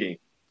color seating?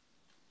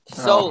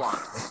 So long.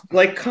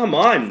 Like, come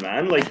on,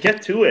 man. Like,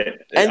 get to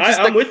it.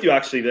 I'm with you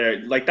actually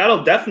there. Like,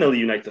 that'll definitely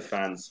unite the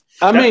fans.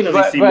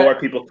 See more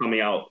people coming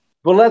out.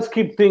 But let's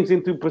keep things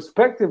into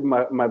perspective,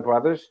 my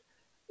brothers.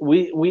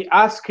 We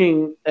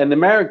asking an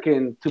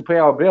American to pay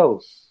our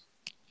bills.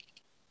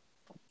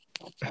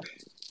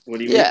 What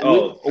do you mean?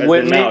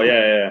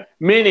 Yeah.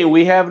 Meaning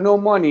we have no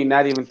money,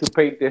 not even to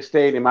paint the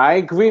stadium. I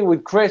agree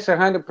with Chris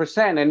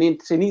 100%, and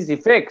it's an easy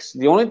fix.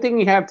 The only thing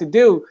you have to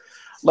do,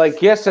 like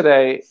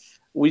yesterday,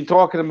 we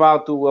talking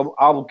about o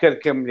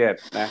Albuquerque a mulher,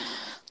 né?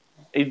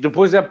 E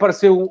depois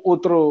apareceu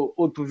outro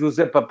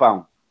José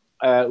Papão,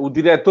 o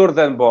diretor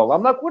de handball.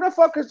 I'm like, what the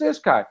fuck is this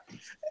guy?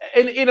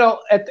 And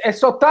é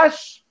só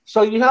taxa.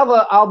 So you have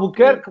a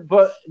Albuquerque,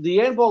 but the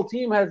handball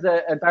team has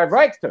a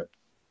director.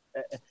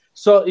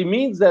 So it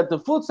means that the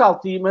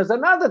futsal team has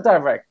another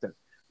director.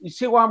 You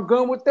see where I'm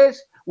going with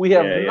this? We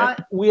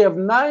have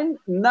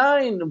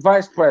nine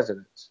vice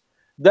presidents,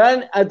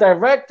 then a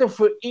director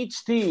for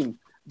each team.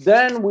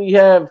 Then we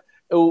have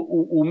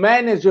o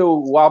manager,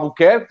 o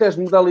Albuquerque, there's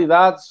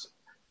modalidades.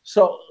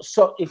 So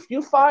if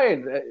you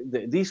fired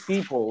these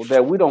people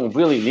that we don't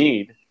really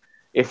need,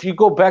 if you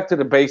go back to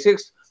the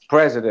basics,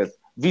 president,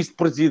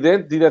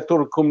 vice-president,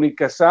 diretor de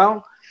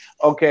comunicação,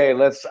 okay,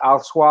 I'll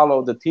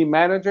swallow the team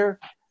manager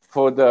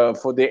for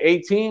the A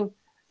team,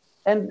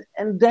 and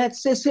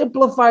that's to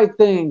simplify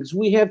things.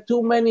 We have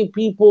too many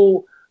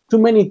people, too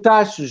many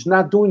taxas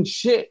not doing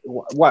shit.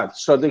 What?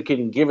 So they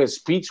can give a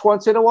speech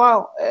once in a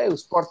while? Hey, o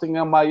Sporting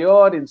é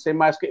maior, e não sei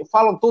mais que.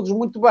 Falam todos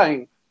muito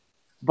bem.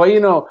 But,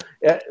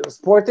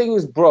 Sporting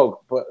is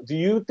broke. But do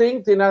you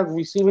think they're not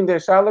receiving their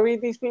salary,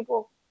 these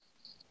people?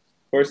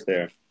 Of course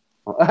they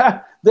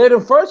are. They're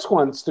the first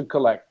ones to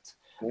collect.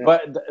 Yeah.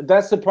 But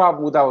that's the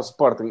problem with our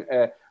Sporting.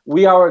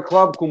 We are a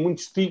club com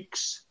muitos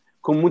tiques,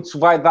 com muitos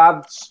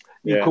vaidades,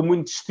 e com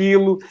muito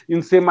estilo, e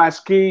não sei mais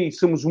que, e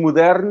somos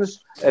modernos.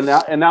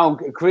 And now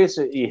Chris,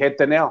 he hit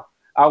the nail.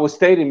 Our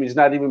stadium is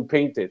not even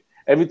painted.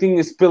 Everything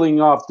is spilling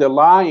off. The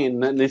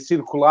line, the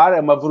circular, é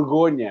uma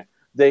vergonha.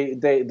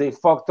 They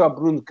fucked up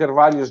Bruno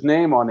Carvalho's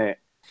name on it.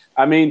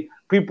 I mean,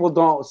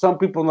 some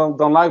people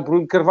don't like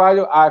Bruno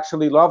Carvalho. I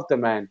actually love the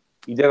man.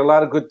 He did a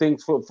lot of good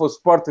things for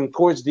Sporting.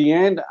 Towards the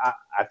end,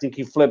 I think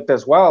he flipped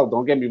as well.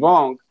 Don't get me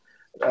wrong.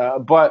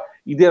 But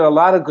he did a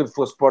lot of good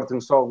for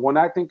Sporting. So when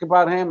I think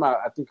about him,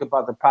 I think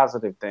about the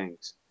positive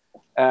things.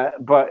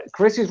 But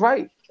Chris is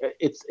right.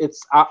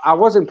 I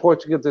was in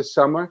Portugal this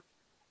summer,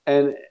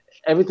 and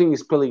everything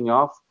is peeling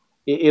off.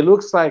 It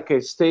looks like a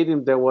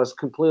stadium that was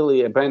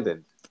completely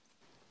abandoned.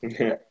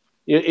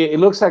 It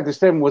looks like the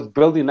stadium was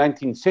built in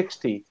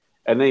 1960,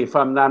 and then, if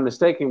I'm not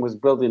mistaken, was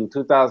built in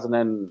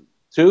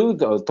 2002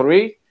 or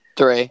 3.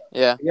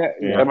 Yeah.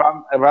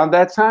 Around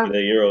that time. The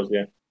Euros,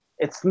 yeah.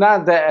 It's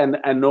not that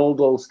an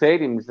old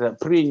stadium. It's a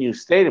pretty new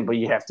stadium, but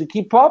you have to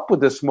keep up with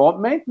the small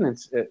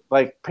maintenance,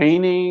 like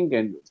painting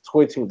and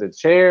switching the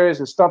chairs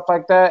and stuff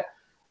like that.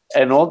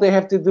 And all they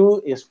have to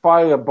do is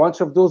fire a bunch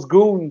of those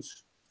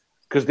goons,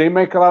 because they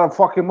make a lot of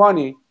fucking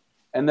money,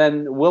 and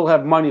then we'll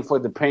have money for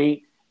the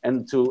paint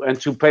and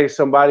to pay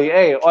somebody.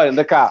 Hey, olha,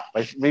 anda cá,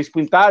 vens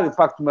pintar, de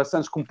facto,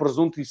 maçãs com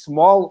presunto e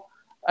small.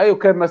 Aí eu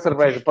quero uma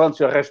cerveja.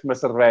 Pronto, eu resto uma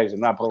cerveja,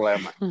 não há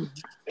problema.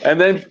 And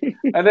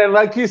then,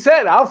 like you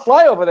said, I'll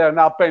fly over there and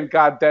I'll paint.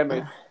 God damn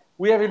it,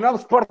 we have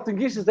enough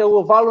Portuguese that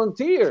will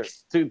volunteer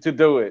to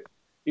do it.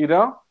 You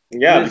know?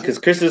 Yeah, because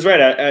Chris is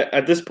right.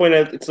 At this point,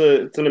 it's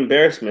an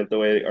embarrassment the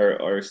way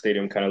our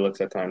stadium kind of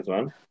looks at times,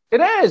 man. It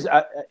is.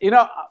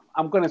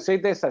 I'm going to say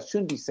this. I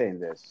shouldn't be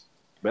saying this,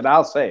 but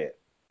I'll say it.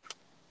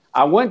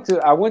 I went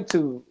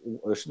to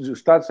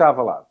Stade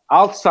Alvalade.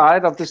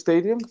 Outside of the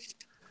stadium,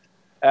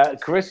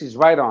 Chris is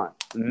right on.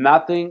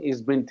 Nothing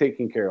has been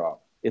taken care of.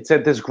 It's a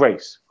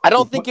disgrace. I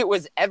don't think it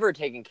was ever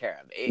taken care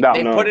of.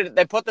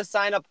 They put the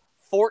sign up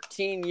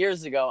 14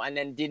 years ago and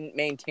then didn't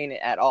maintain it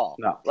at all.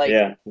 No.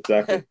 Yeah,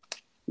 exactly.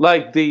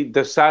 Like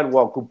the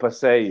sidewalk, o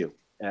passeio.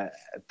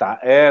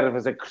 Tá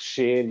ervas a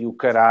crescer e o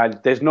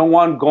caralho. There's no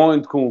one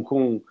going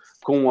com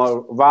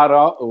a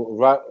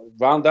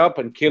roundup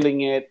and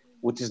killing it,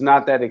 which is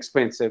not that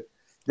expensive.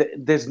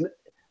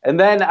 And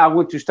then I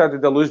went to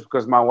Estádio da Luz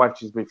because my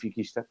wife is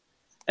Benfiquista,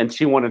 and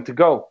she wanted to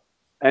go.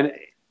 And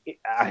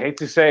I hate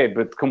to say it,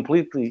 but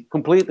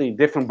completely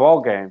different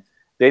ball game.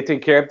 They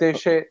take care of their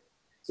shit.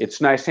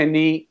 It's nice and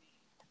neat.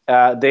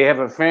 They have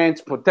a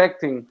fence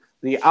protecting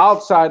the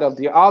outside of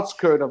the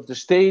outskirt of the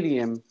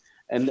stadium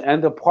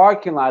and the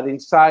parking lot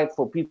inside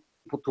for people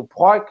to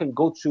park and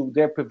go to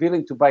their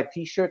pavilion to buy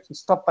T-shirts and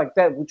stuff like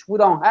that, which we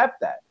don't have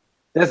that.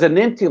 There's an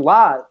empty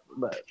lot,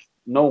 but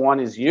no one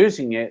is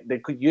using it. They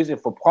could use it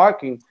for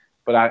parking,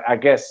 but I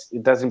guess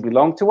it doesn't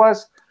belong to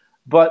us.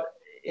 But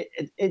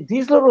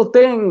these little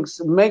things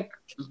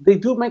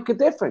do make a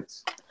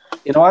difference.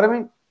 You know what I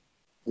mean?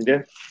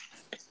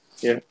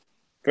 Yeah.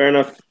 Fair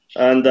enough.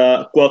 And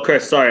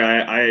Chris, sorry,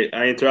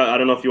 I interrupt. I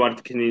don't know if you wanted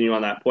to continue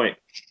on that point.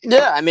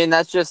 Yeah, I mean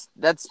that's just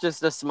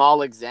a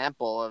small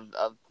example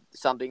of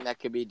something that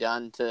could be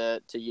done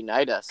to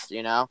unite us.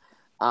 You know,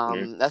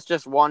 that's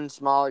just one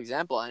small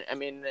example. I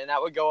mean, and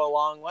that would go a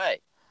long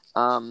way.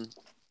 And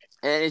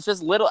it's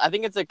just little. I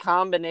think it's a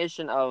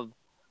combination of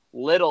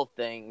little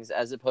things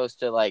as opposed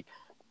to like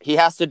he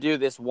has to do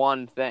this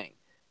one thing.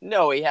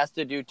 No, he has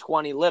to do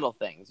 20 little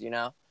things. You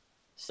know,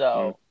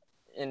 so.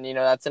 And,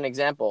 that's an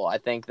example. I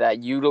think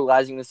that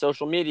utilizing the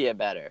social media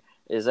better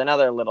is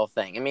another little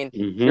thing. I mean,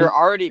 you're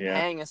already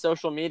paying a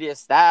social media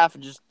staff,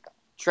 just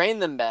train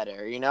them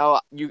better.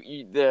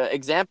 The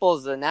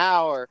examples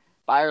now are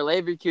Bayer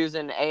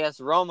Leverkusen,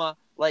 AS Roma.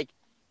 Like,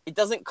 it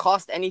doesn't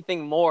cost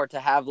anything more to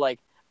have, like,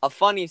 a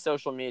funny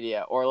social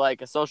media or,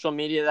 like, a social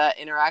media that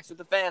interacts with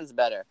the fans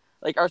better.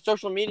 Like, our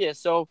social media is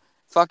so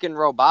fucking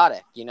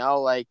robotic,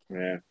 Like,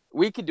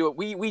 we could do it.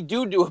 We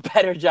do a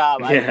better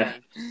job, I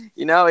think.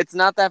 It's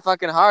not that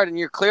fucking hard, and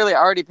you're clearly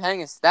already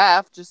paying a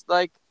staff. Just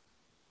like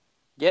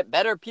get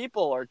better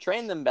people or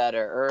train them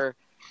better or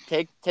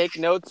take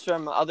notes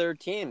from other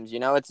teams.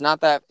 It's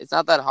not that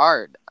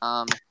hard.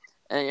 And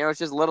it's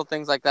just little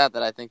things like that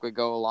I think would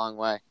go a long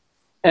way.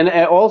 And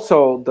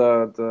also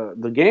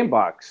the game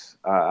box.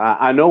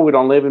 I know we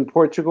don't live in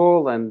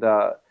Portugal,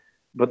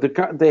 but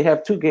they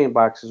have two game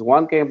boxes.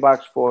 One game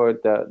box for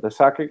the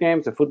soccer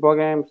games, the football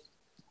games.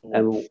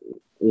 And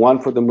one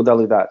for the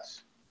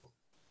modalidades.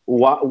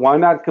 Why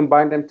not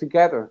combine them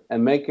together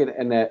and make it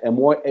a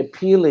more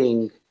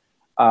appealing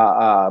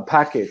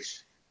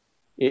package?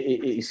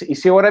 You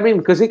see what I mean?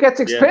 Because it gets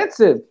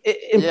expensive.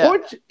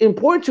 In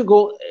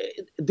Portugal,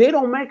 they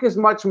don't make as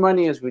much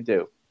money as we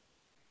do.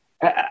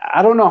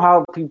 I don't know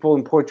how people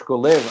in Portugal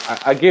live.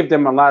 I give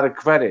them a lot of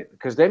credit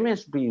because they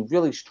must be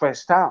really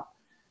stressed out.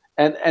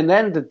 And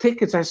then the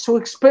tickets are so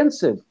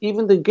expensive.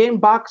 Even the game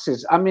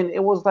boxes. I mean,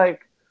 it was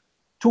like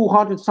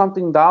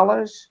 $200-something.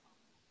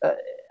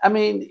 I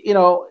mean,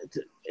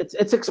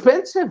 it's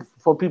expensive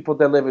for people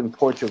that live in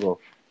Portugal.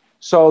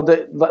 So,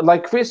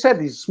 like Chris said,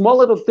 these small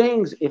little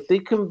things, if they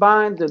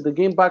combine the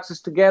game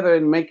boxes together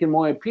and make it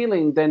more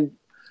appealing, then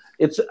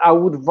I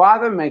would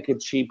rather make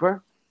it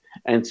cheaper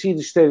and see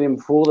the stadium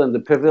full and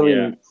the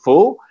pavilion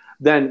full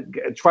than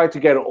try to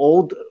get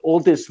all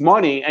this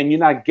money and you're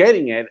not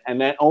getting it, and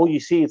then all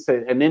you see is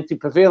an empty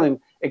pavilion,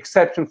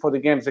 exception for the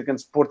games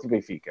against Sporting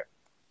Benfica.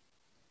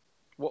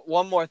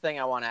 One more thing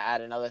I want to add,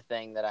 another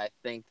thing that I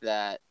think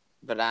that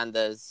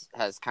Varandas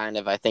has kind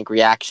of, I think,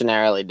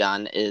 reactionarily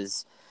done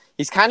is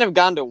he's kind of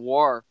gone to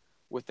war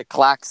with the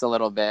claques a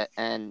little bit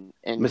and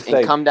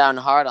come down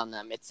hard on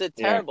them. It's a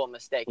terrible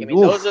mistake. I mean,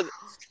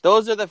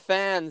 those are the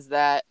fans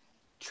that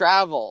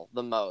travel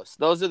the most.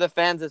 Those are the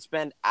fans that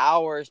spend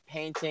hours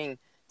painting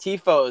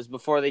tifos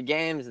before the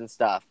games and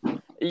stuff.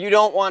 You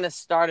don't want to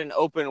start an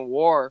open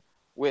war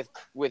with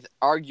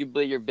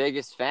arguably your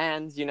biggest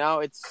fans.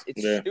 It's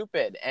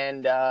stupid.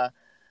 And I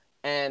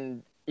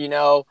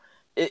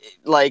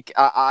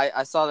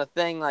saw the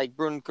thing, like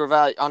Bruno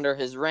Carvalho under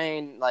his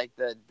reign, like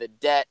the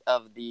debt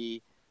of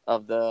the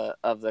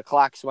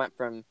claques went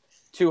from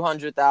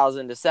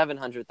 200,000 to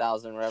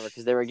 700,000 or whatever,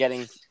 because they were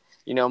getting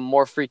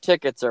more free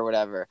tickets or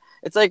whatever.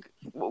 It's like,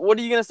 what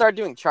are you gonna start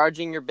doing?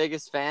 Charging your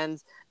biggest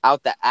fans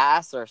out the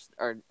ass or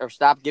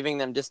stop giving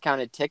them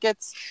discounted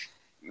tickets?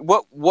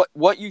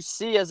 What you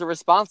see as a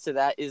response to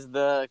that is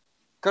the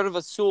Curva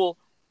Azul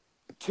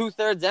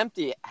 2/3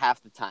 empty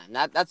half the time.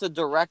 That's a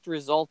direct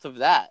result of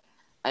that.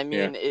 I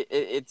mean,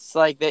 it's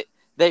like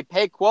they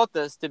pay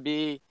quotas to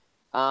be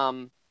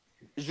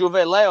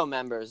Juveleo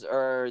members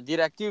or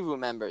Directivo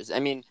members. I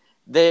mean,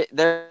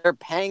 they're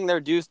paying their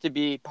dues to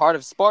be part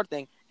of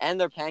Sporting, and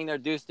they're paying their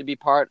dues to be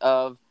part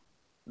of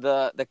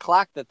the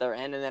claque that they're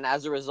in, and then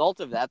as a result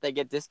of that, they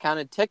get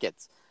discounted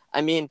tickets.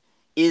 I mean,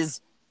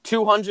 is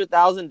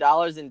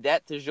 $200,000 in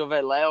debt to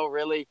Juveleo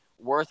really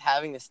worth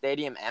having the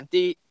stadium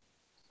empty?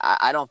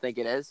 I don't think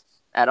it is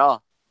at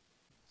all.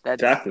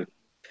 Exactly.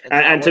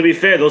 And to be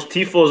fair, those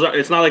tifos,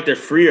 it's not like they're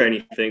free or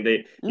anything.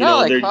 They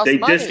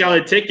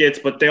discounted tickets,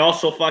 but they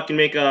also fucking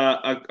make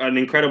an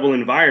incredible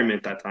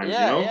environment at times.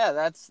 Yeah, you know? yeah,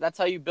 that's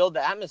how you build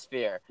the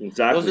atmosphere.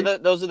 Exactly.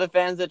 Those are the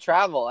fans that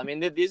travel. I mean,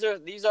 these are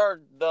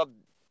the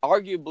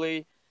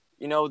arguably,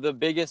 the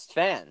biggest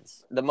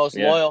fans, the most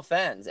loyal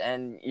fans,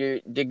 and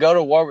to go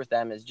to war with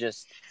them is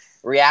just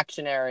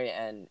reactionary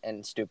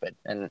and stupid,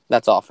 and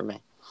that's all for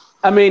me.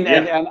 I mean,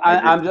 and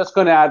I'm just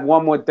going to add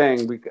one more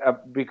thing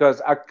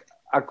because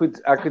I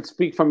could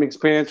speak from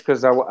experience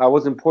because I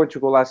was in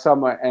Portugal last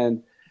summer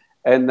and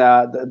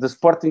the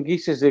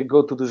Sportingistas, they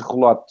go to these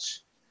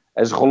relotes.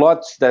 As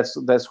relotes,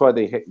 that's where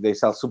they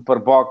sell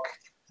Superboc.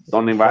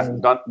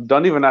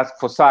 Don't even ask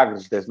for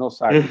Sagres. There's no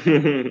Sagres.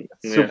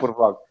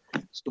 Superboc.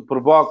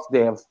 Superboc.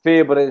 They have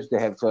febres.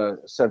 They have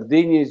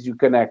sardinhas. You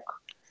can have,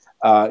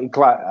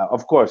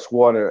 of course,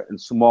 water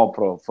and Small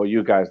Pro for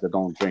you guys that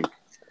don't drink.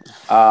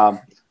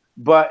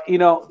 But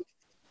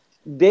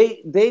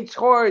they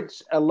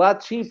charge a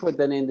lot cheaper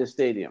than in the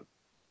stadium.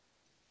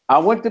 I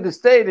went to the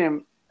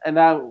stadium and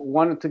I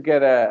wanted to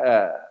get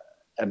a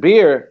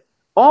beer.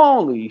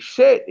 Holy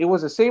shit! It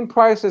was the same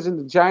price as in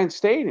the Giant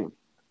Stadium.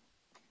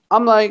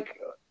 I'm like,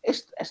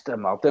 it's the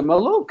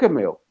Maluca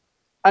meal,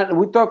 and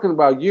we're talking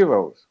about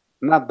euros,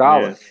 not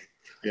dollars.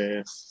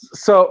 Yeah.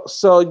 So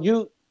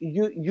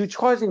you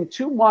charging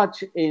too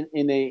much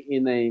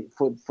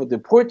for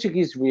the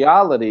Portuguese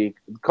reality,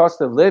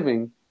 cost of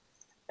living.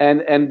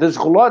 And there's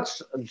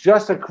lots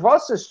just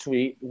across the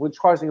street, we're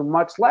charging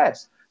much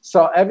less.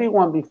 So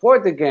everyone before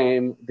the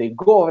game, they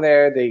go over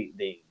there, they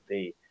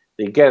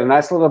get a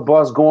nice little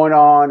buzz going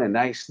on, a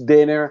nice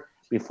dinner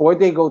before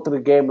they go to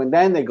the game, and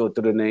then they go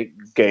to the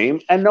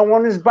game, and no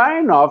one is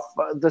buying off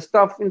the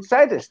stuff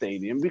inside the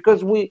stadium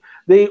because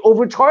they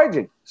overcharge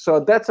it. So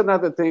that's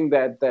another thing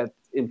that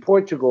in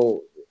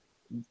Portugal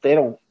they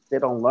don't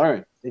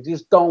learn. They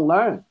just don't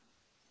learn.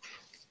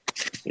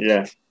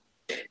 Yeah.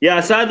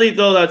 Yeah, sadly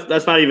though,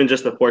 that's not even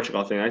just a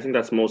Portugal thing. I think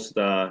that's most.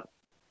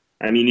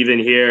 Even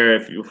here,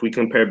 if we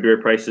compare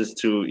beer prices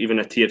to even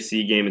a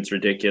TFC game, it's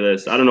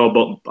ridiculous. I don't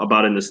know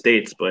about in the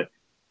States, but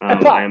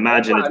I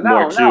imagine it's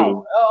more too.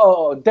 No.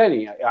 Oh,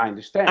 Denny, I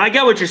understand. I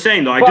get what you're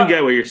saying, though. I do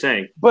get what you're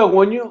saying. But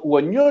when you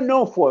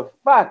know for a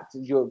fact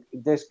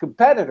there's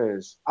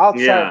competitors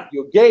outside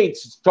your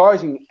gates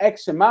charging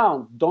X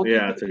amount, don't you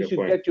think you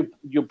should get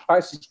your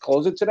prices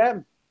closer to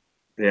them?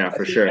 Yeah,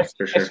 for sure.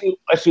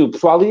 Assim, o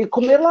pessoal ia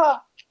comer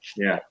lá.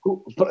 Yeah.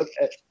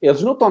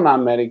 Eles não estão na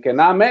América.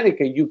 Na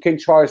América, you can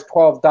charge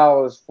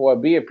 $12 for a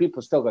beer. People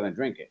are still going to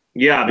drink it.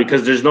 Yeah,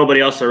 because there's nobody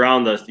else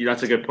around us.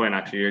 That's a good point,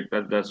 actually.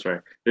 That's right.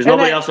 There's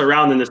nobody else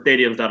around in the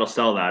stadiums that'll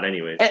sell that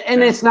anyways.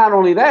 And it's not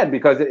only that,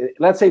 because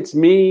let's say it's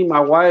me, my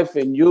wife,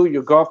 and you,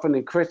 your girlfriend,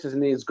 and Chris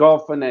and his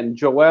girlfriend, and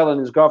Joel and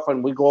his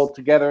girlfriend. We go all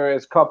together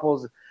as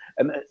couples.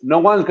 And no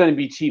one's going to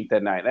be cheap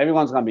that night.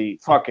 Everyone's going to be,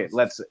 fuck it,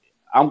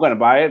 I'm going to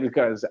buy it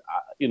because,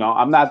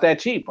 I'm not that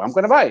cheap. I'm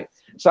going to buy it.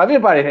 So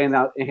everybody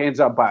hands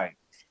up buying.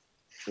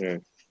 Yeah.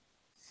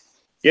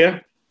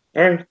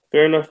 All right.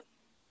 Fair enough.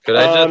 Could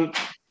I just...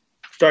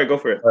 Sorry, go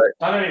for it.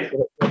 Right.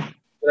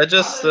 Could I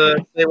just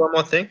say one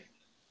more thing?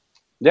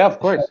 Yeah, of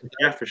course.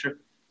 Yeah, for sure.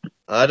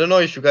 I don't know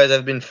if you guys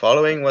have been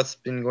following what's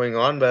been going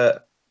on,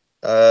 but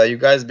you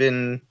guys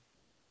been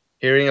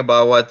hearing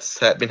about what's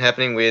been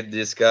happening with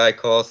this guy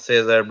called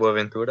Cesar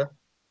Boaventura?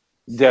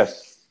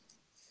 Yes.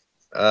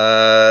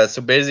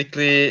 So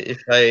basically,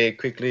 if I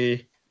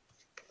quickly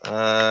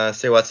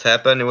say what's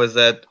happened, it was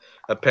that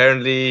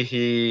apparently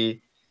he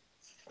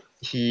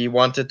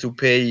wanted to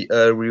pay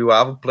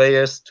rival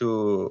players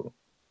to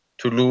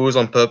lose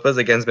on purpose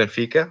against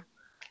Benfica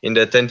in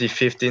the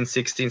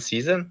 2015-16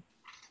 season.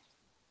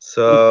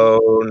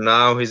 So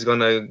now he's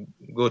gonna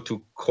go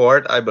to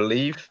court, I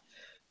believe.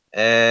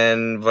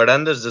 And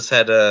Varandas just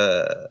had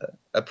a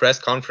press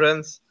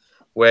conference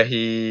where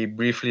he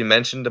briefly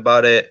mentioned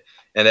about it.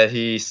 And that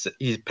he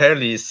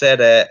apparently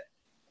said that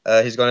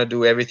he's gonna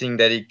do everything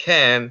that he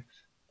can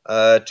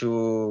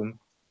to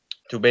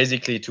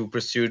basically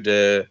pursue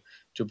the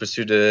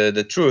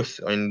truth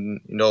in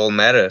all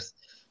matters.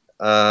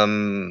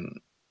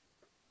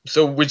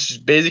 So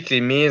which basically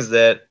means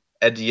that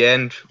at the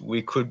end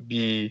we could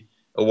be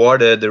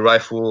awarded the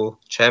rightful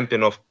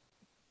champion of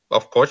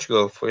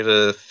Portugal for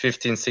the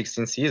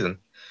 15-16 season.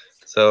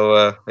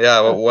 So,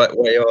 what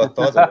are your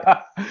thoughts on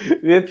that?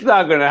 It's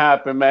not going to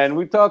happen, man.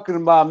 We're talking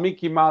about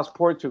Mickey Mouse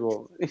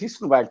Portugal.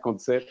 Isso não vai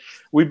acontecer.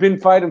 We've been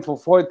fighting for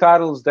 4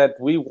 titles that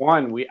we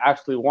won. We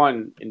actually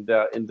won in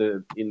the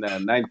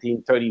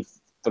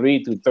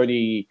 1933 to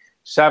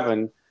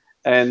 37,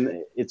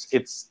 and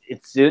it's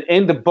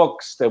in the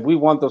books that we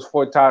won those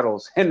 4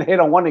 titles, and they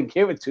don't want to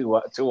give it to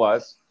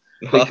us.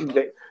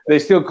 They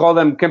still call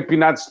them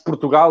Campeonatos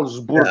Portugalis.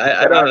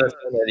 I don't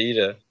understand that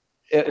either.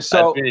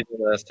 So I really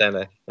don't understand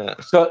that. Yeah.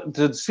 So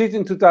the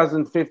season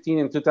 2015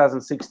 and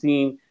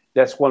 2016,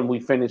 that's when we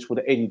finished with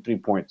 83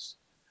 points,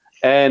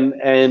 and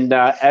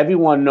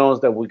everyone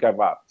knows that we got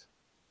robbed.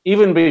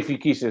 Even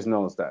Benfica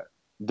knows that.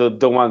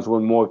 The ones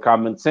with more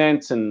common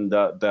sense and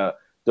the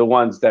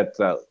ones that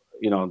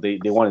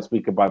they want to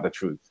speak about the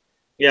truth.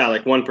 Yeah,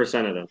 like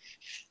 1% of them.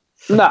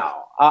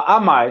 No, I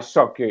might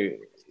shock you.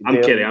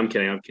 I'm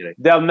kidding.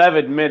 They'll never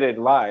admit it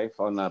live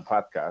on a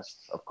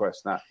podcast, of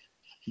course not.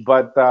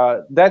 But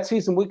that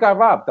season we got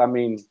robbed. I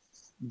mean,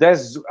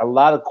 there's a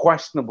lot of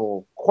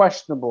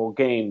questionable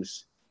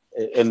games,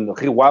 and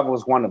Rio Ave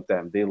was one of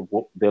them. They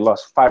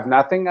lost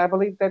 5-0, I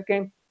believe, that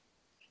game.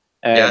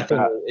 And, yeah, I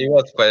think it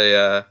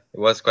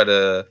was quite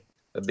a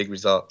big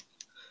result.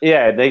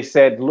 Yeah, they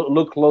said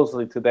look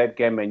closely to that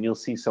game, and you'll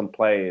see some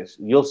players.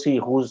 You'll see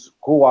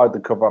who are the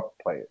corrupt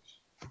players.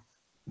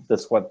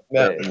 That's what.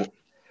 Yeah.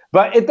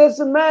 But it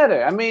doesn't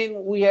matter. I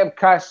mean, we have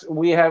cash.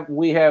 We have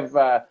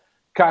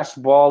cash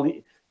ball.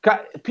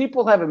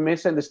 People have a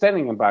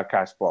misunderstanding about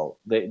cash ball.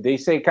 They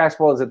say cash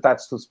ball is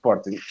attached to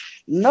Sporting.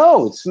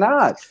 No, it's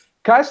not.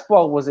 Cash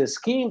ball was a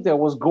scheme that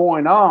was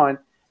going on,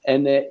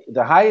 and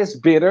the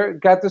highest bidder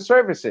got the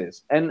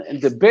services. And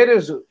the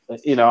bidders,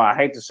 I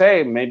hate to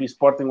say, maybe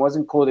Sporting was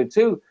included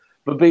too,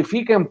 but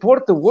Benfica and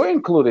Porto were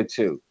included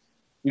too,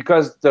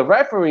 because the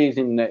referees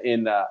in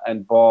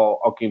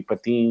ball, in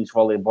patins,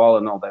 volleyball,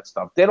 and all that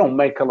stuff, they don't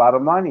make a lot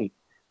of money,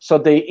 so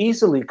they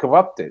easily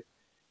corrupted.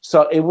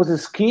 So it was a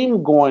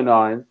scheme going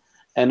on,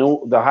 and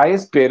the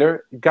highest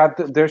bidder got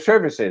their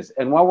services.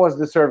 And what was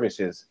the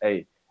services?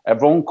 A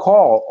wrong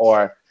call,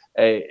 or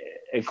a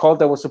call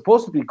that was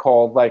supposed to be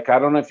called, like, I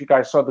don't know if you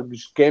guys saw the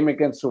game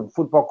against o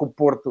Futebol com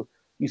Porto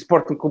e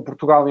Sporting com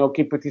Portugal em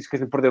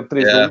Oquimpatiscas and perdeu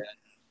 3-1.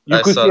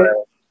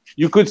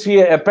 You could see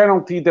a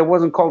penalty that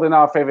wasn't called in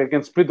our favor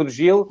against Pedro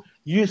Gil.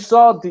 You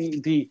saw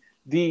the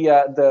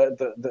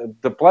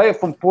player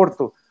from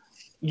Porto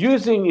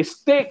using his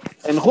stick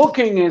and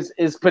hooking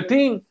his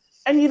patin,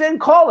 and he didn't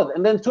call it.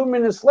 And then 2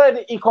 minutes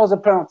later, he calls a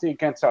penalty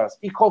against us.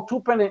 He called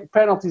 2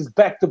 penalties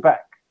back to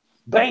back,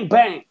 bang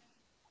bang,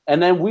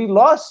 and then we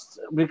lost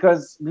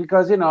because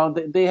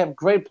they have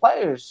great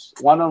players.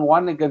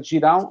 1-on-1 against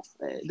Girão,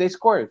 they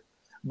scored.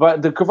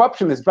 But the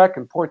corruption is back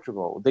in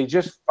Portugal. They're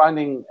just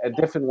finding a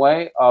different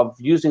way of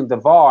using the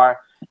VAR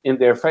in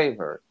their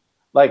favor.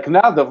 Like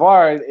now, the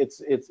VAR,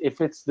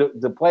 if it's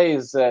the play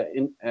is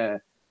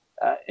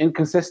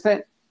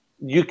inconsistent,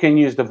 you can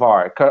use the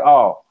VAR.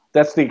 Oh,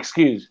 that's the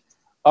excuse.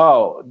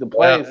 Oh, the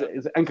play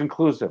is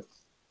inconclusive.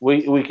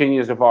 We can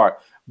use the VAR.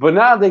 But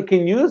now they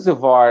can use the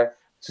VAR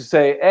to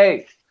say,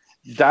 hey,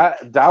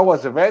 that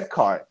was a red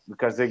card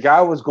because the guy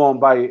was going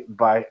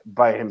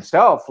by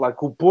himself,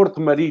 like o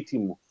Porto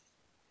Marítimo.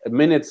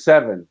 Minute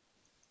 7,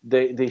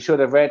 they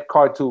showed a red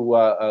card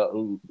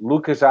to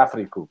Lucas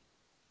Africo.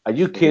 Are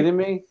you kidding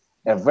me?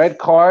 A red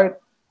card?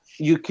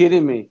 You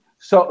kidding me?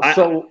 So I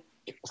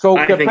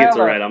Capella, think it's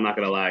a red. I'm not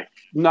gonna lie.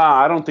 No,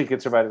 I don't think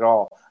it's a red at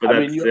all.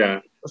 But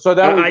So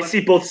that I see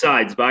both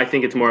sides, but I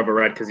think it's more of a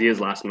red because he is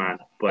last man.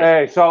 But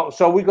hey, so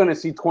we're gonna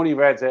see 20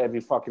 reds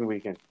every fucking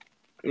weekend.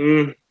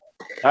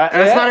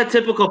 That's not a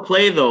typical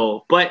play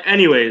though. But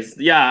anyways,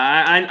 yeah,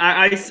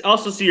 I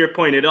also see your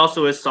point. It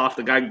also is soft.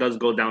 The guy does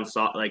go down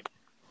soft, like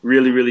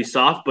really, really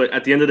soft. But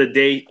at the end of the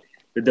day,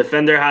 the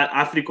defender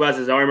Africo has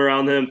his arm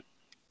around him,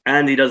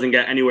 and he doesn't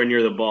get anywhere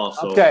near the ball.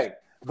 So. Okay,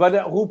 but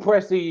who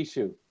pressed the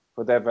issue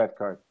for that red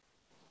card?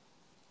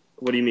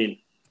 What do you mean?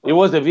 It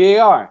was the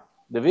VAR.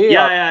 The VAR.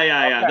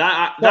 Yeah.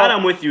 Okay. That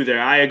I'm with you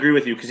there. I agree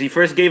with you because he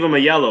first gave him a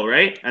yellow,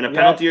 right, and a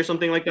penalty or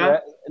something like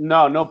that.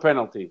 Yeah. No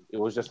penalty. It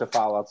was just a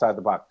foul outside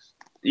the box.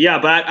 Yeah,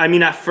 but I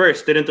mean, at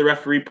first, didn't the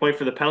referee point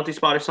for the penalty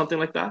spot or something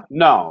like that?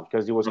 No,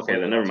 because he was okay.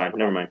 Then never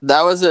mind.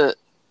 That was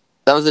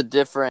a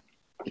different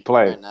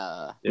play.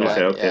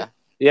 Okay.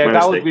 Yeah,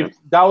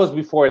 that was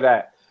before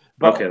that.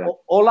 But okay,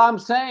 all I'm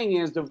saying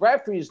is the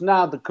referees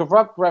now, the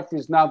corrupt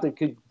referees now, they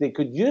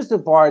could use the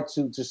VAR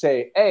to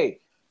say, hey,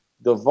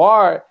 the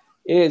VAR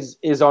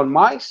is on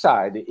my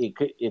side.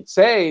 It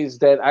says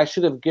that I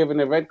should have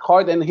given a red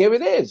card, and here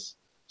it is.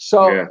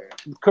 So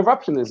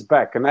corruption is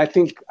back, and I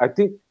think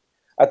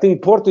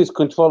Porto is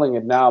controlling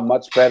it now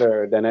much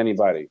better than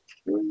anybody.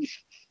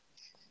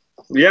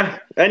 Yeah.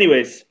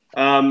 Anyways,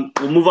 we'll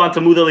move on to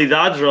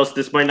Modalidades, or else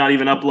this might not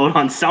even upload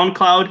on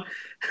SoundCloud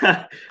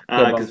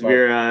because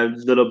we're a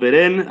little bit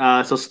in.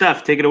 So,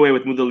 Steph, take it away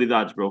with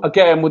Modalidades, bro.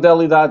 Okay,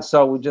 Modalidades.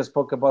 So we just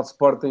spoke about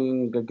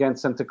Sporting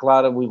against Santa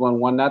Clara. We won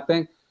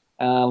 1-0.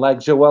 Like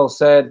Joel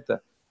said,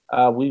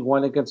 we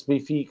won against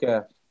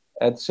Benfica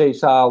at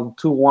Seixal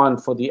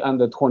 2-1 for the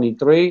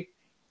under-23.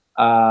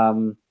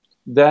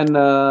 Then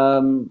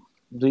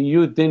the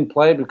youth didn't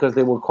play because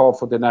they were called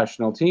for the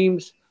national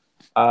teams.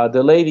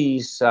 The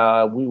ladies,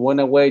 we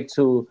went away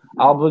to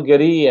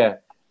Alvalade,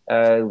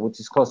 which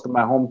is close to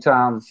my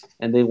hometown,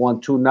 and they won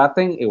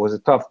 2-0. It was a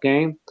tough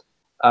game.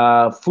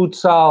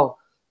 Futsal,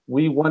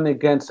 we won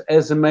against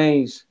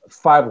Ezemes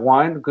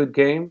 5-1. Good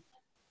game.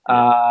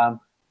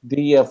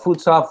 The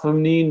futsal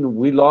feminine,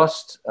 we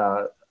lost.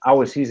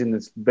 Our season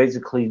is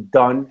basically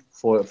done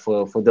for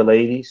the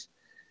ladies.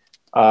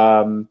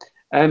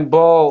 And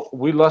ball,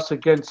 we lost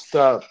against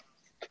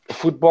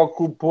Football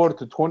Club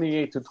Porto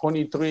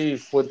 28-23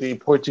 for the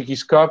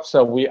Portuguese Cup.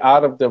 So we're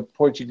out of the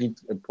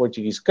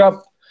Portuguese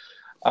Cup.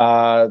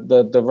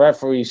 The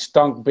referee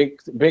stunk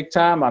big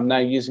time. I'm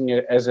not using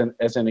it as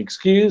an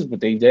excuse, but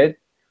they did.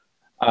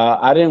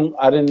 I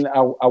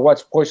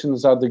watched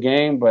portions of the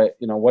game, but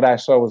what I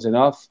saw was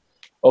enough.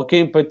 Okay,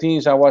 in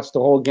Patins, I watched the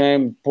whole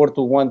game.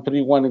 Porto won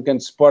 3-1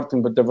 against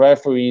Sporting, but the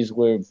referees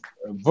were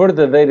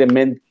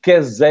verdadeiramente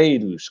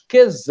caseiros.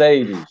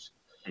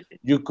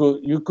 You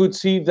could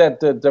see that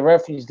the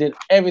referees did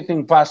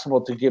everything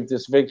possible to give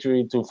this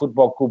victory to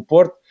Football Club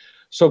Porto.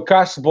 So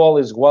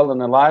Castball is well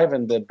and alive,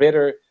 and the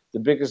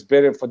biggest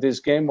bidder for this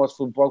game was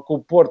Football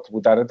Club Porto,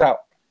 without a doubt.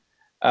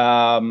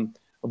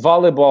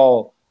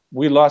 Volleyball,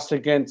 we lost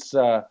against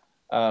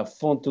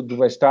Fonte do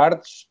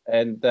Bastardos,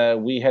 and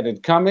we had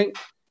it coming.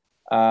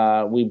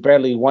 We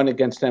barely won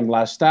against them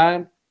last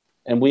time,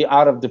 and we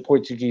out of the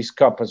Portuguese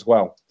Cup as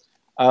well.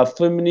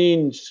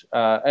 Feminines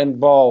and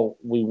ball,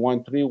 we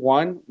won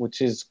 3-1,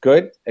 which is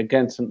good,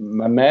 against San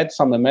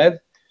Mamed.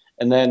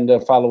 And then the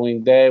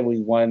following day,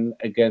 we won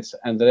against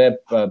André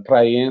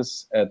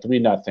Praiense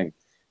 3-0.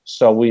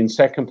 So we're in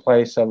second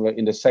place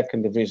in the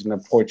second division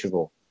of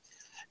Portugal.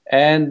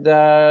 And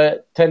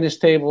tennis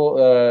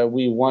table,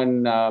 we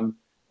won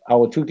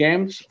our two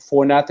games,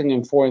 4-0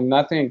 and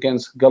 4-0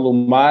 against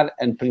Galumar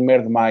and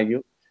Primeiro de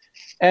Maio.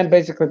 And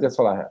basically, that's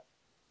all I have.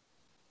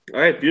 All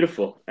right,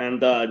 beautiful.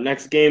 And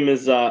next game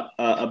is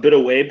a bit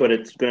away, but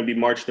it's going to be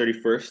March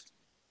 31st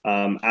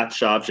at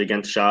Chaves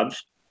against Chaves.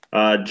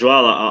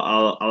 Joel,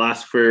 I'll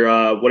ask for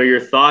what are your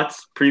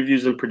thoughts,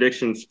 previews, and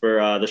predictions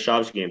for the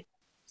Chaves game?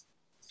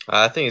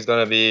 I think it's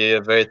going to be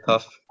a very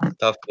tough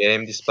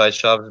game, despite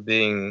Chaves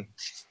being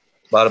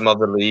bottom of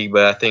the league.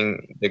 But I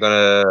think they're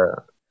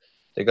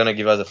gonna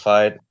give us a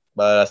fight.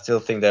 But I still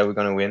think that we're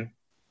gonna win.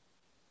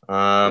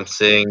 I'm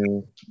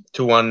saying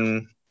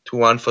 2-1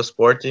 for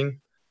Sporting.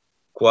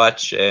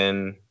 Quach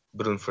and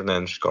Bruno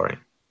Fernandes scoring.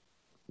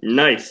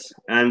 Nice.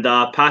 And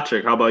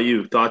Patrick, how about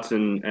you? Thoughts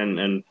and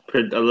a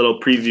little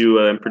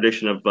preview and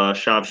prediction of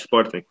Chaves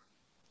Sporting?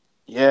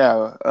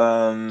 Yeah,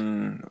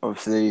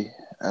 obviously,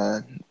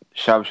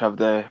 Chaves have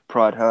their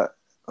pride hurt,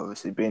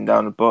 obviously being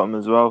down the bottom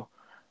as well.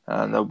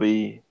 And they'll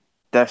be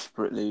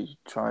desperately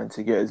trying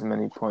to get as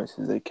many points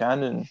as they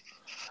can. And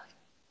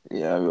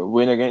a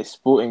win against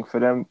Sporting for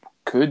them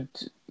could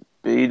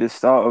be the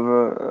start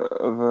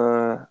of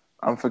a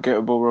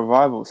unforgettable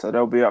revival, so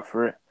they'll be up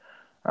for it,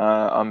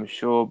 I'm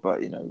sure.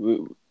 But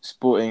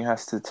Sporting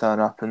has to turn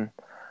up and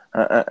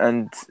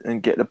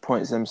get the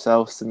points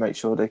themselves to make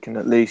sure they can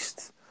at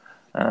least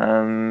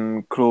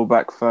claw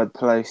back third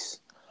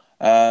place.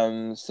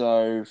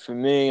 So for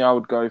me, I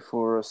would go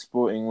for a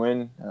Sporting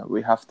win.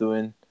 We have to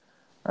win,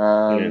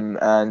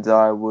 and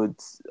I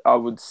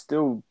would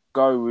still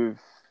go with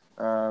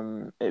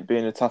it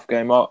being a tough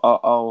game.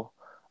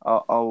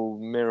 I'll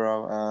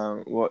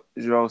mirror what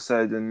Joel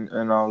said,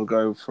 and I'll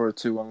go for a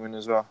 2-1 win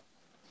as well.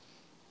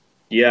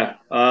 Yeah.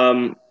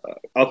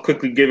 I'll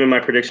quickly give in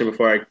my prediction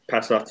before I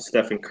pass it off to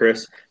Steph and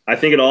Chris. I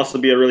think it'll also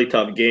be a really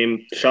tough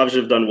game. Chaves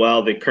have done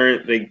well. They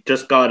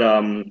just got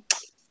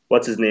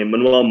what's his name?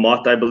 Manuel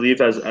Mott, I believe,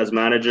 as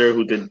manager,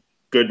 who did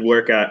good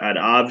work at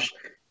Avj.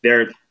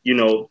 They're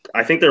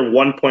I think they're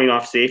 1 point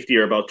off safety,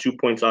 or about 2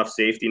 points off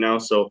safety now.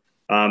 So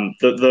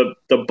the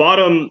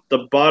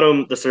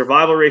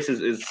survival race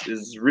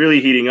is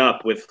really heating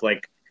up with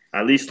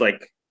at least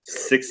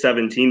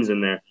 6-7 teams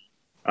in there,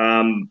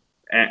 and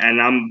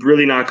I'm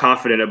really not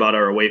confident about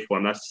our away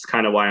form. That's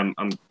kind of why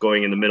I'm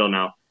going in the middle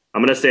now.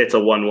 I'm gonna say it's a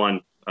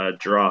 1-1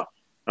 draw.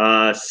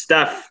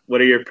 Steph,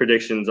 what are your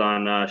predictions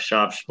on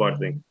Chaves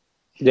Sporting?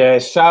 Yeah,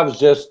 Chaves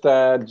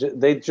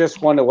they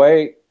just won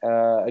away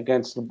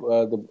against the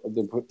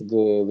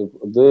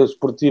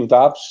Sportivo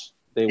Daves.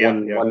 They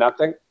won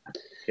 1-0.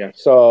 Yeah.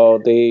 So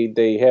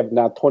they have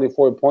now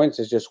 24 points.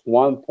 It's just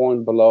 1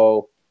 point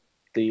below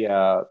the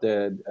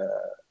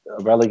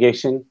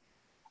relegation.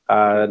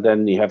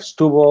 Then you have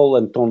Setúbal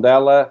and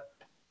Tondela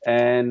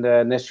and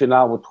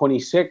Nacional with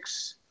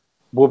 26,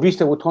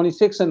 Boavista with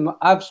 26, and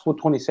Aves with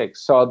 26.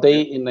 So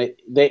they're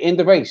in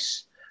the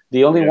race.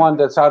 The only one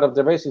that's out of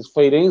the race is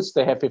Feirense.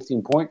 They have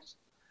 15 points.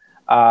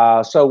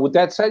 So with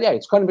that said,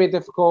 it's going to be a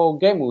difficult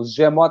game. With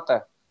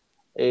Gemota,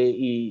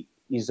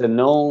 he's a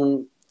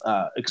known,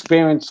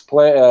 experienced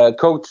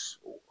coach.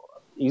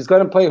 He's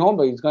going to play home,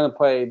 but he's going to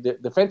play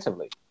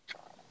defensively.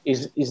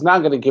 He's not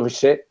going to give a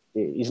shit.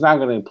 He's not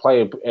going to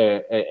play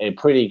a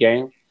pretty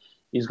game.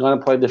 He's going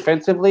to play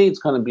defensively. It's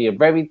going to be a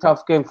very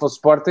tough game for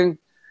Sporting.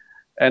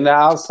 And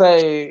I'll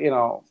say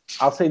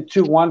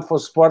 2-1 for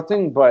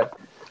Sporting, but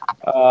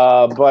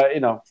the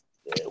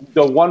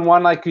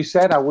 1-1, like you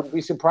said, I wouldn't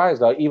be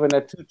surprised. Even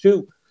at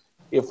 2-2,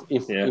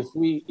 if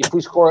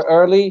we score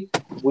early,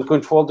 we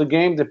control the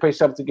game, the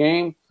pace of the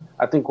game.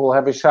 I think we'll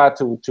have a shot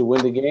to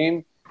win the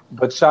game.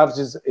 But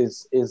Chaves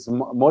is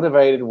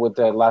motivated with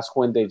the last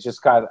win they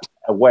just got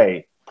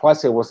away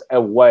Plus, it was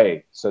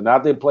away. So now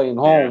they're playing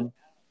home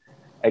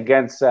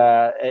against,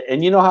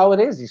 and you know how it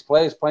is. These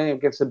players playing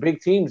against the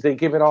big teams, they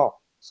give it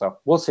all. So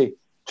we'll see.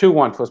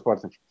 2-1 for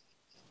Sporting.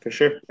 For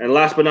sure. And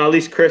last but not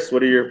least, Chris,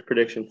 what are your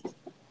predictions?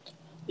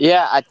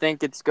 Yeah, I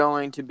think it's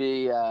going to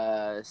be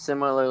a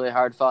similarly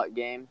hard-fought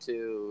game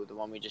to the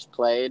one we just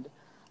played.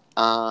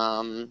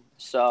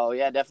 So,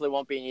 yeah, definitely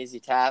won't be an easy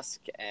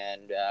task,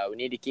 and we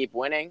need to keep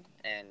winning.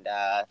 And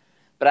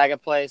Braga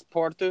plays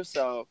Porto,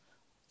 so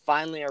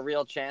finally a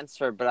real chance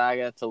for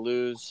Braga to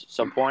lose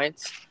some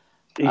points.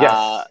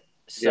 Yes.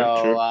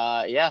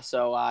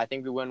 So I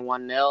think we win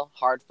 1-0,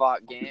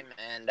 hard-fought game,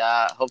 and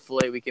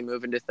hopefully we can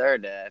move into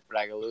third if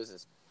Braga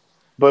loses.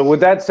 But with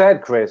that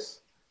said,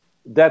 Chris,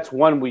 that's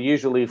when we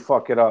usually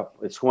fuck it up.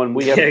 It's when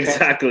we have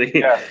exactly.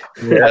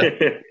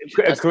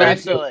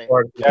 Especially.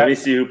 Let me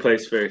see who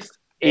plays first.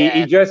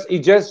 You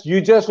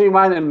just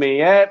reminded me.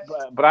 Yeah,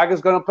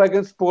 Braga's gonna play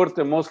against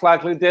Porto. Most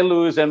likely they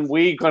lose, and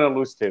we're gonna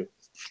lose too.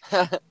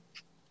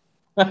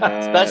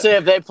 Especially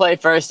if they play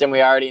first, and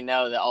we already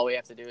know that all we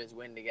have to do is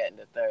win to get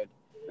into third.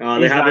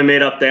 They haven't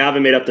made up. They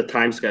haven't made up the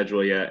time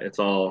schedule yet. It's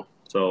all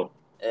so.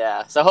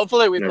 Yeah, so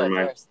hopefully we play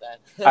first then.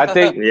 I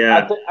think.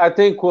 I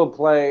think we'll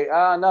play.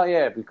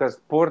 Because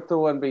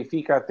Porto and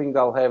Benfica, I think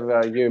they'll have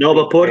European. No,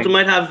 but Porto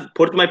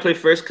might play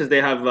first because they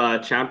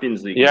have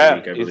Champions League. Yeah,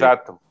 week,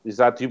 exato.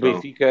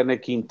 Benfica na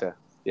quinta.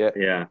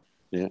 Yeah.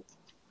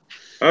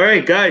 All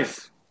right,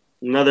 guys.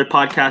 Another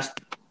podcast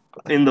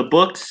in the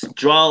books.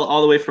 Joel,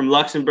 all the way from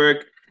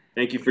Luxembourg.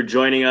 Thank you for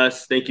joining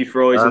us. Thank you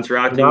for always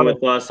interacting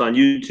with us on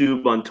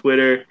YouTube, on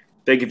Twitter.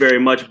 Thank you very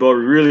much, Bo.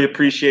 We really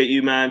appreciate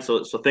you, man.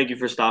 So thank you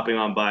for stopping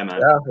on by, man.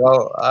 Yeah,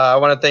 well, I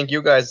want to thank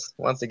you guys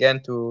once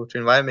again to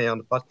invite me on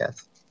the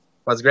podcast.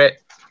 It was great.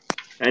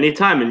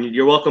 Anytime, and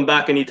you're welcome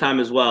back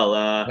anytime as well.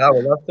 Yeah,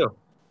 we'd love to.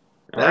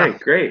 All right,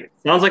 great.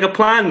 Sounds like a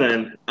plan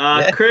then.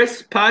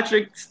 Chris,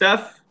 Patrick,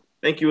 Steph,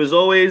 thank you as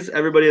always.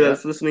 Everybody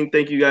that's listening,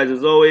 thank you guys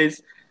as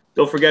always.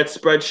 Don't forget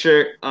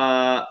Spreadshirt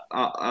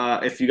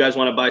if you guys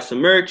want to buy some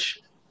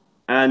merch.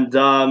 And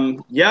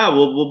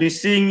we'll be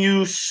seeing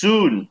you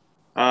soon.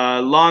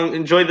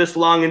 Enjoy this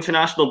long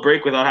international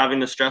break without having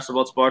to stress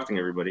about Sporting,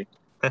 everybody.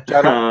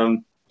 Shout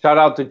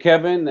out to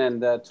Kevin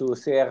and to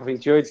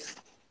CR28.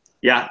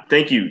 Yeah,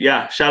 thank you.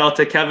 Yeah, shout out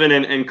to Kevin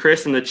and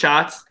Chris in the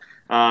chats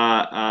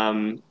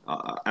on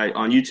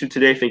YouTube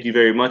today. Thank you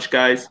very much,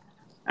 guys.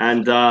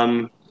 And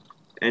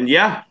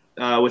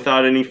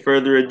without any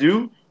further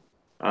ado,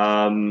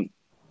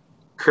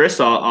 Chris,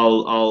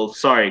 I'll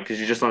sorry because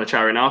you're just on the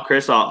chat right now.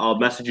 Chris, I'll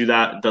message you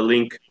the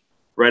link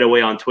right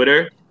away on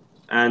Twitter.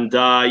 And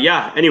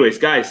anyways,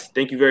 guys,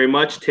 thank you very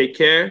much. Take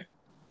care.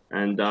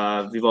 And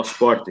viva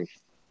Sporting.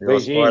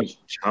 Beijinhos.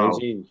 Ciao.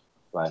 Beijinhos.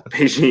 Bye.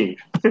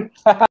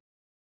 Beijinho.